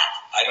is that?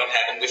 I don't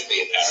have it with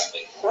me,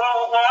 apparently.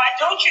 Well, why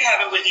don't you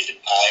have it with you?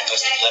 I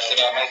must have left it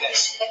on my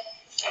desk.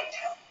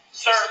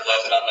 Sir,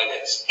 Left it on my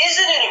desk.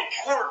 isn't it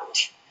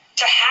important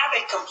to have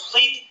a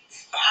complete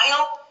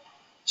file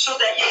so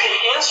that you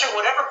can answer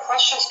whatever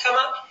questions come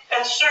up?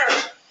 And sir,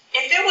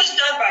 if it was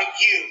done by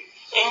you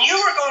and you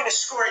were going to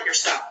score it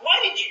yourself, why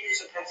did you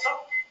use a pencil?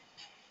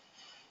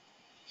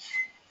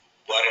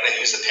 Why did I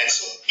use a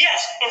pencil? Yes,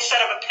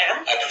 instead of a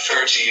pen. I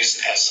prefer to use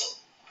a pencil.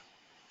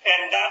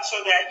 And that's so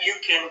that you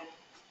can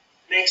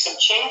make some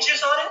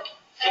changes on it?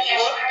 If you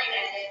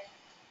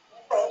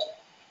want.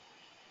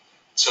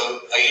 So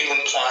are you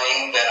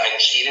implying that I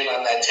cheated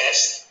on that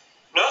test?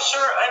 No,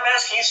 sir, I'm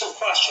asking you some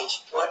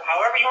questions.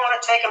 However you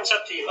want to take them, it's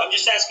up to you. I'm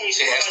just asking you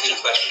So some ask me questions.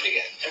 the question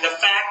again. And the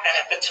fact that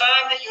at the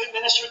time that you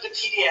administered the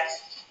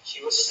PDS,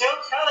 she was still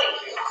telling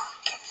you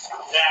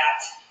that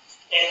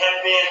it had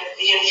been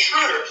the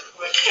intruder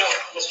who had killed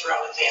Mr.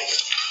 Alexander.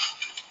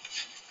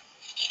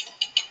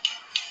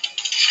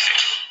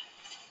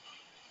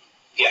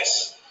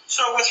 Yes.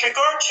 So with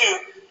regard to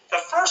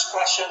the first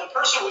question, the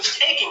person who's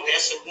taking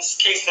this, in this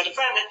case the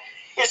defendant,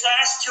 is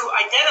asked to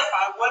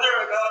identify whether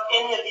or not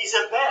any of these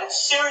events,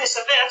 serious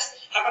events,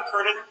 have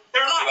occurred in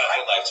their life. Throughout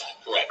Right? my lifetime,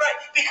 correct. Right,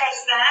 because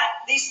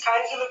these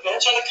kinds of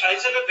events are the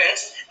kinds of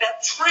events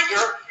that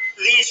trigger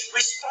these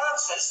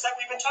responses that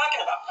we've been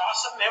talking about.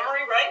 Loss of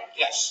memory, right?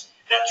 Yes.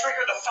 That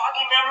trigger the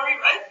foggy memory,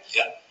 right?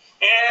 Yeah.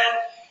 And,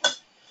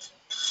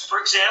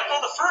 for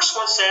example, the first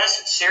one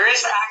says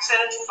serious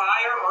accident,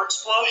 fire, or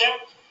explosion.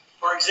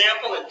 For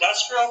example,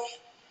 industrial,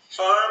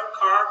 farm,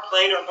 car,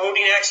 plane, or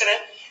boating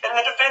accident. And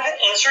the defendant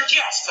answered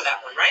yes to that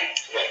one, right?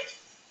 Right.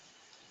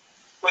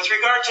 With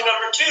regard to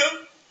number two,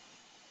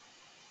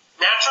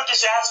 natural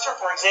disaster,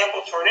 for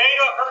example,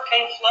 tornado,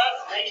 hurricane, flood,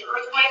 or major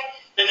earthquake,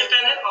 the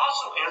defendant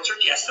also answered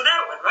yes to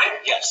that one,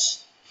 right?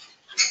 Yes.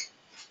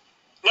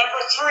 Number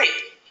three,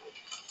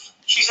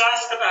 she's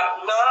asked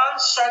about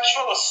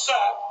non-sexual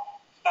assault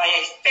by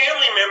a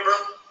family member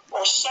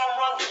or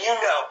someone you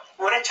know.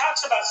 When it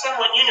talks about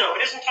someone you know,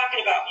 it isn't talking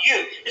about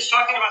you. It's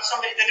talking about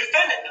somebody the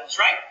defendant knows,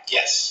 right?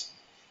 Yes.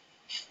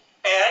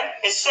 And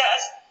it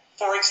says,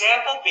 for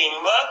example, being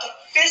mugged,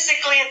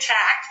 physically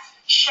attacked,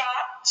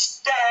 shot,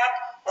 stabbed,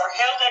 or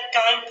held at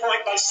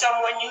gunpoint by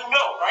someone you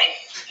know, right?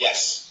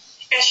 Yes.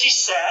 And she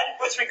said,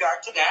 with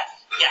regard to that,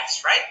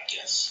 yes, right?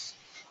 Yes.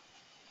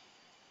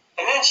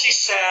 And then she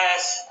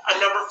says,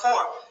 number 4,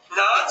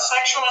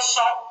 non-sexual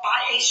assault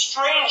by a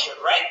stranger,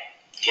 right?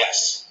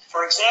 Yes.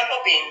 For example,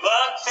 being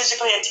mugged,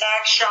 physically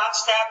attacked, shot,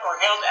 stabbed, or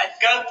held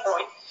at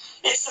gunpoint.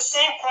 It's the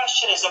same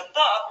question as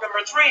above,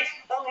 number 3,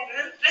 only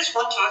this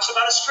one talks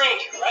about a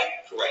stranger,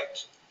 right?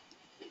 Correct.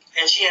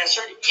 And she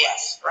answered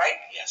yes, right?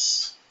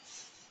 Yes.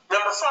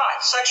 Number 5,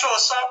 sexual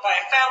assault by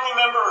a family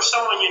member or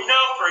someone you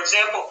know, for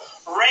example,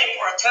 rape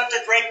or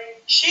attempted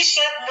rape. She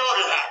said no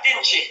to that,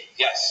 didn't she?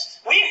 Yes.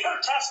 We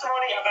heard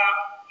testimony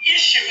about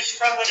issues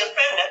from the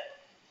defendant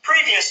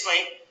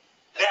previously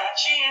that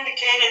she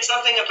indicated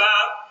something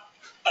about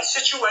a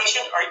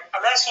situation, or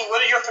I'm asking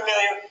whether you're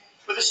familiar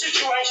with a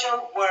situation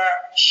where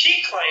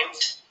she claimed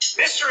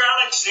Mr.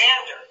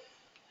 Alexander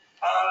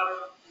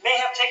may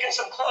have taken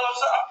her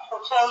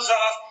clothes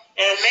off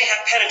and may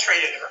have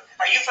penetrated her.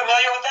 Are you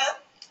familiar with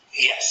that?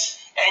 Yes.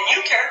 And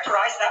you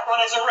characterized that one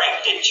as a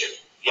rape, didn't you?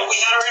 Yes. When we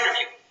had our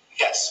interview.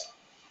 Yes.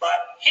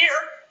 But here,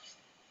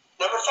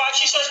 number 5,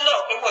 she says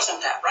no, it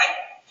wasn't that, right?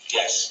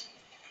 Yes.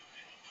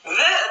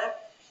 Then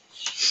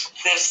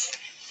this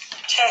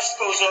test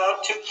goes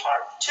on to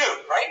part 2,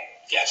 right?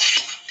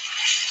 Yes.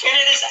 And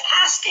it is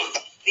asking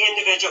the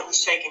individual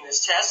who's taking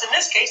this test, in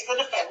this case the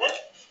defendant,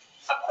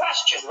 a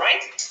question,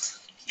 right?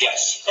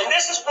 Yes. And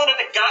this is one of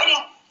the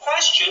guiding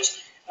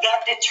questions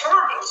that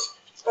determines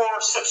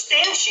or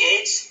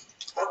substantiates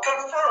or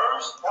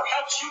confirms or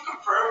helps you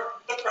confirm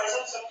the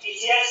presence of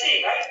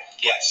PTSD, right?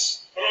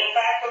 Yes. And in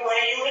fact, the way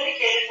you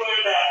indicated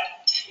were that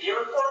your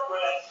report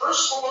were that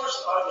first scores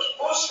on the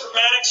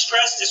post-traumatic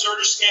stress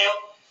disorder scale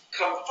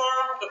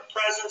confirm the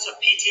presence of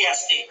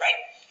PTSD, right?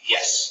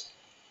 Yes.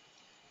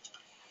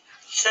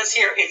 It says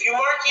here, if you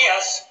mark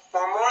yes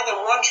for more than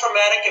one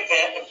traumatic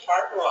event in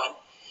part 1,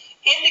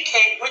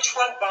 indicate which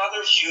one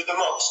bothers you the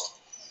most.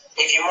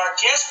 If you mark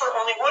yes for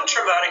only one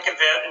traumatic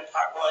event in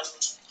part 1,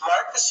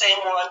 mark the same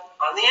one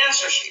on the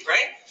answer sheet,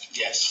 right?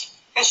 Yes.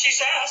 And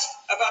she's asked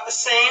about the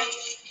same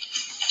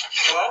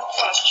 12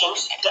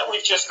 questions that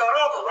we've just gone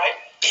over, right?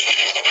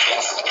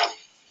 Yes.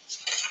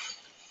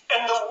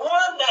 And the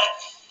one that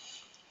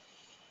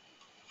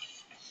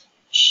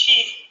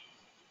she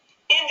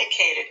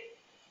indicated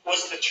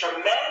was the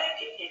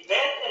traumatic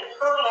event in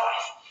her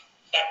life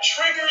that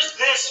triggers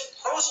this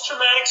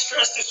post-traumatic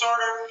stress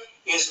disorder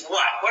is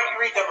what? Why don't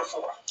you read number 4?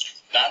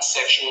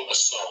 Non-sexual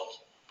assault.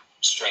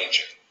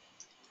 Stranger.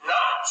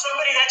 Not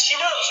somebody that she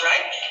knows,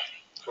 right?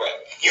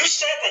 Correct. You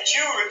said that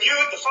you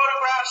reviewed the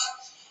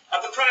photographs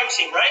of the crime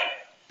scene, right?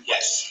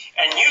 Yes.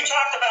 And you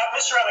talked about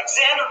Mr.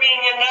 Alexander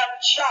being in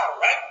that shower,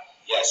 right?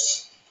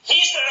 Yes.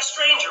 He's not a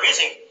stranger, is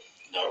he?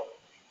 No.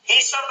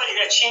 He's somebody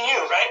that she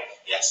knew, right?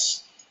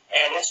 Yes.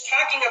 And it's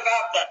talking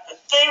about that the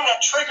thing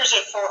that triggers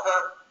it for her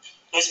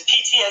is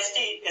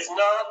PTSD, is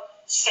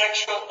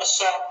non-sexual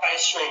assault by a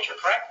stranger,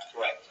 correct?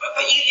 Correct.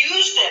 But you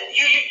used it.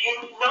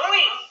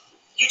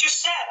 You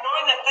just said,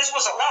 knowing that this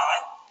was a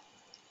lie,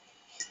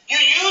 you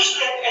used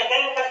it and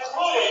then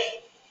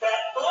concluded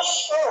that those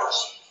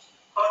scores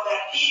on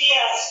that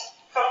PDS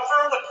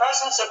confirm the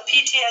presence of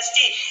PTSD,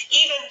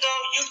 even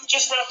though you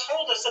just now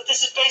told us that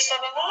this is based on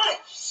a lie.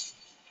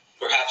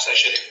 Perhaps I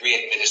should have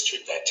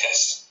re-administered that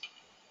test.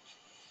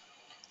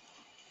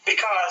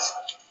 Because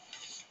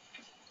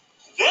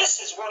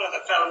this is one of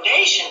the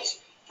foundations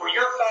for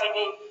your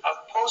finding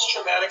of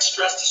post-traumatic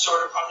stress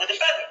disorder on the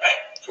defendant,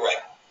 right?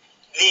 Correct.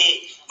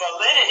 The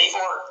validity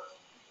or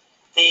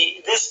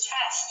this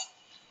test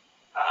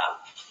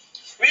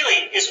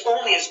really is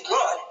only as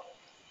good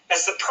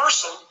as the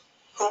person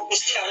who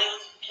is telling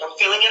or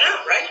filling it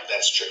out, right?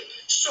 That's true.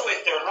 So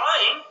if they're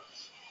lying,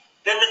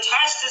 then the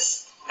test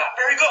is not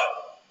very good.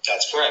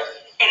 That's correct.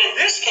 And in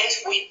this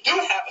case, we do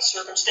have a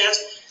circumstance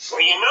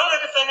where you know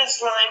the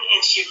defendant's lying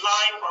and she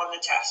lied on the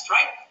test,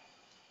 right?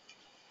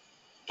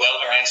 Well,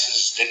 her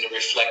answers didn't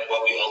reflect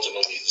what we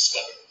ultimately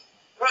discovered.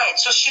 Right,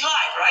 so she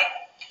lied, right?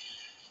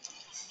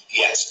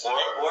 Yes, or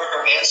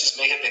her answers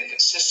may have been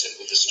consistent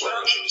with the story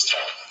she was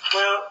telling.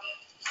 Well,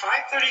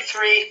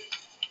 533,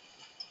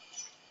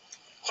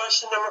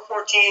 question number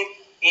 14,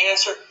 the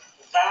answer,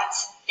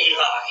 that's a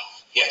lie.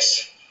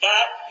 Yes.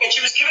 And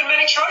she was given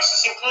many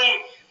choices,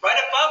 including right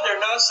above there,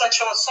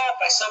 non-sexual assault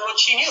by someone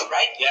she knew,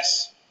 right?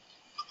 Yes.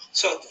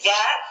 So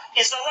that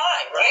is a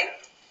lie, right?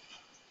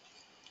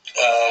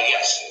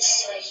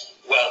 Yes.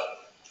 Well,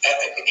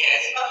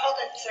 again. Hold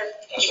it,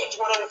 sir.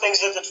 One of the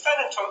things that the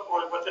defendant told,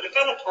 or what the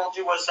defendant told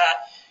you was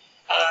that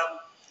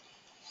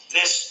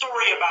this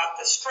story about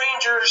the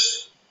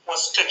strangers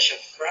was fiction,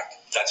 correct?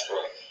 That's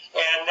correct.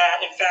 And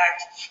that, in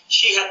fact,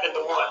 she had been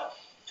the one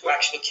to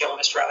actually kill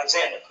Mr.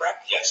 Alexander,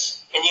 correct?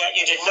 Yes. And yet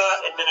you did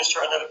not administer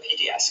another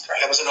PDS,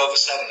 correct? That was an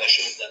oversight, and I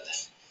should have done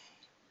that.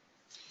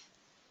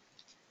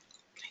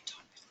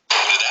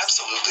 With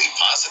absolutely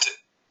positive.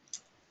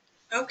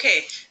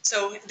 Okay,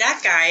 so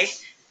that guy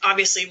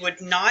obviously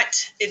would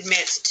not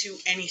admit to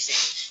anything.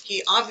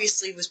 He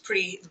obviously was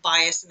pretty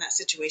biased in that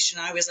situation.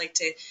 I always like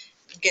to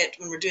get,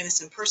 when we're doing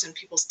this in person,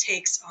 people's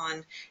takes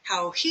on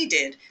how he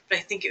did, but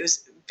I think it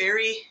was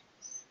very,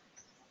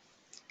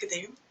 could they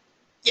hear me?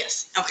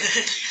 Yes. Okay.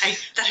 I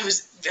thought it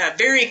was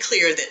very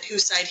clear that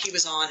whose side he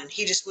was on, and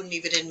he just wouldn't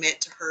even admit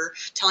to her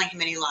telling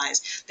him any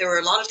lies. There were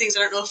a lot of things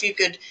I don't know if you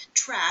could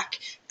track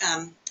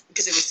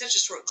because it was such a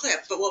short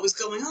clip, but what was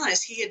going on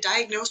is he had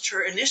diagnosed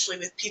her initially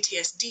with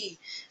PTSD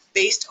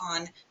based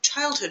on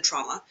childhood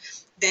trauma.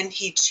 Then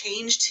he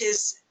changed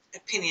his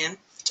opinion.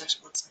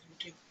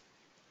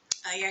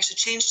 He actually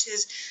changed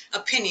his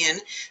opinion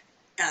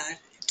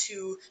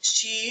to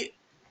she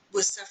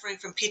was suffering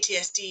from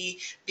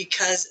PTSD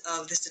because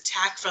of this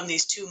attack from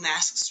these two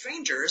masked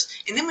strangers.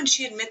 And then when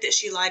she admitted that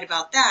she lied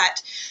about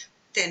that,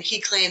 then he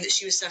claimed that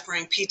she was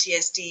suffering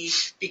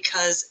PTSD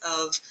because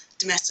of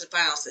domestic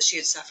violence that she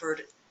had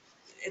suffered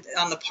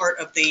on the part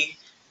of the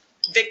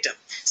victim.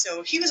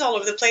 So he was all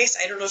over the place.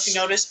 I don't know if you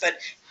noticed, but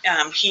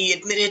he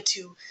admitted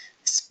to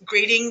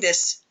grading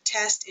this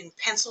test in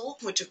pencil,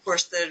 which of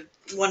course the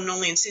one and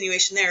only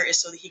insinuation there is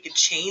so that he could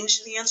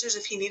change the answers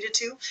if he needed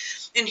to.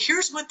 And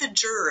here's what the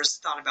jurors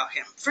thought about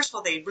him. First of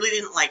all, they really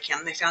didn't like him.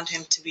 They found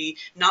him to be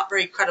not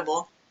very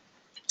credible.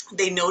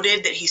 They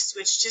noted that he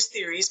switched his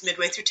theories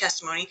midway through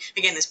testimony.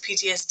 Again, this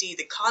PTSD,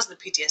 the cause of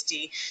the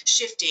PTSD,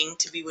 shifting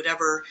to be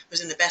whatever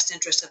was in the best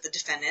interest of the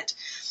defendant.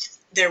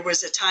 There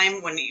was a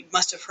time when he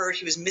must have heard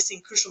he was missing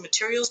crucial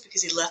materials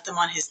because he left them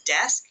on his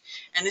desk.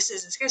 And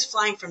this guy's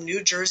flying from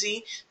New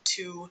Jersey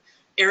to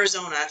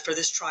Arizona for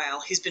this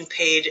trial. He's been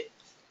paid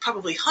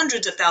probably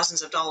hundreds of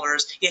thousands of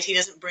dollars, yet he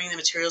doesn't bring the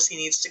materials he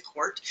needs to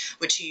court,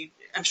 which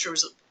I'm sure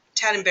was a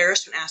tad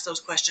embarrassed when asked those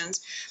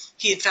questions.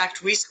 He, in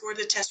fact, rescored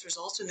the test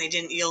results when they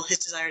didn't yield his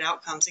desired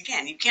outcomes.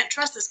 Again, you can't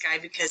trust this guy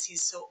because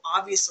he's so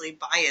obviously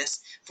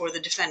biased for the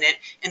defendant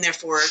and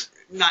therefore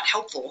not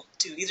helpful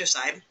to either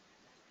side.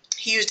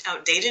 He used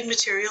outdated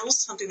materials,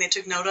 something they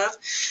took note of.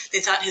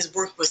 They thought his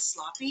work was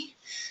sloppy.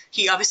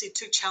 He obviously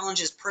took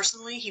challenges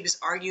personally. He was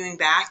arguing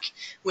back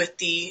with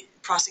the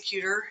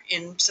prosecutor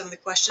in some of the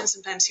questions.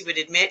 Sometimes he would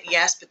admit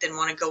yes, but then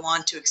want to go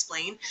on to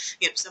explain.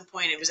 At some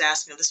point it was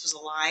asked, this was a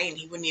lie, and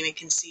he wouldn't even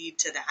concede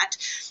to that.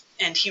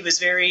 And he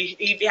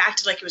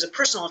acted like it was a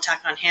personal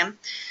attack on him.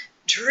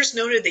 Jurors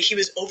noted that he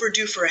was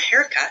overdue for a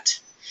haircut.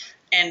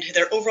 And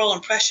their overall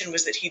impression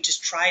was that he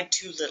just tried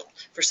too little.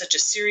 For such a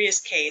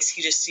serious case,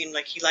 he just seemed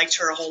like he liked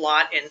her a whole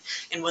lot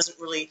and wasn't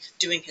really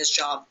doing his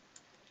job.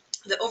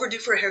 The overdue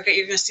for a haircut,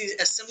 you're going to see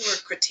a similar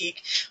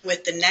critique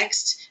with the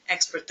next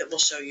expert that we'll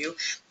show you.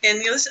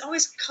 And this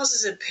always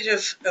causes a bit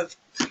of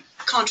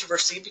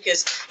controversy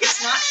because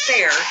it's not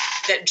fair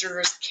that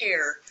jurors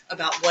care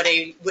about what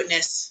a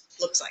witness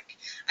looks like.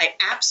 I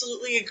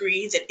absolutely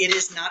agree that it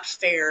is not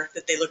fair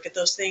that they look at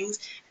those things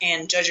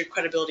and judge your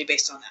credibility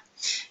based on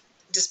that.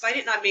 Despite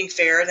it not being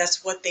fair,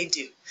 that's what they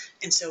do.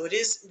 And so it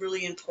is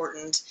really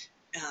important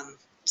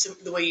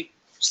the way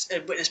a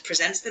witness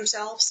presents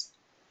themselves,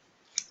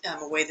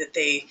 a way that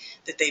they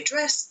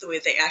dress, the way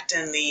they act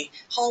in the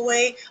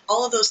hallway,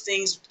 all of those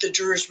things the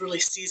jurors really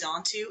seize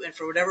onto and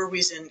for whatever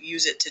reason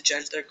use it to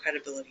judge their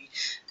credibility.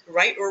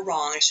 Right or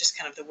wrong, it's just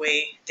kind of the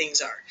way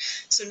things are.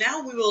 So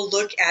now we will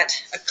look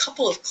at a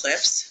couple of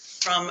clips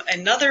from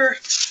another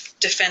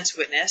defense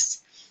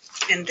witness,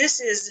 and this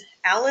is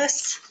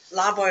Alice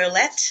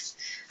LaViolette.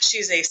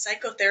 She's a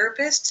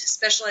psychotherapist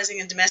specializing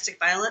in domestic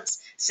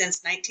violence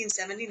since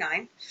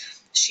 1979.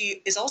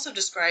 She is also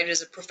described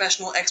as a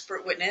professional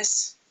expert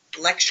witness,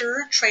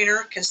 lecturer,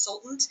 trainer,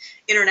 consultant,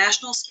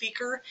 international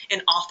speaker,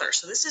 and author.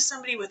 So this is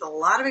somebody with a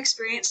lot of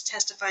experience,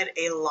 testified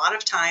a lot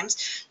of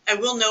times. I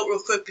will note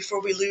real quick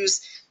before we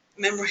lose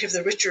memory of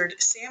the Richard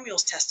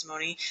Samuels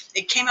testimony,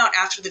 it came out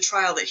after the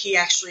trial that he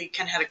actually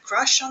kind of had a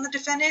crush on the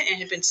defendant and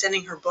had been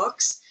sending her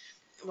books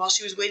while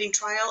she was waiting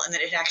trial, and that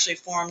it actually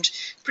formed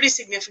a pretty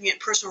significant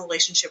personal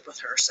relationship with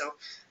her. So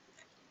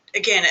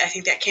again, I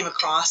think that came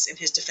across in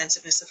his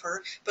defensiveness of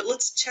her. But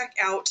let's check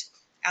out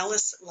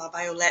Alice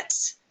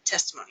LaViolette's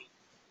testimony.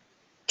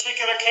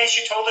 Particular case,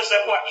 you told us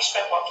that you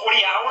spent 40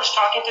 hours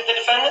talking to the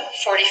defendant?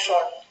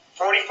 44.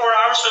 44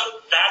 hours,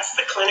 so that's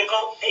the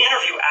clinical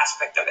interview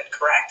aspect of it,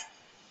 correct?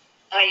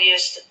 I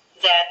used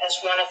that as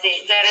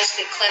that is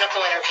the clinical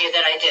interview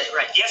that I did,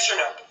 right? Yes or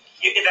no?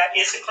 That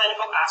is a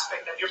clinical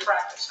aspect of your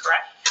practice,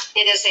 correct?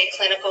 It is a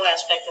clinical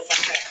aspect of my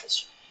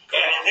practice.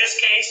 And in this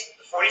case,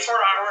 the 44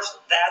 hours,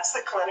 that's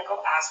the clinical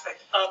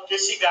aspect of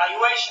this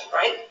evaluation,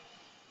 right?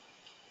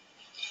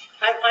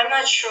 I'm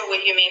not sure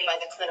what you mean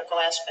by the clinical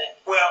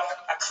aspect. Well,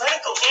 a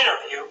clinical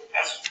interview,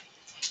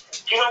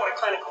 you know what a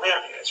clinical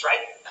interview is,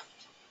 right?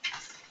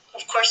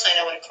 Of course I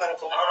know what a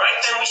clinical interview is. All right,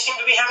 then we seem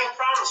to be having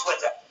problems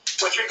with it.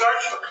 With regard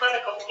to a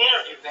clinical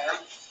interview, then,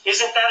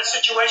 isn't that a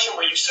situation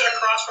where you sit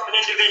across from an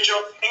individual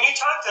and you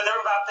talk to them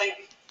about the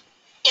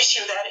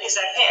issue that is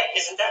at hand?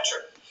 Isn't that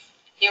true?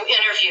 You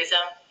interview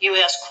them, you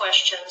ask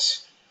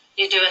questions,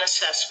 you do an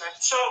assessment.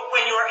 So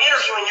when you are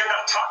interviewing, you're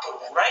not talking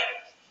then, right?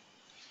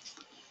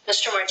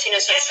 Mr.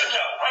 Martinez, yes or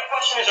no? My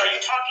question is, are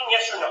you talking,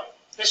 yes or no?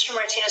 Mr.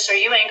 Martinez, are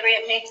you angry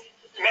at me?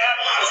 Ma'am,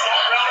 is that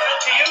relevant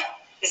to you?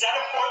 Is that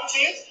important to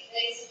you?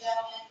 Ladies and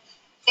gentlemen,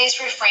 please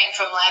refrain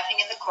from laughing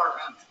in the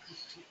courtroom.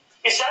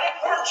 Is that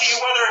important to you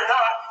whether or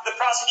not the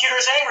prosecutor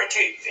is angry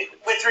to you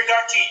with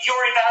regard to your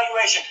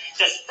evaluation?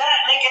 Does that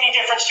make any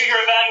difference to your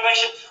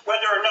evaluation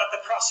whether or not the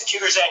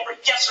prosecutor is angry?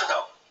 Yes or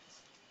no?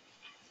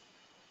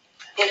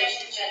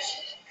 Judge,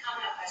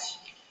 comment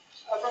question.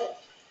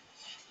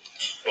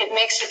 It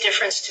makes a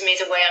difference to me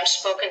the way I'm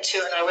spoken to,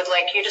 and I would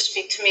like you to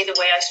speak to me the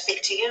way I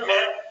speak to you.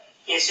 Ma'am,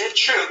 is it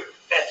true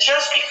that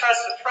just because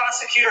the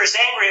prosecutor is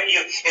angry at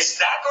you, is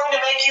that going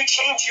to make you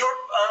change your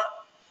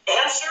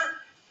answer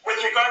with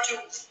regard to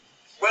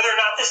whether or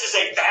not this is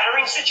a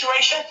battering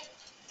situation?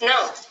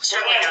 No,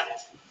 certainly not.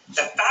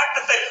 The fact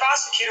that the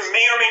prosecutor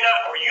may or may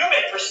not, or you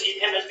may perceive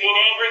him as being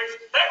angry,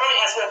 that really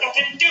has nothing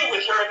to do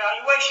with your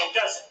evaluation,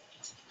 does it?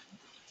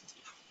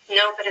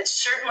 No, but it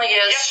certainly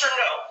is. Yes or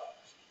no?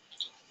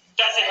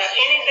 Does it have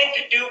anything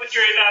to do with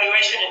your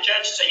evaluation? And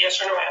judge, it's a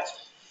yes or no answer.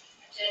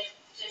 Judge,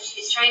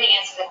 she's trying to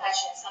answer the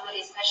question. Some of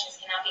these questions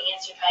cannot be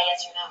answered by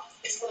yes or no.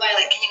 Ms.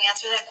 LaViolet, can you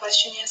answer that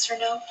question, yes or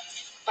no?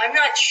 I'm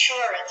not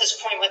sure at this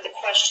point what the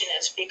question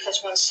is,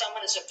 because when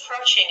someone is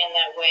approaching in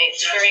that way,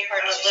 it's very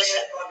hard to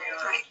listen.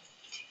 Right.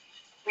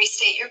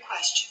 Restate your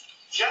question.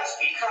 Just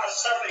because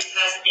somebody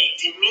has a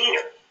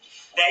demeanor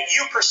that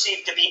you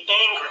perceive to be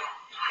angry,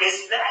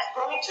 is that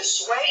going to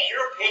sway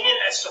your opinion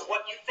as to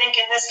what you think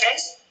in this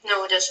case?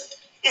 No, it isn't.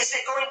 Is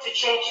it going to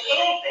change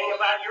anything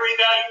about your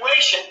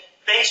evaluation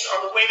based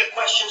on the way the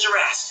questions are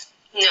asked?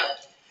 No.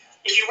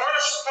 If you want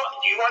to,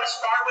 do you want to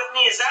spar with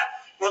me?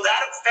 Will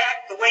that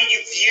affect the way you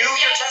view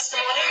your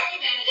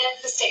testimony?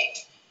 The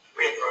state.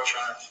 Reapproach,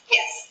 Your Honor.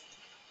 Yes.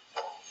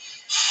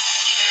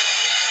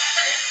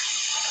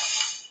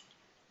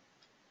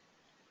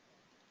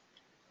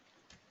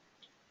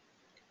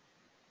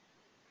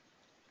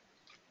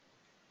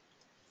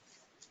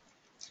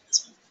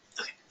 This one.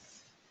 Okay.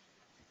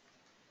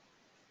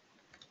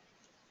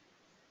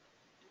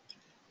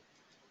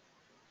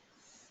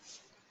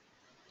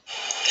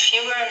 If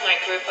you were in my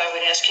group, I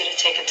would ask you to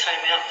take a time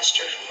out,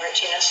 Mr.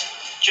 Martinez.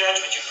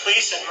 Judge, would you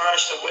please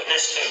admonish the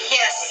witness to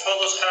Yes.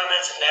 withhold those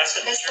comments and ask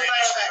that the Mr. jury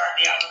Violet. disregard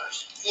the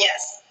outburst?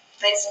 Yes.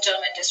 Ladies and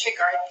gentlemen,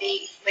 disregard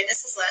the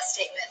witness's last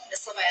statement.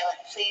 Ms. LaViolet,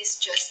 please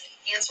just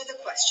answer the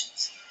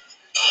questions.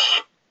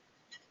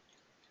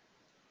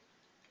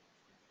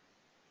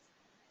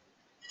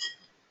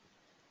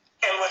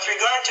 And with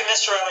regard to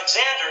Mr.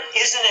 Alexander,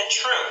 isn't it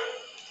true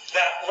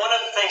that one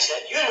of the things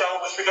that you know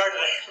with regard to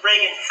the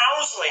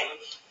Reagan-Housling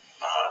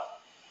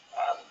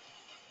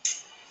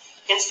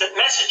instant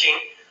messaging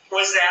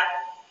was that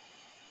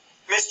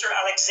Mr.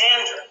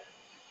 Alexander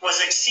was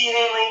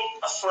exceedingly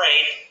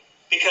afraid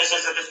because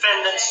of the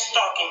defendant's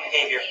stalking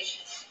behavior?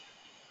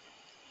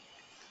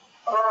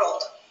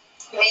 Overruled.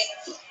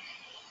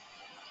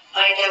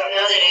 I don't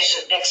know that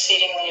he's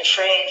exceedingly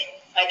afraid.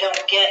 I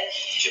don't get.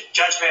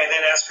 Judge, may I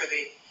then ask for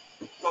the,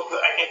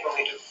 I think when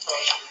we do.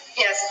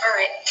 Yes, all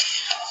right.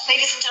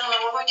 Ladies and gentlemen,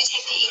 we're going to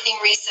take the evening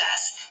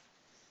recess.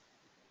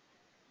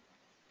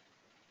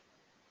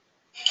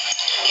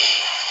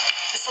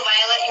 Ms.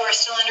 LaViolet, you are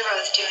still under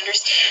oath. Do you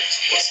understand?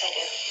 Yes, I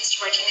do.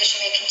 Mr. Martinez, you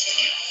may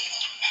continue.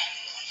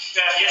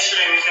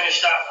 Yesterday we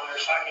finished up when we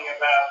were talking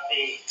about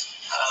the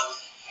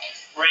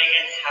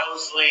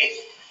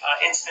Reagan-Housley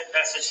instant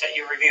message that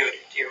you reviewed.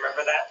 Do you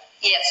remember that?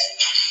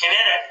 Yes. And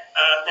in it,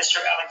 Mr.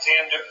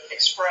 Alexander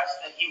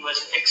expressed that he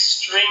was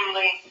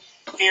extremely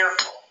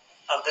fearful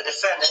of the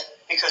defendant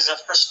because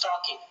of her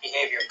stalking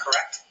behavior,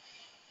 correct?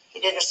 He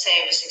didn't say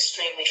he was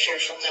extremely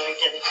fearful. No, he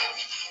didn't.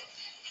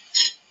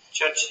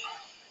 Judge,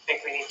 I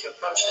think we need to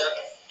approach that.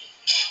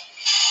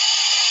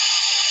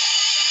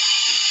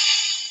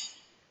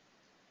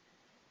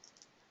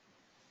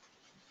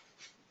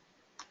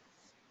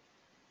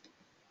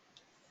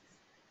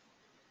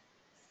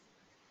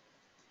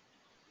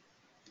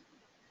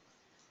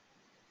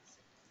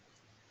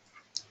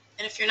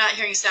 And if you're not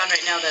hearing sound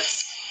right now,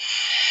 that's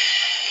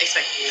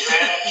expected. You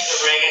had the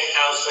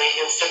Reagan-Housley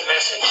instant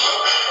message,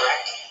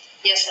 correct?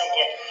 Yes, I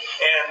did.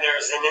 And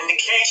there's an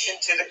indication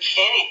to the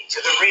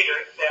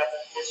reader that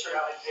Mr.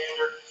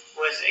 Alexander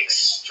was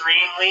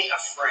extremely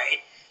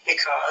afraid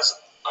because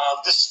of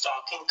the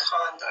stalking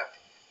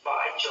conduct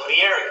by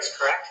Jodi Arias,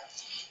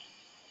 correct?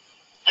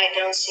 I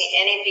don't see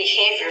any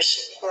behavior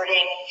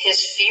supporting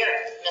his fear,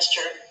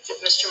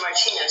 Mr.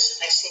 Martinez.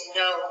 I see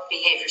no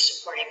behavior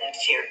supporting that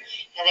fear.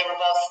 And they were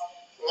both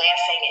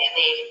laughing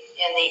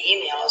in the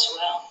email as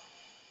well.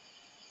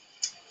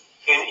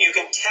 And you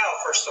can tell,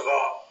 first of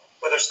all,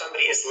 whether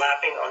somebody is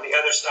laughing on the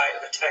other side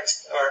of a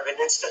text or of an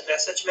instant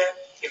message, ma'am.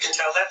 You can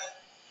tell that?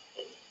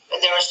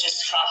 But there was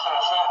just ha ha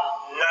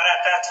ha. Not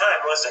at that time,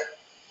 was there?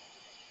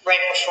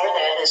 Right before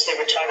that, as they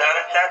were talking. Not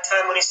at that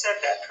time when he said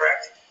that,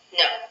 correct?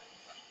 No.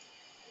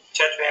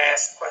 Judge, may I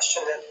ask the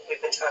question that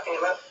we've been talking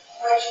about?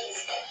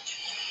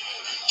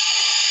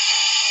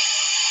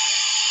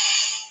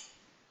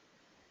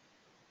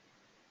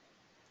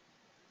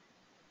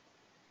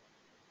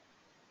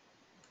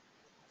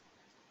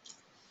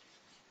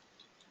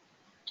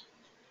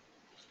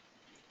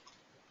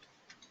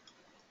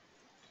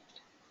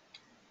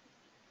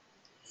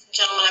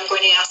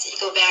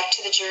 go back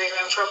to the jury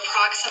room for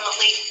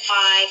approximately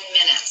 5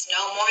 minutes.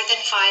 No more than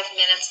 5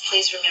 minutes.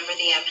 Please remember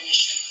the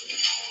admonition.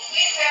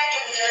 Please back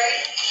to the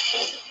jury.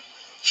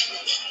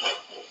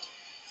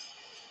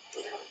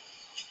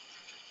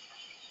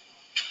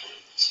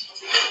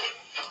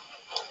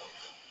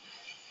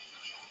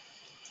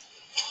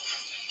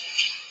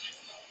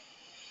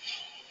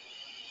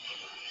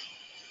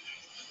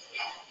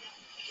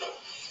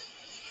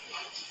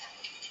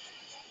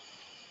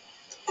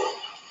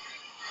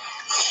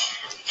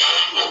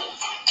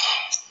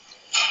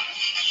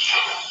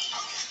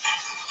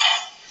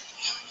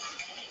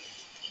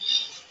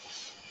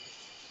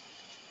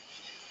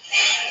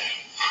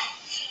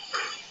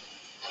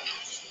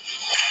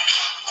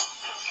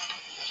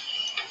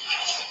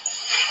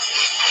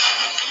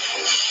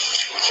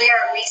 We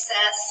are at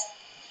recess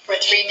for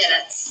 3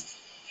 minutes.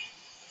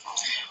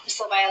 Ms.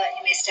 LaViolet,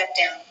 you may step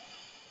down.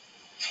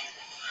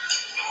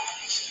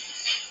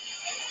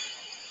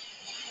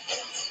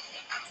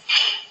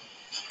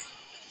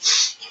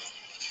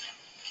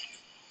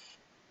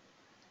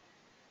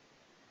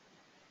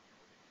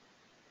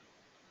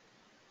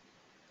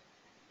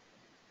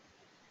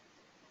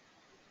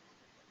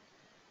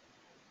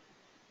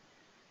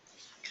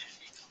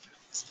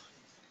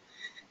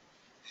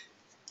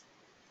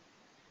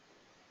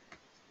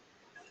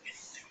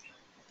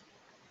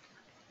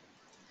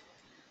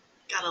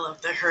 Gotta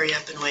love the hurry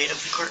up and wait of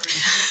the courtroom.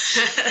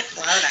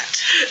 Love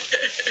that.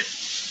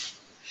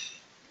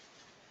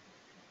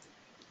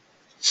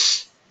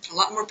 A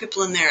lot more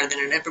people in there than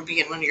would ever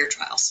be in one of your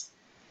trials.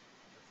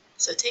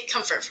 So take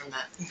comfort from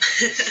that.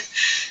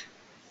 Please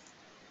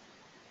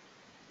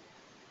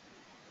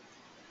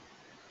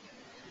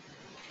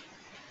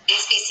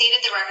be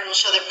seated. The record will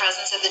show the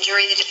presence of the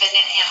jury, the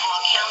defendant, and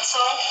all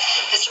counsel.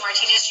 Mr.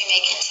 Martinez, you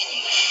may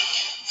continue.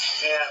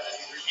 Yeah, we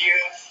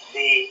reviewed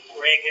the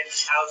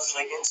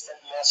Reagan-Housley instant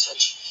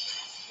message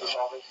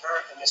involving her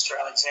and Mr.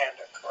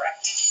 Alexander,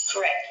 correct?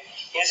 Correct.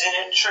 Isn't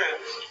it true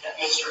that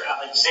Mr.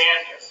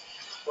 Alexander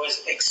was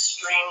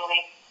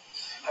extremely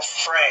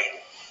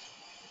afraid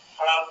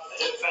of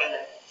the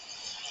defendant,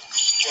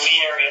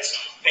 Judy Arias,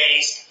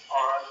 based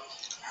on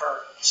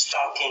her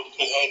stalking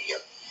behavior?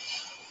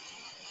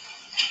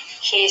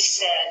 He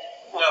said,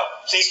 No,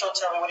 please don't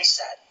tell me what he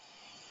said.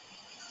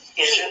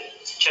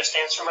 Just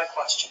answer my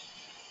question.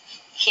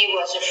 he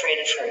was afraid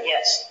of her,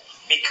 yes.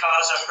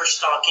 Because of her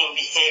stalking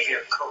behavior,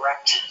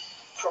 correct?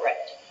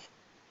 Correct.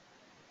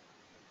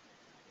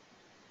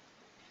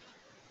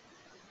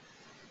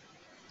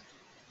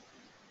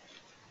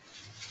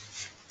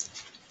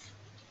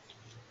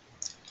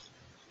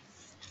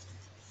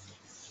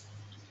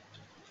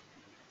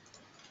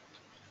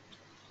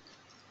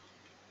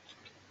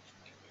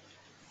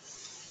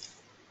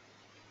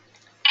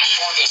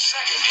 For the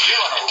second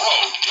year in a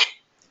row.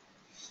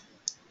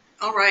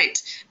 All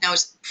right. Now,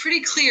 it's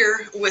pretty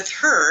clear with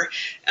her.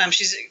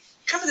 She's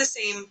kind of the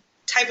same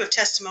type of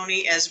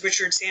testimony as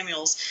Richard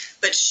Samuels,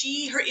 but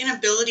her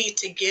inability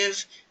to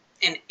give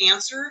an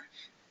answer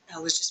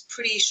was just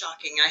pretty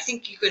shocking. And I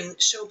think you can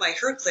show by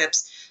her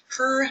clips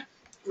her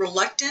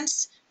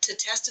reluctance to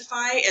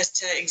testify as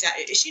to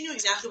she knew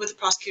exactly what the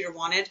prosecutor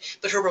wanted,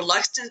 but her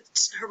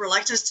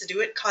reluctance to do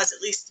it caused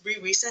at least 3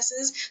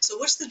 recesses. So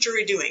what's the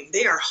jury doing?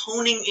 They are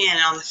honing in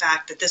on the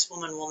fact that this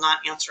woman will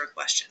not answer a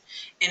question,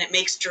 and it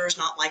makes jurors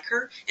not like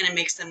her, and it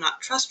makes them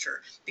not trust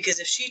her, because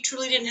if she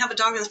truly didn't have a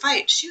dog in the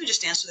fight, she would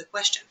just answer the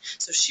question.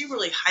 So she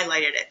really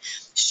highlighted it.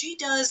 She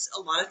does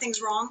a lot of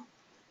things wrong.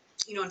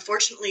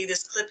 Unfortunately,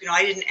 this clip,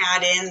 I didn't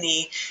add in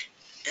the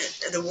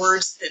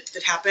words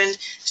that happened.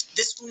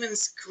 This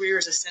woman's career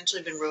has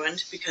essentially been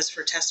ruined because of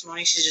her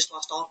testimony. She's just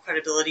lost all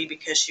credibility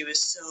because she was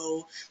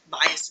so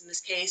biased in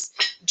this case.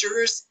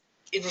 Jurors,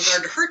 in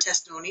regard to her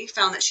testimony,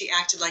 found that she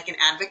acted like an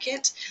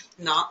advocate,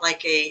 not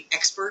like an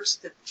expert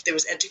that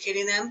was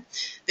educating them,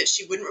 that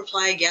she wouldn't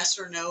reply yes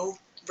or no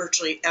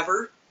virtually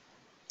ever.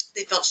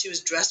 They felt she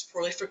was dressed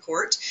poorly for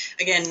court.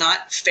 Again,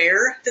 not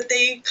fair that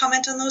they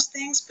comment on those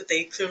things, but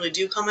they clearly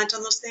do comment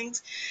on those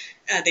things.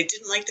 They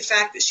didn't like the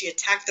fact that she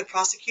attacked the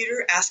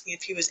prosecutor, asking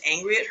if he was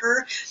angry at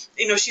her.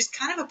 She's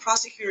kind of a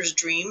prosecutor's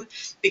dream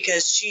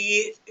because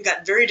she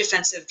got very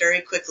defensive very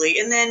quickly,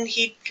 and then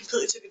he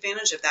completely took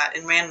advantage of that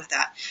and ran with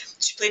that.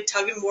 She played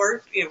tug and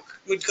war,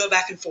 would go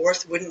back and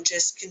forth, wouldn't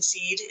just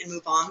concede and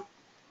move on.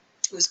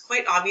 It was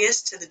quite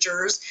obvious to the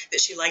jurors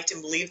that she liked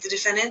and believed the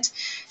defendant.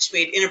 She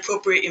made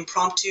inappropriate,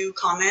 impromptu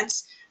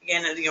comments.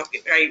 Again, are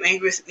you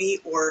angry with me?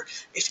 Or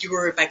if you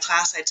were in my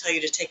class, I'd tell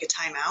you to take a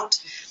time out.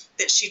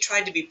 That she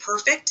tried to be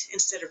perfect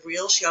instead of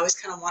real. She always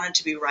kind of wanted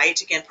to be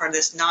right. Again, part of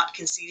this not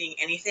conceding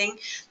anything.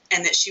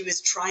 And that she was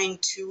trying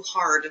too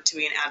hard to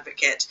be an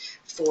advocate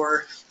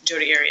for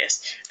Jodi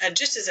Arias.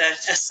 Just as a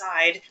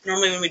aside,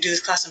 normally when we do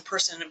this class in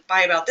person,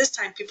 by about this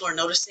time, people are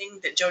noticing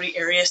that Jodi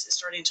Arias is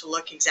starting to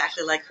look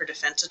exactly like her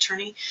defense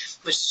attorney,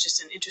 which is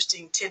just an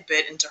interesting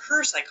tidbit into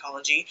her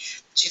psychology.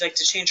 She liked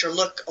to change her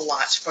look a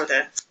lot for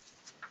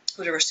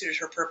whatever suited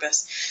her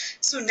purpose.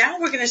 So now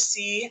we're going to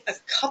see a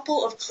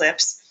couple of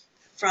clips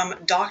from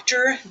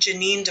Dr.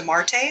 Janine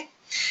DeMarte.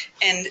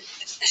 And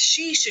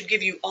she should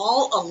give you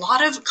all a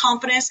lot of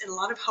confidence and a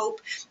lot of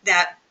hope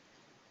that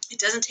it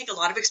doesn't take a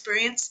lot of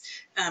experience.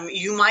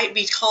 You might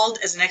be called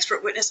as an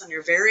expert witness on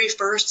your very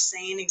first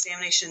SANE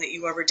examination that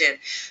you ever did.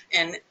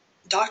 And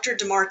Dr.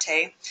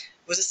 DeMarte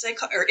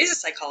is a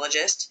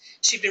psychologist.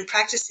 She'd been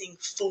practicing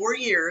 4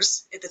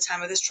 years at the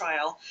time of this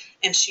trial,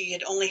 and she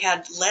had only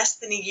had less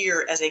than a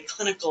year as a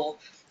clinical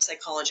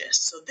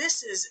psychologist. So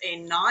this is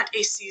not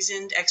a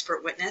seasoned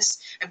expert witness.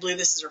 I believe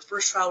this is her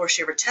first trial where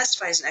she ever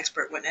testified as an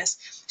expert witness.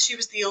 She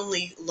was the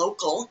only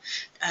local.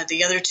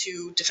 The other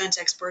two defense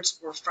experts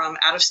were from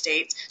out of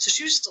state. So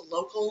she was just a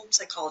local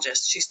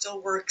psychologist. She still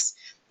works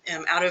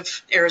out of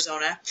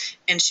Arizona,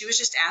 and she was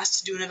just asked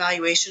to do an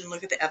evaluation,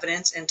 look at the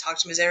evidence, and talk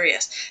to Ms.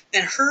 Arias.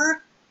 Then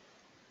her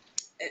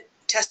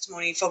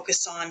testimony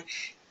focused on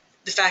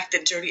the fact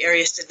that Jodi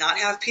Arias did not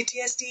have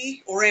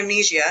PTSD or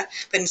amnesia,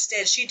 but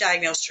instead she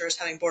diagnosed her as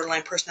having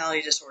borderline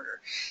personality disorder.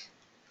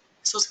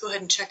 So let's go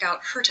ahead and check out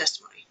her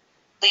testimony.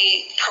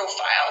 The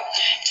profile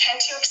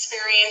tend to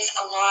experience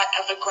a lot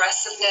of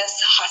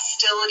aggressiveness,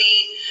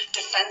 hostility,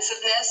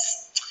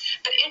 defensiveness.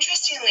 But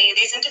interestingly,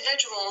 these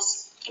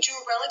individuals do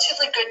a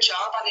relatively good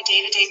job on a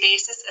day-to-day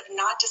basis of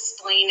not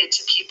displaying it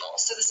to people.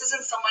 So this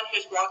isn't someone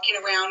who's walking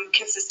around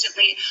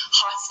consistently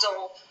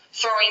hostile,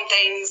 throwing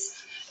things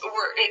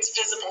where it's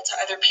visible to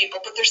other people,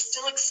 but they're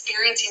still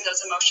experiencing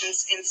those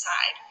emotions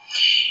inside.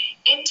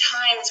 In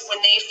times when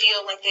they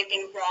feel like they've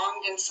been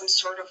wronged in some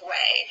sort of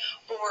way,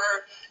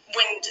 or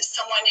when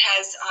someone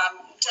has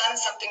done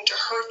something to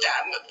hurt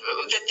them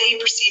that they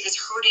perceive as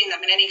hurting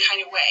them in any kind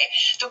of way,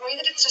 the way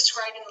that it's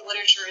described in the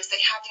literature is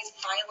they have these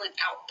violent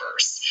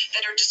outbursts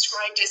that are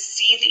described as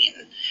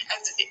seething,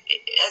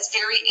 as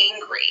very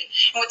angry.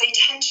 And what they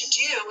tend to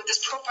do, what this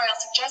profile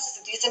suggests,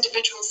 is that these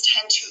individuals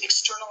tend to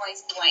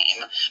externalize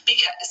blame.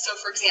 So,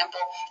 for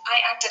example,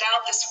 I acted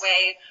out this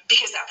way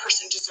because that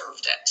person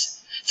deserved it.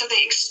 So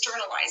they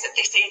externalize it.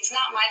 They say, it's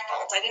not my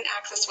fault. I didn't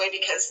act this way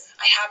because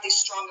I have these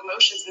strong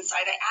emotions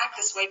inside. I act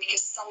this way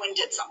because someone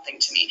did something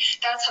to me.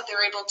 That's how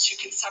they're able to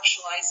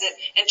conceptualize it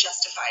and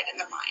justify it in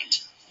their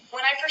mind.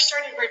 When I first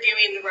started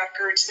reviewing the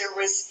records, there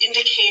was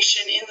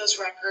indication in those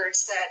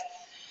records that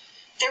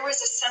there was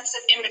a sense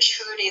of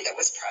immaturity that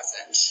was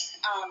present.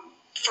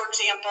 For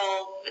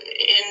example,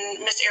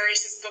 in Miss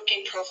Arias'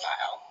 booking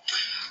profile,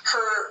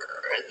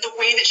 the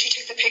way that she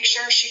took the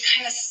picture, she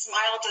kind of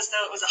smiled as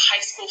though it was a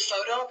high school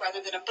photo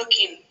rather than a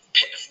booking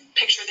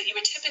picture that you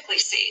would typically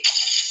see.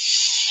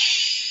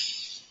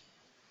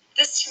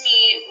 This to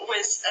me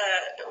was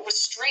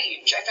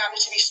strange. I found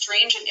it to be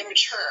strange and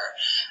immature.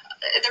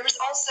 There was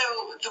also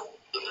the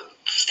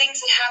things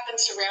that happened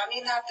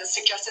surrounding that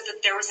suggested that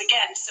there was,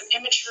 again, some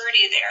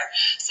immaturity there,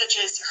 such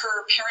as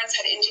her parents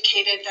had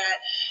indicated that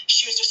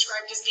she was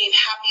described as being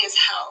happy as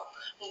hell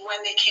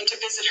when they came to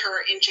visit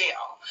her in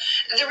jail.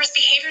 There was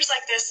behaviors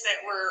like this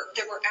that were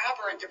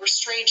aberrant, that were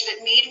strange, and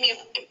it made me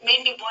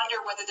wonder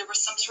whether there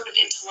was some sort of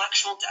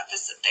intellectual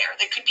deficit there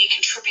that could be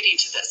contributing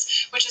to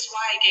this, which is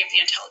why I gave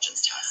the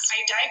intelligence test.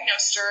 I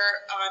diagnosed her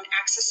on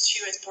axis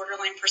 2 as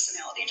borderline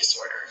personality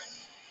disorder.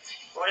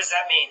 What does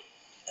that mean?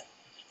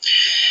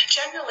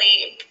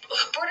 Generally,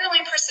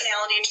 borderline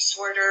personality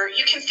disorder,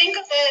 you can think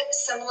of it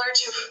similar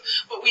to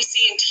what we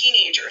see in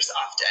teenagers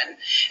often.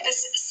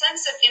 This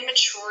sense of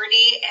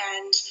immaturity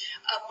and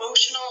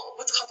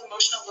what's called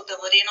emotional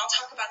lability, and I'll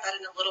talk about that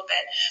in a little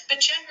bit.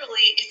 But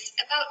generally, it's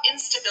about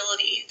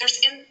instability.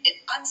 There's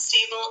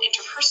unstable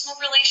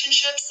interpersonal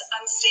relationships,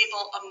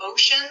 unstable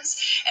emotions,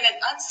 and an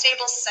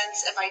unstable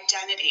sense of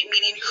identity,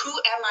 meaning who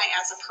am I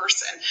as a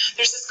person?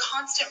 There's this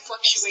constant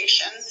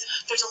fluctuation.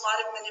 There's a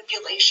lot of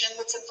manipulation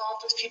that's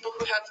involved with people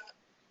who have.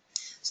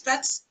 So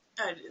that's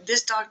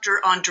this doctor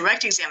on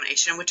direct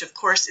examination, which of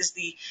course is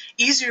the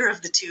easier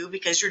of the two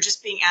because you're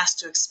just being asked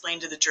to explain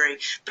to the jury.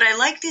 But I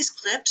like these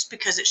clips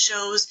because it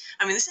shows,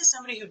 this is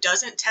somebody who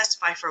doesn't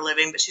testify for a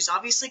living, but she's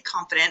obviously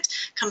confident,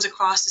 comes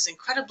across as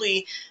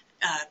incredibly,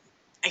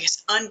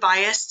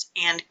 unbiased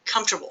and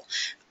comfortable.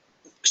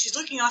 She's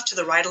looking off to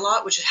the right a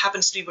lot, which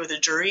happens to be where the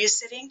jury is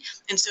sitting.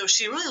 And so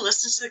she really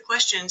listens to the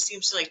question,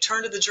 seems to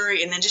turn to the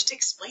jury and then just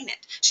explain it.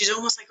 She's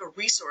almost like a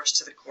resource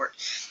to the court.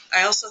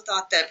 I also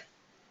thought that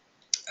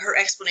her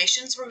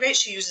explanations were great.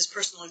 She uses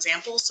personal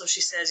examples. So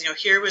she says,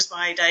 here was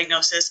my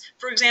diagnosis.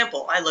 For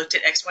example, I looked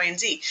at X, Y, and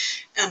Z.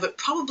 But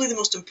probably the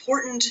most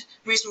important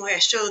reason why I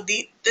showed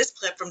this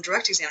clip from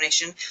direct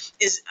examination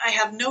is I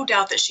have no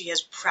doubt that she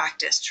has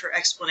practiced her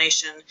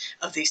explanation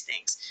of these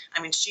things.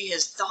 She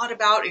has thought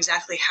about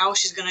exactly how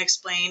she's going to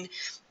explain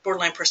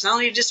borderline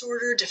personality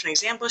disorder, different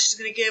examples she's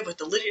going to give, what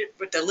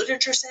the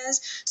literature says.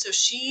 So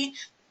she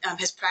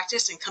has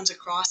practiced and comes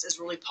across as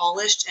really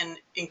polished and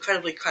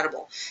incredibly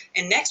credible.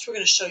 And next we're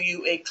going to show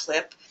you a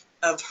clip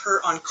of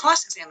her on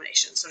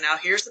cross-examination. So now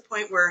here's the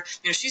point where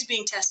she's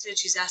being tested,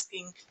 she's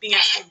being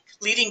asked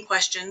leading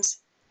questions,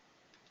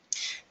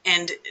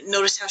 and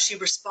notice how she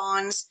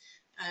responds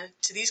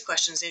to these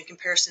questions in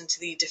comparison to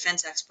the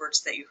defense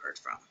experts that you heard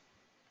from.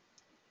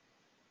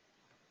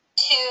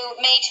 To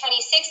May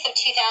 26th of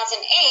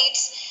 2008,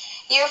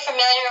 you're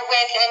familiar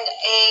with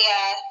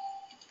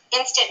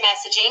instant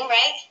messaging,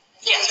 right?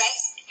 Yes. Right?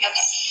 Yes.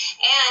 Okay.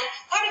 And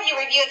part of your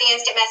review of the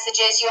instant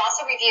messages, you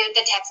also reviewed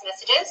the text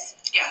messages.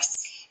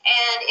 Yes.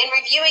 And in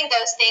reviewing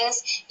those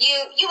things,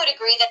 you would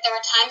agree that there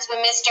were times when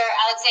Mr.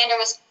 Alexander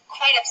was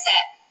quite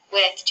upset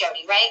with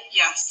Jody, right?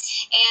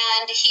 Yes.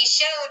 And he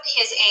showed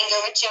his anger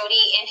with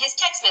Jody in his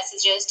text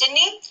messages, didn't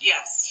he?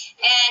 Yes.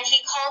 And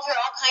he called her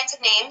all kinds of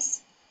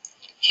names.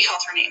 He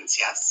called her names,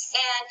 yes.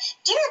 And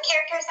do you know what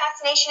character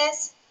assassination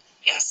is?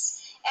 Yes.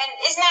 And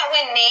isn't that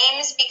when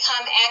names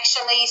become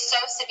actually so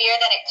severe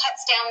that it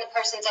cuts down the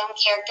person's own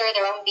character,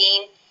 their own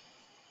being?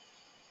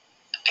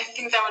 I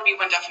think that would be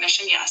one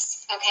definition,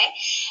 yes. Okay.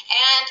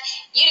 And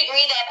you'd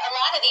agree that a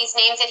lot of these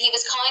names that he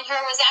was calling her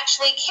was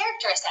actually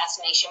character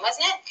assassination,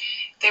 wasn't it?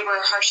 They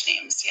were harsh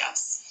names,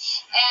 yes.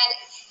 And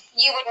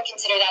you wouldn't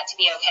consider that to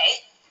be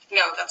okay?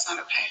 No, that's not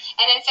okay.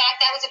 And in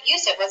fact, that was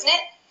abusive, wasn't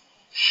it?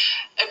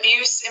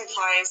 Abuse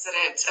implies that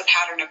it's a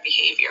pattern of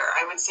behavior.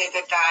 I would say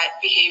that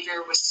that behavior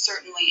was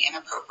certainly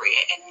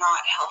inappropriate and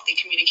not healthy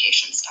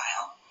communication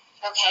style.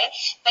 Okay.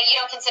 But you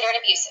don't consider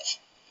it abusive?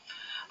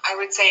 I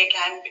would say,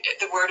 again,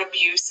 the word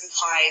abuse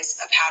implies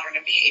a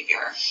pattern of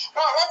behavior.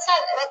 Well,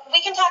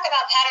 we can talk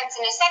about patterns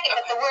in a second,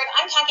 but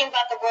I'm talking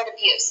about the word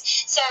abuse.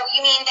 So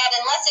you mean that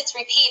unless it's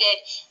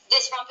repeated,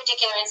 this one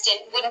particular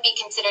instant wouldn't be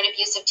considered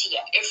abusive to you?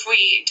 If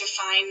we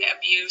define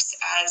abuse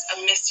as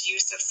a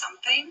misuse of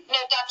something, no,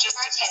 Dr. just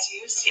Marte, a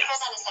misuse, yes.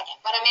 Hold on a second.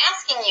 What I'm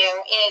asking you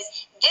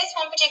is this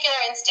one particular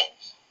instant,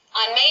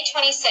 on May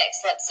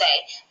 26th, let's say,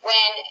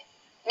 when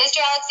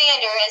Mr.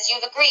 Alexander, as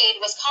you've agreed,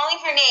 was calling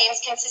her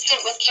names consistent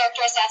with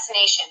character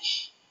assassination.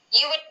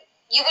 You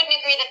wouldn't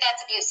agree that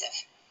that's abusive?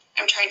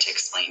 I'm trying to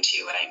explain to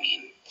you what I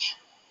mean.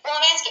 Well,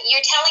 I'm asking,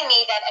 you're telling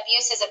me that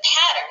abuse is a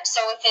pattern,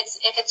 so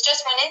if it's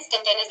just one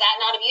instant, then is that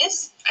not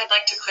abuse? I'd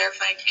like to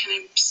clarify.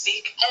 Can I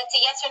speak? It's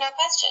a yes or no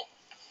question.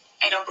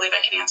 I don't believe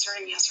I can answer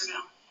in yes or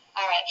no.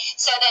 All right.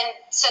 So then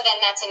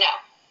that's a no.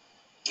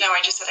 No,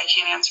 I just said I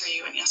can't answer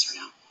you in yes or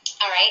no.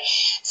 All right.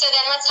 So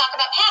then let's talk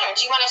about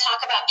patterns. You want to talk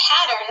about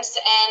patterns,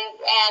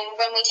 and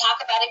when we talk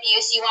about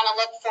abuse, you want to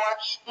look for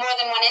more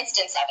than one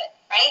instance of it,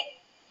 right?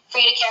 For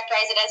you to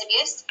characterize it as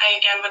abuse? I,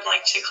 again, would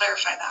like to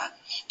clarify that.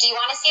 Do you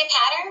want to see a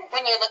pattern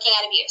when you're looking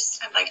at abuse?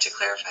 I'd like to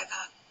clarify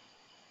that.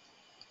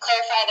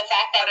 Clarify the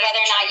fact that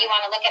whether or not you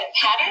want to look at a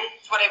pattern?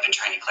 What I've been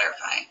trying to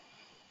clarify.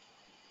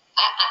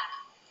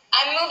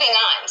 I'm moving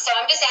on. So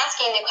I'm just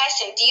asking the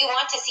question, do you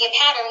want to see a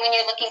pattern when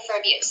you're looking for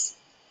abuse?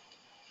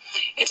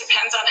 It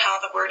depends on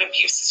how the word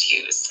abuse is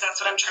used. That's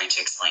what I'm trying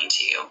to explain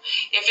to you.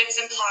 If it's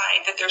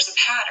implied that there's a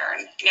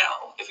pattern,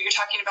 no. If you're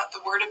talking about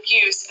the word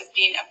abuse as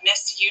being a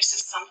misuse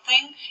of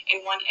something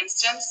in one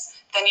instance,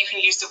 then you can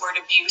use the word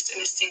abuse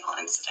in a single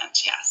incident,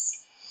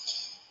 yes.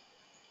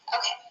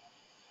 Okay.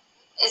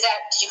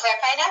 Did you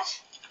clarify enough?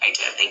 I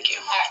did, thank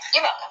you. All right,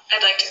 you're welcome.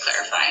 I'd like to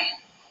clarify.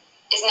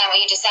 Isn't that what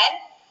you just said?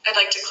 I'd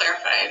like to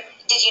clarify.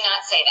 Did you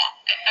not say that?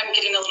 I'm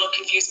getting a little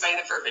confused by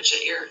the verbiage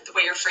the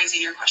way you're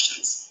phrasing your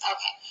questions.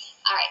 Okay.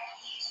 All right.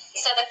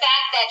 So the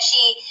fact that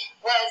she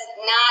was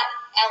not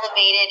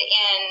elevated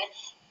in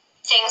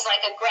things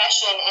like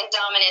aggression and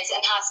dominance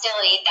and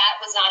hostility,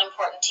 that was not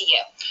important to you.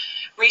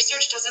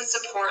 Research doesn't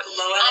support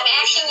low elevations.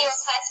 I'm asking you a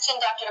question,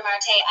 Dr.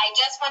 Marte. I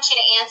just want you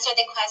to answer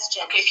the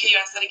question. Okay, can you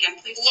ask that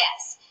again, please?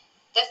 Yes.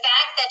 The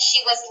fact that she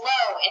was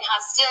low in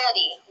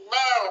hostility,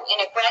 low in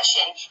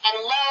aggression, and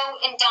low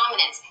in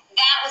dominance,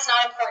 that was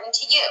not important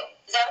to you.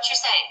 Is that what you're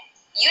saying?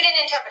 You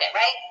didn't interpret it,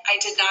 right? I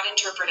did not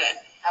interpret it.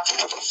 Okay.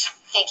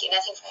 Thank you.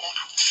 Nothing further.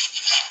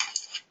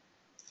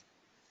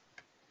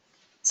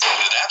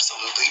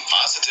 Absolutely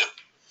positive.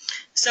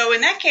 So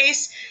in that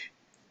case,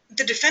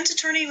 the defense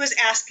attorney was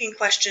asking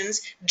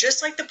questions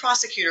just like the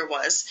prosecutor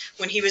was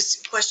when he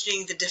was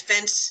questioning the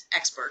defense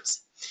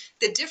experts.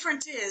 The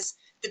difference is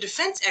the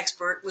defense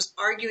expert was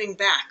arguing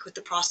back with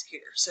the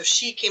prosecutor, so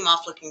she came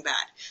off looking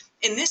bad.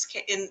 In this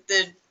case, in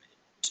the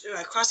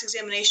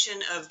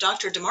cross-examination of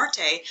Dr.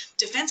 DeMarte,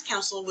 defense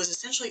counsel was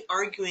essentially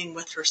arguing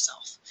with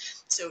herself.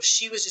 So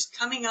she was just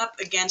coming up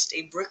against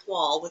a brick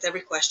wall with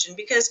every question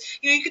because,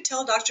 you could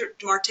tell Dr.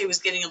 DeMarte was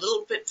getting a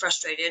little bit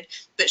frustrated,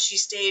 but she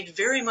stayed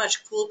very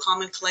much cool,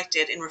 calm, and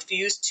collected and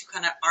refused to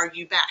kind of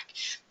argue back.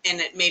 And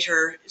it made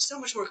her so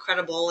much more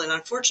credible, and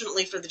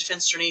unfortunately for the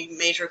defense attorney,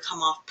 made her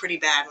come off pretty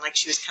bad, like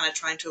she was kind of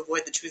trying to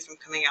avoid the truth from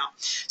coming out.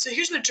 So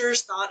here's what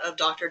jurors thought of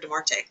Dr.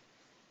 DeMarte.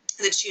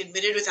 That she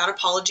admitted without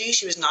apology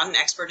she was not an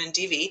expert in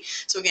DV.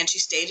 So again, she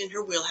stayed in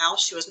her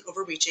wheelhouse. She wasn't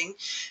overreaching.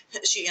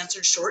 She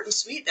answered short and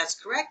sweet. That's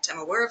correct. I'm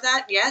aware of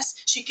that. Yes.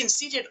 She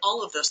conceded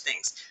all of those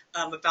things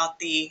about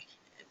the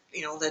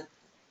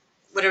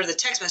whatever the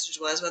text message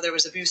was, whether it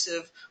was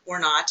abusive or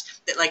not,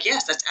 that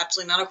yes, that's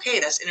absolutely not okay.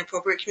 That's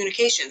inappropriate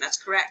communication. That's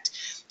correct.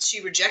 She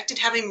rejected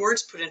having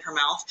words put in her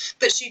mouth,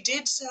 but she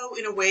did so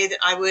in a way that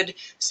I would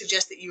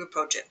suggest that you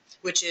approach it,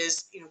 which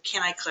is,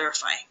 can I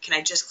clarify? Can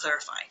I just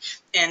clarify?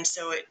 And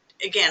so it,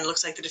 again,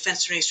 looks like the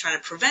defense attorney is trying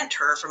to prevent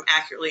her from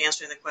accurately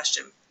answering the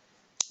question.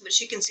 But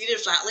she conceded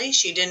flatly.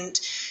 She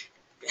didn't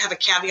have a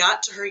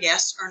caveat to her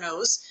yes or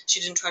no's. She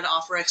didn't try to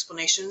offer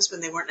explanations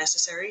when they weren't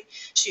necessary.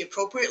 She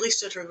appropriately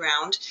stood her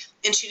ground,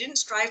 and she didn't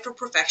strive for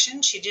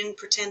perfection. She didn't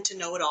pretend to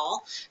know it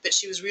all, but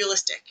she was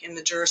realistic, and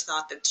the jurors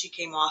thought that she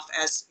came off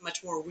as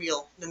much more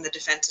real than the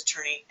defense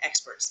attorney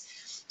experts.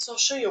 So I'll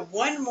show you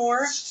one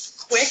more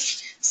quick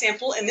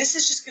sample, and this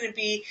is just going to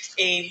be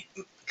a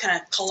kind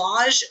of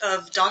collage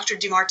of Dr.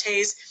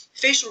 DeMarte's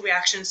facial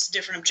reactions to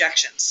different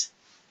objections.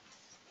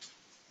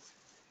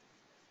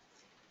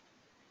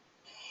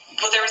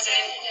 Well, there was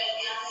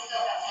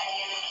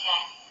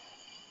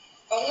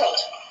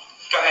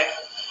Go ahead.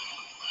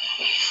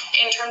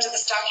 in terms of the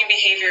stalking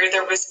behavior,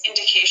 there was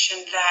indication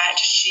that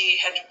she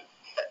had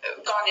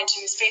gone into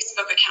his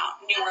Facebook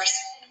account numerous.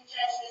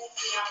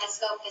 Beyond the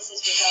scope, this is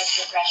regards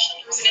to aggression.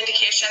 There was an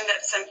indication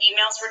that some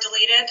emails were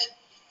deleted.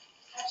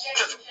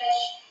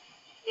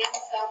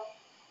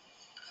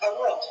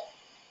 Overruled.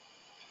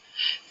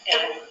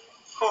 And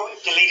who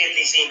deleted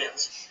these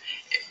emails?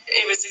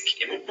 It was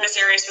Ms.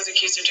 Arias was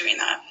accused of doing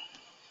that.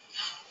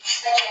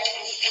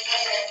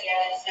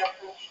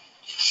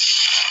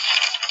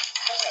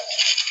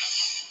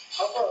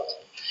 Overruled.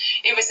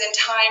 It was in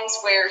times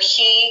where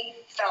he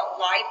felt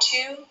lied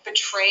to,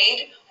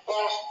 betrayed,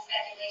 or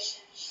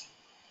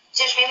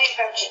Judge, may we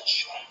approach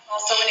it?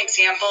 also an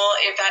example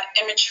of that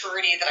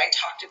immaturity that I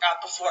talked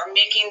about before,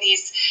 making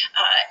these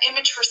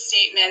immature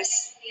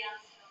statements.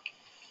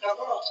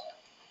 Overruled.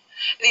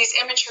 These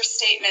immature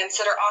statements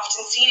that are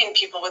often seen in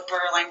people with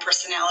borderline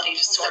personality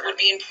disorder. What would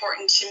be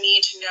important to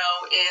me to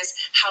know is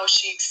how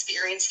she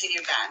experienced the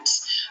event.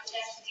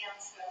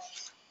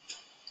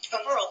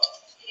 Overruled.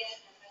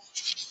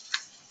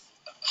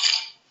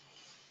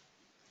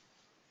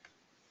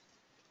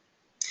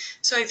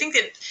 So I think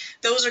that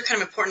those are kind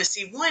of important to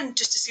see. One,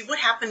 just to see what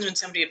happens when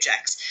somebody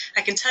objects.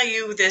 I can tell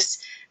you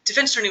this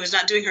defense attorney was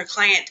not doing her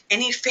client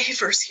any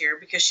favors here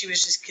because she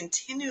was just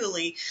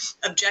continually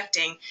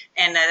objecting,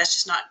 and that's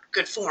just not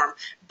good form.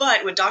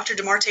 But what Dr.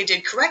 DeMarte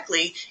did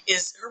correctly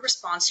is her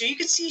response here. You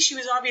could see she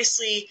was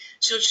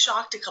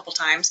shocked a couple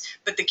times,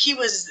 but the key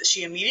was that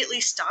she immediately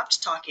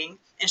stopped talking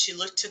and she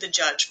looked to the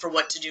judge for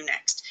what to do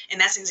next.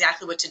 And that's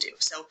exactly what to do.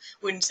 So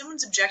when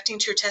someone's objecting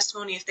to your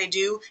testimony, if they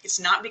do, it's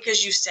not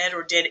because you said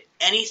or did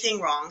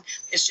anything wrong.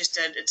 It's just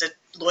it's a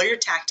lawyer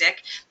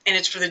tactic, and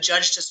it's for the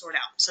judge to sort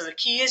out. So the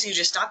key is you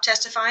just stop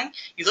testifying,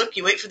 you look,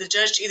 you wait for the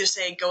judge to either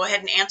say, go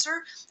ahead and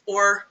answer,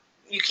 or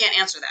you can't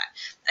answer that.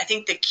 I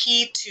think the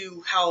key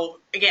to how,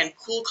 again,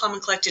 cool, calm,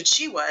 and collected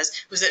she was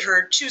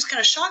that she was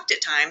kind of shocked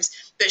at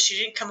times, but she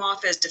didn't come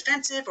off as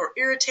defensive or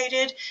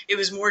irritated. It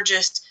was more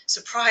just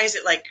surprised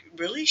that, like,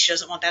 really? She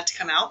doesn't want that to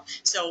come out?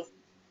 So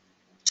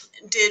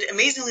did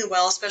amazingly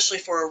well, especially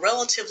for a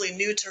relatively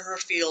new to her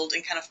field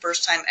and kind of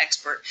first-time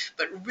expert,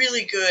 but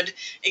really good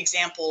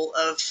example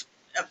of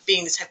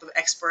being the type of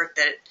expert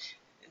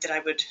that I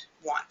would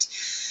want.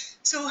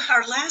 So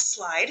our last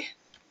slide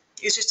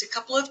is just a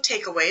couple of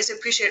takeaways. I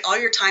appreciate all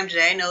your time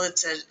today. I know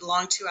it's a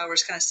long 2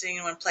 hours kind of sitting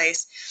in one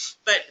place,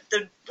 but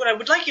what I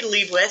would like you to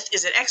leave with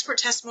is that expert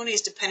testimony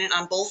is dependent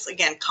on both,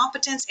 again,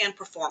 competence and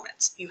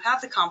performance. You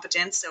have the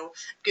competence, so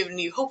I've given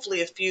you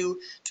hopefully a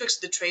few tricks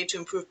of the trade to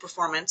improve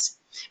performance.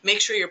 Make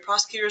sure your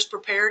prosecutor is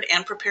prepared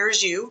and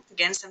prepares you.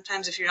 Again,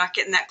 sometimes if you're not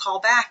getting that call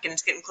back and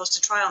it's getting close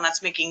to trial and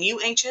that's making you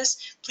anxious,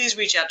 please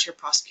reach out to your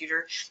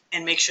prosecutor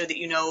and make sure that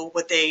you know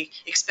what they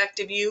expect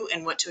of you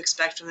and what to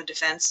expect from the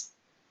defense.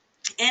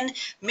 And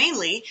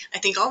mainly, I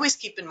think always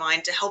keep in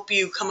mind, to help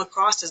you come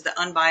across as the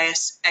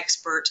unbiased,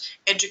 expert,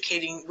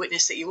 educating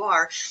witness that you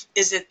are,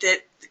 is that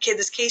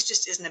this case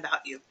just isn't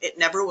about you. It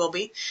never will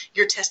be.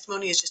 Your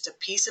testimony is just a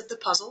piece of the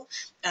puzzle.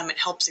 It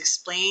helps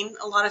explain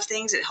a lot of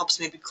things. It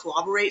helps maybe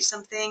corroborate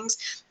some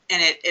things,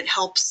 and it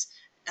helps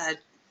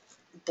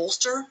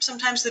bolster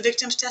sometimes the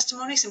victim's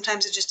testimony.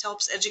 Sometimes it just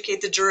helps educate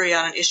the jury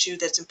on an issue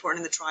that's important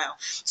in the trial.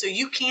 So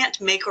you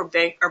can't make or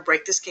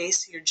break this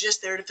case. You're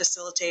just there to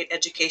facilitate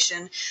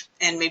education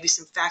and maybe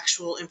some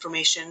factual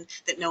information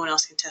that no one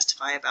else can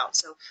testify about.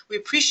 So we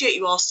appreciate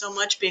you all so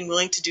much being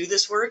willing to do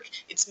this work.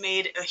 It's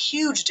made a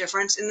huge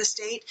difference in the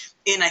state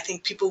in, I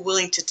think, people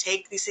willing to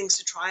take these things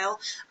to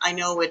trial. I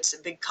know it's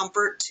a big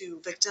comfort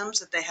to victims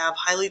that they have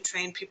highly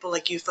trained people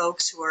like you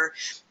folks who are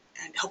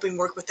and helping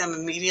work with them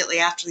immediately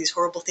after these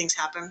horrible things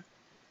happen.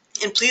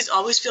 And please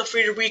always feel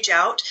free to reach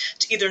out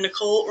to either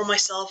Nicole or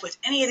myself with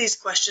any of these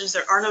questions.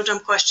 There are no dumb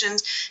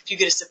questions. If you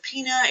get a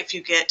subpoena, if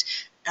you get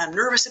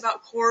nervous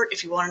about court,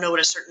 if you want to know what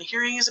a certain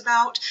hearing is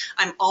about,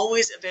 I'm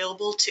always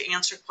available to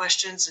answer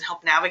questions and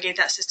help navigate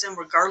that system,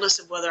 regardless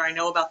of whether I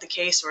know about the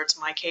case or it's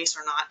my case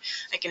or not.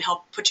 I can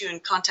help put you in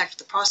contact with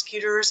the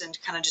prosecutors and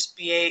kind of just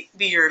be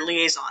your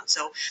liaison.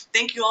 So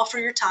thank you all for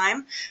your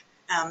time.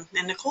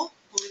 And Nicole,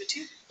 we'll leave it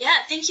to you. Yeah,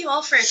 thank you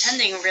all for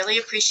attending. Really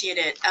appreciate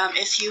it.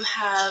 If you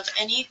have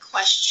any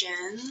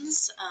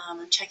questions,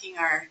 I'm checking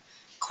our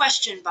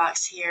question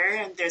box here,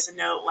 and there's a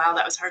note, wow,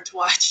 that was hard to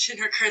watch in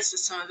regards to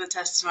some of the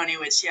testimony,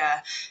 which,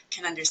 yeah,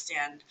 can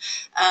understand.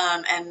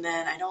 And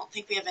then I don't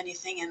think we have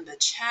anything in the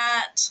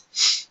chat.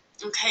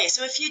 Okay,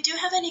 so if you do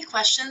have any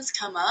questions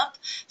come up,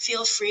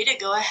 feel free to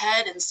go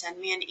ahead and send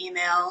me an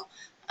email.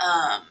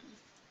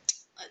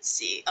 let's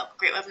see. Oh,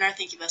 great webinar.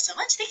 Thank you both so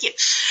much. Thank you.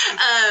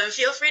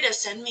 Feel free to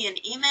send me an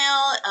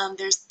email.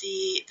 There's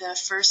the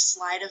first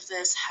slide of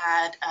this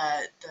had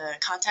the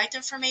contact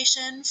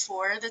information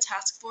for the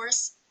task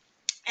force.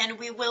 And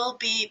we will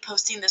be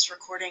posting this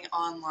recording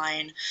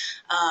online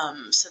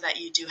so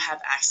that you do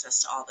have access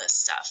to all this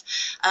stuff.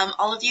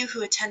 All of you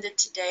who attended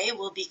today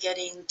will be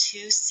getting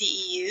 2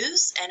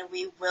 CEUs, and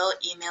we will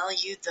email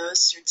you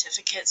those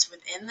certificates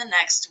within the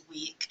next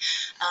week.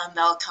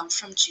 They'll come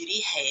from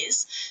Judy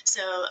Hayes.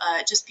 So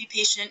just be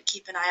patient,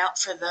 keep an eye out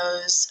for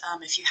those.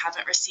 If you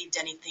haven't received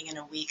anything in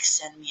a week,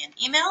 send me an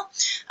email.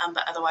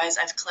 But otherwise,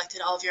 I've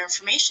collected all of your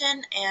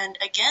information. And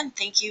again,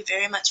 thank you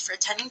very much for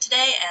attending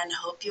today, and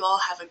hope you all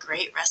have a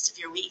great rest of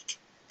your week.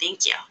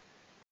 Thank you.